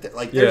just sit there.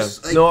 Like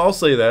no, I'll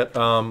say that.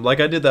 Like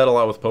I did that a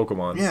lot with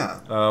Pokemon.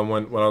 Yeah.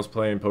 When I was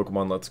playing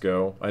Pokemon Let's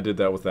Go, I did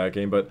that with that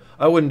game, but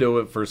I wouldn't do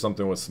it for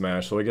something with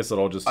Smash. So I guess it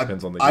all just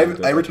depends on the game.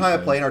 Every time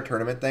I play in our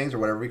tournament things or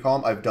whatever we call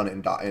them, I've done it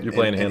in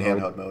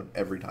handheld mode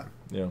every time.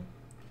 Yeah.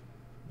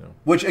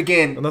 Which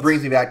again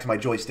brings me back to my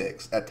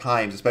joysticks. At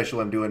times, especially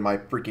when I'm doing my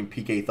freaking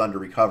PK Thunder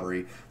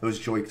recovery, those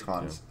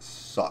Joy-Cons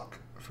suck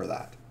for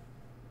that.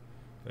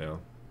 Yeah,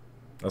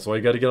 that's why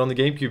you got to get on the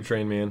GameCube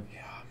train, man. Yeah.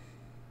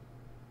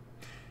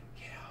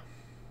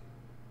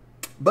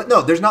 But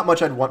no, there's not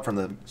much I'd want from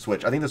the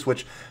Switch. I think the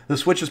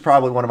Switch is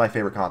probably one of my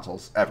favorite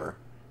consoles ever.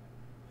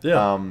 Yeah,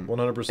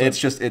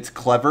 100%. It's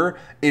clever.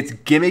 It's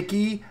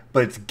gimmicky,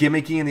 but it's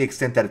gimmicky in the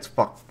extent that it's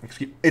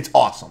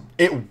awesome.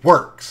 It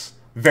works.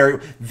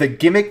 The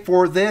gimmick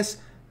for this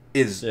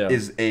is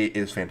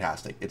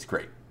fantastic. It's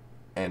great,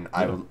 and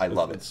I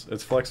love it.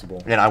 It's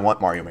flexible, and I want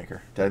Mario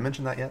Maker. Did I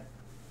mention that yet?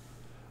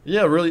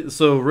 Yeah, really.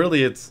 So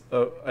really, it's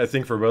I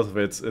think for both of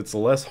it's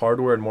less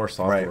hardware and more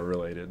software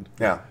related.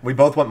 Yeah, we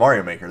both want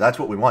Mario Maker. That's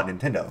what we want.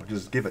 Nintendo,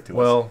 just give it to us.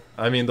 Well,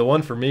 I mean, the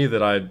one for me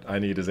that I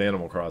need is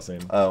Animal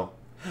Crossing. Oh,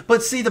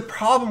 but see, the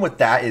problem with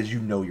that is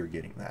you're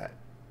getting that.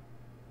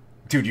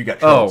 Dude, you got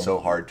trolled so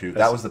hard, too.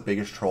 That was the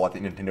biggest troll I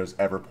think Nintendo's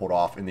ever pulled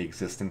off in the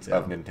existence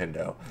of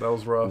Nintendo. That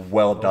was rough.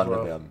 Well done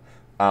to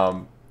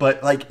them.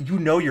 But, like,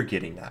 you're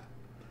getting that.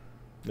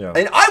 Yeah.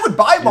 And I would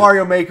buy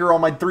Mario Maker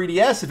on my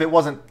 3DS if it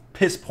wasn't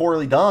piss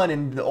poorly done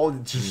and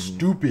it's just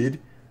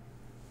stupid.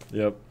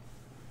 Yep.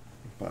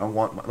 But I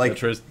want...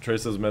 Trace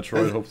says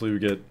Metroid. Hopefully we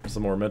get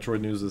some more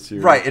Metroid news this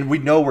year. Right, and we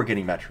know we're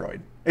getting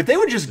Metroid. If they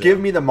would just give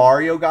me the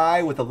Mario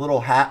guy with a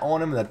little hat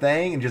on him and the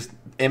thing and just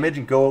image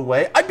and go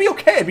away, I'd be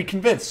okay. I'd be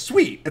convinced.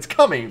 Sweet. It's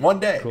coming one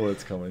day. Cool,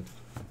 it's coming.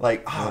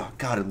 Like, oh,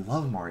 God, I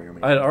love Mario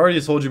Maker. I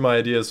already told you my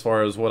idea as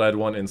far as what I'd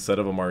want instead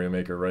of a Mario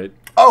Maker, right?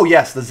 Oh,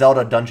 yes, the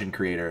Zelda Dungeon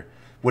Creator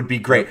would be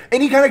great.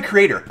 Any kind of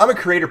creator. I'm a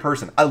creator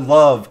person. I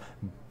love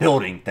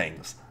building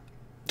things.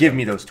 Give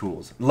me those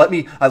tools.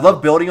 I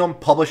love building them,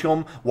 publishing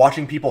them,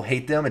 watching people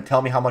hate them and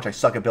tell me how much I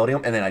suck at building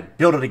them, and then I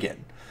build it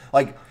again.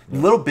 Like,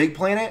 Little Big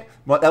Planet,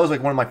 that was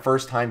like one of my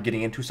first time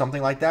getting into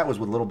something like that was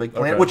with Little Big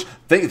Planet, which,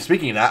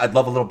 speaking of that, I'd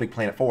love a Little Big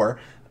Planet 4.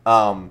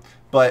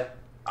 But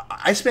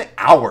I spent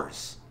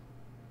hours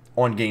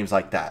on games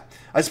like that.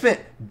 I spent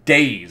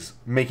days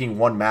making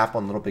one map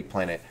on Little Big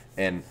Planet,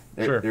 and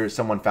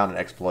someone found an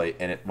exploit,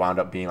 and it wound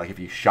up being like if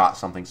you shot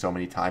something so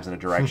many times in a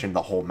direction,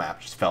 the whole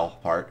map just fell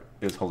apart.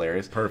 It was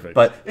hilarious. Perfect.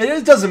 But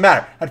it doesn't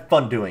matter. I had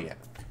fun doing it.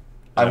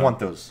 I want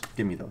those.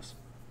 Give me those.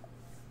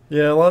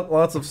 Yeah,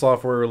 lots of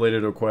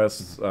software-related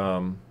requests,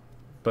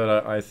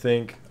 but I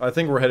think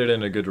we're headed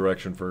in a good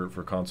direction for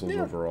consoles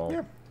overall.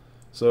 Yeah.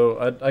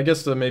 So I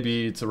guess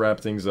maybe to wrap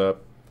things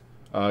up,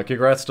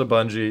 congrats to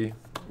Bungie.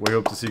 We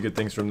hope to see good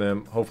things from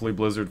them. Hopefully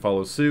Blizzard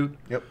follows suit.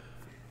 Yep.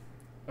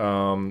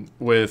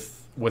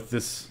 With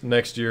this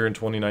next year in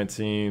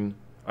 2019,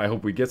 I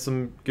hope we get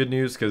some good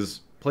news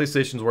because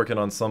PlayStation's working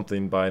on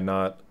something by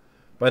not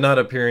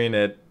appearing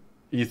at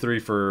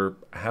E3 for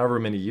however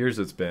many years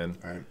it's been.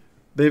 Right.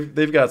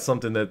 They've got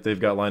something that they've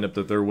got lined up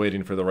that they're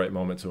waiting for the right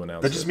moment to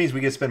announce. That just means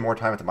we get to spend more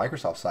time at the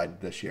Microsoft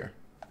side this year.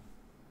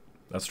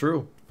 That's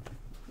true.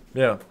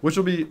 Yeah, which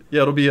will be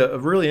it'll be a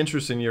really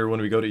interesting year when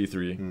we go to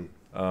E3.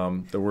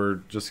 That we're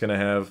just gonna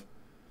have.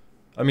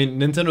 I mean,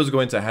 Nintendo's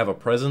going to have a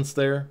presence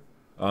there.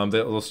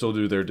 They'll still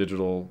do their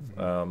digital,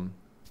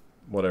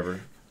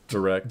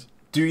 direct.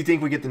 Do you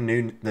think we get the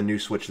new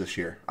Switch this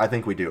year? I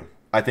think we do.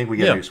 I think we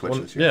get a new Switch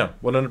this year. Yeah,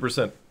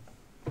 100%.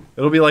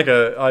 It'll be like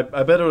I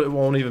bet it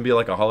won't even be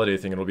like a holiday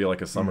thing. It'll be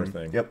like a summer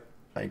thing. Yep,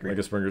 I agree. Like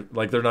a spring.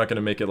 Like they're not going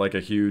to make it like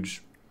a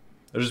huge.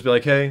 They'll just be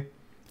like, hey,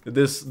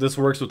 this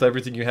works with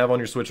everything you have on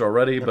your Switch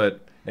already, but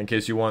in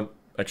case you want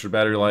extra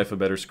battery life, a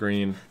better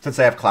screen. Since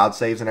they have cloud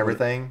saves and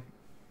everything,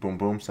 boom,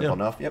 boom, simple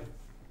enough. Yep.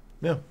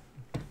 Yeah.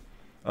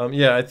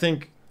 I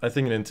think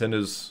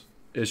Nintendo's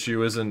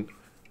issue isn't.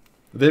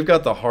 They've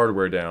got the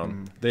hardware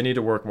down. They need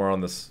to work more on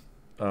this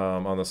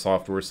on the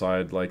software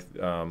side, like.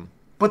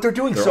 But they're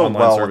doing so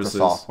well with the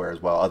software as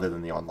well, other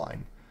than the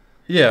online.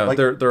 Yeah, like,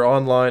 they're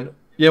online.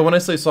 Yeah, when I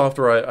say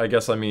software, I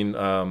guess I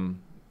mean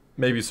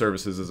maybe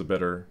services is a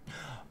better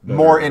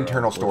more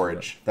internal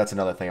storage. That's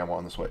another thing I want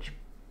on the Switch.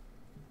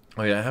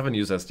 Oh yeah, I haven't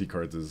used SD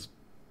cards as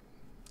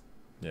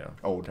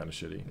old, kind of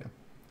shitty.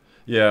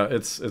 Yeah,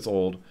 it's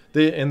old.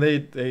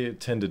 They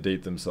tend to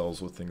date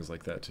themselves with things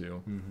like that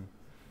too.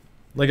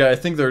 Like I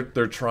think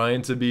they're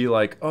trying to be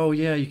like, oh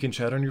yeah, you can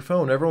chat on your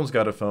phone. Everyone's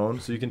got a phone,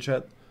 so you can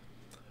chat.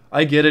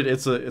 I get it.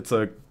 It's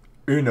a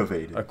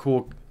innovative, a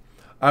cool.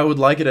 I would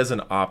like it as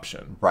an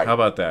option. Right? How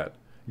about that?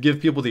 Give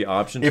people the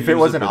option. If it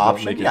was an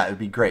option, it'd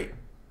be great.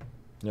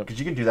 Yep. Because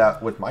you can do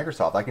that with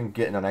Microsoft. I can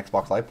get in an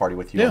Xbox Live Party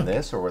with you on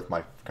this, or with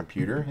my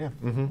computer. Yeah.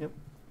 Yep.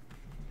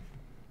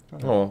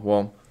 Oh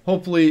well.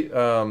 Hopefully,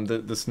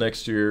 this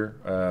next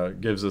year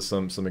gives us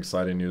some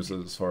exciting news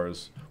as far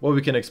as what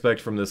we can expect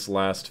from this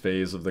last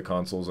phase of the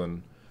consoles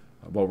and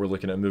what we're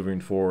looking at moving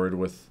forward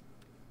with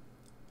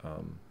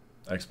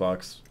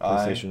Xbox,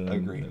 PlayStation,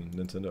 and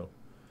Nintendo.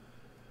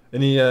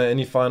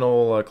 Any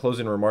final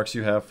closing remarks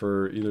you have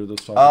for either of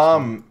those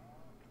topics?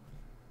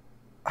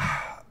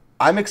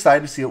 I'm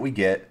excited to see what we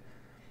get.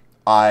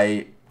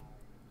 I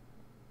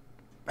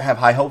have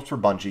high hopes for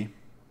Bungie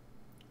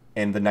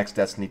and the next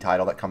Destiny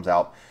title that comes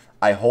out.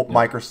 I hope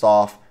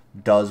Microsoft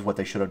does what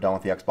they should have done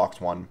with the Xbox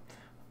One,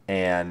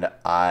 and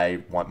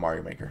I want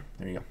Mario Maker.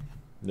 There you go.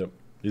 Yep,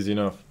 easy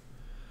enough.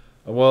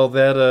 Well,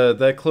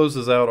 that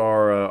closes out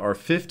our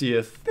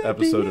 50th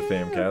episode of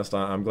FAMcast.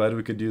 I'm glad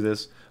we could do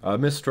this.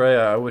 Miss Trey,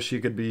 I wish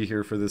he could be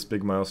here for this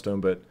big milestone,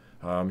 but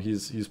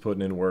he's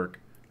putting in work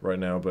right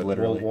now. But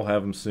we'll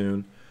have him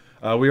soon.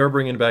 We are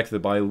bringing back the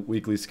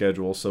bi-weekly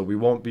schedule, so we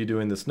won't be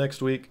doing this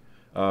next week.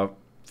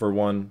 For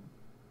one,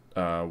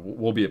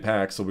 we'll be at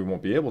PAX, so we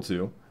won't be able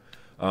to.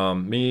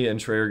 Me and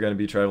Trey are going to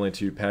be traveling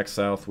to PAX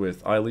South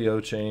with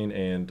Ileo Chain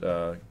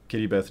and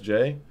Kitty Beth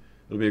J.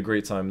 It'll be a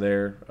great time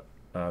there.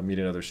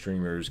 Meeting other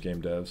streamers,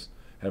 game devs,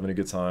 having a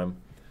good time.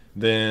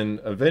 Then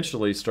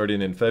eventually,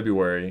 starting in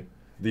February,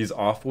 these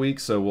off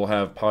weeks, so we'll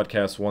have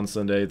podcasts one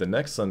Sunday. The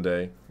next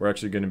Sunday, we're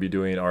actually going to be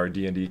doing our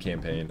D&D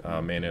campaign,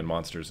 Man and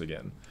Monsters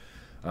again.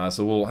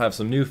 So we'll have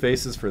some new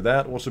faces for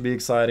that, which will be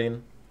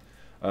exciting.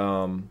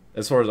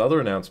 As far as other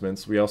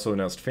announcements, we also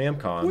announced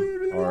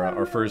FAMCon,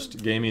 our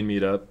first gaming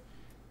meetup.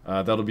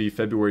 That'll be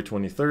February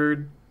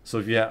 23rd. So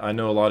I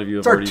know a lot of you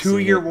have already seen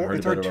it.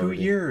 It's our 2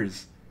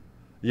 years.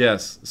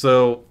 Yes.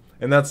 So.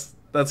 And that's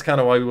kind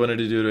of why we wanted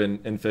to do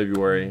it in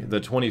February. The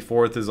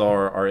 24th is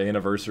our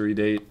anniversary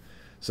date,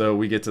 so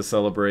we get to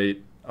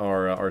celebrate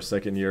our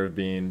second year of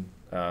being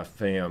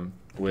FAM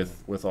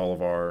with all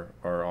of our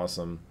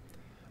awesome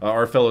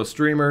our fellow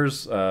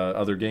streamers,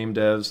 other game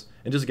devs,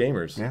 and just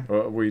gamers. Yeah.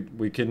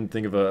 We couldn't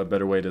think of a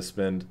better way to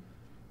spend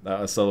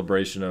a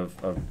celebration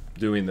of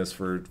doing this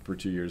for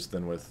 2 years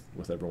than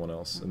with everyone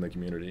else in the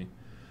community.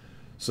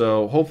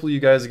 So hopefully you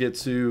guys get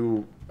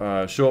to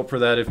show up for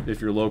that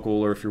if you're local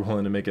or if you're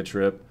willing to make a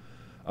trip.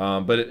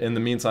 But in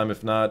the meantime,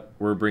 if not,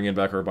 we're bringing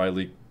back our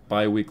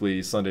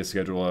bi-weekly Sunday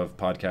schedule of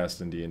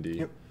podcast and D&D.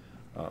 Yep.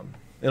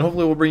 And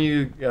hopefully we'll bring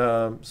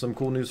you some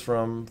cool news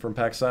from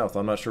PAX South.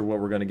 I'm not sure what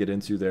we're going to get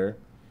into there.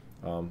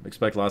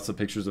 Expect lots of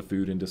pictures of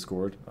food in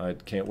Discord. I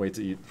can't wait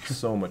to eat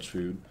so much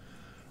food.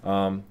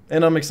 And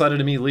I'm excited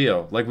to meet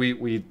Leo. Like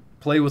we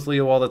play with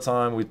Leo all the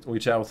time. We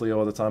chat with Leo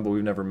all the time, but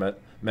we've never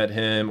met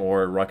him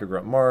or Rocket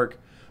Grunt Mark.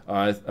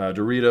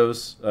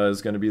 Doritos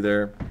is going to be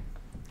there.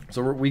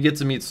 So we get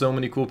to meet so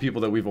many cool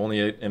people that we've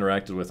only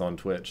interacted with on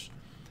Twitch.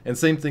 And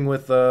same thing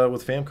with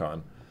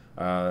FAMcon.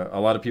 A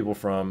lot of people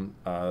from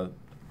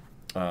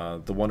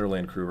the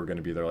Wonderland crew are going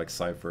to be there, like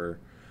Cypher.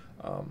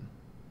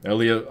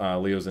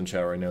 Leo's in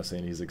chat right now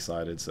saying he's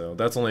excited. So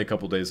that's only a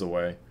couple days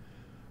away.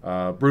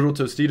 Brutal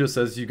Tostito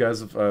says you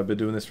guys have been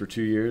doing this for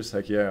 2 years.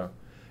 Heck yeah.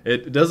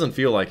 It doesn't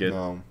feel like it.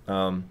 No.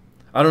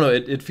 I don't know.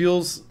 It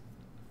feels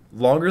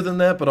longer than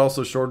that, but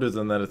also shorter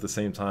than that at the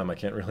same time. I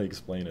can't really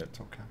explain it. It's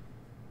okay.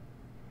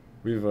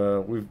 We've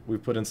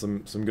put in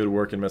some good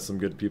work and met some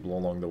good people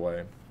along the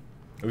way.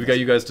 We've got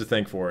you guys to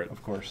thank for it.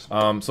 Of course.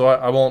 So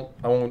I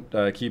won't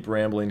keep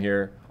rambling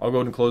here. I'll go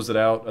ahead and close it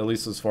out, at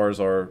least as far as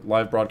our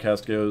live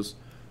broadcast goes.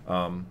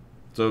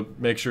 So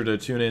make sure to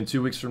tune in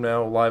 2 weeks from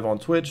now live on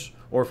Twitch,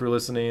 or if you're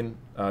listening,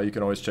 you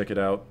can always check it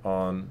out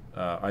on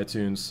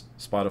iTunes,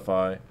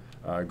 Spotify,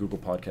 Google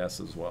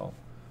Podcasts as well.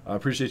 I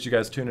appreciate you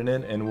guys tuning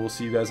in, and we'll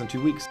see you guys in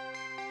 2 weeks.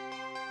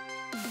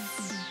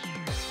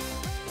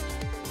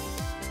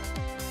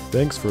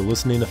 Thanks for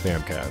listening to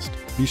FAMcast.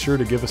 Be sure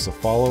to give us a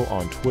follow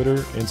on Twitter,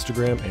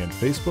 Instagram, and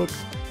Facebook,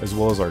 as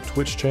well as our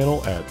Twitch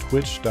channel at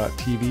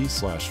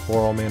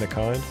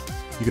twitch.tv/forallmanakind.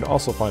 You can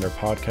also find our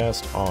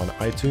podcast on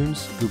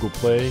iTunes, Google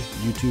Play,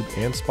 YouTube,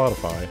 and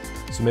Spotify,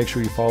 so make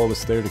sure you follow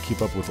us there to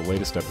keep up with the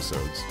latest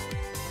episodes.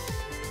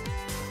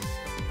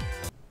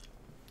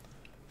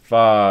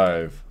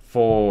 5,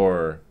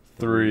 4,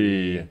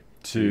 3,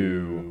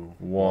 2,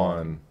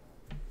 1.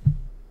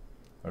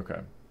 Okay.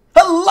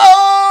 Hello,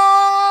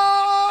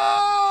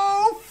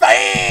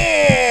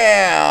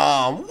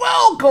 fam!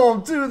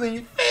 Welcome to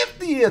the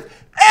 50th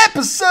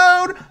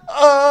episode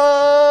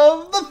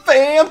of the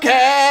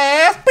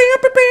FAMcast.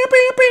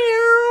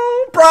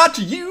 Brought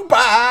to you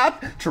by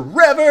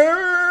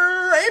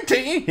Trevor and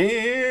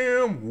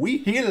Tim. We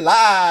here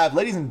live.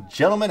 Ladies and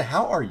gentlemen,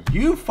 how are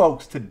you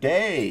folks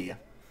today?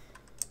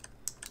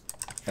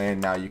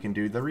 And now you can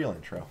do the real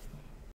intro.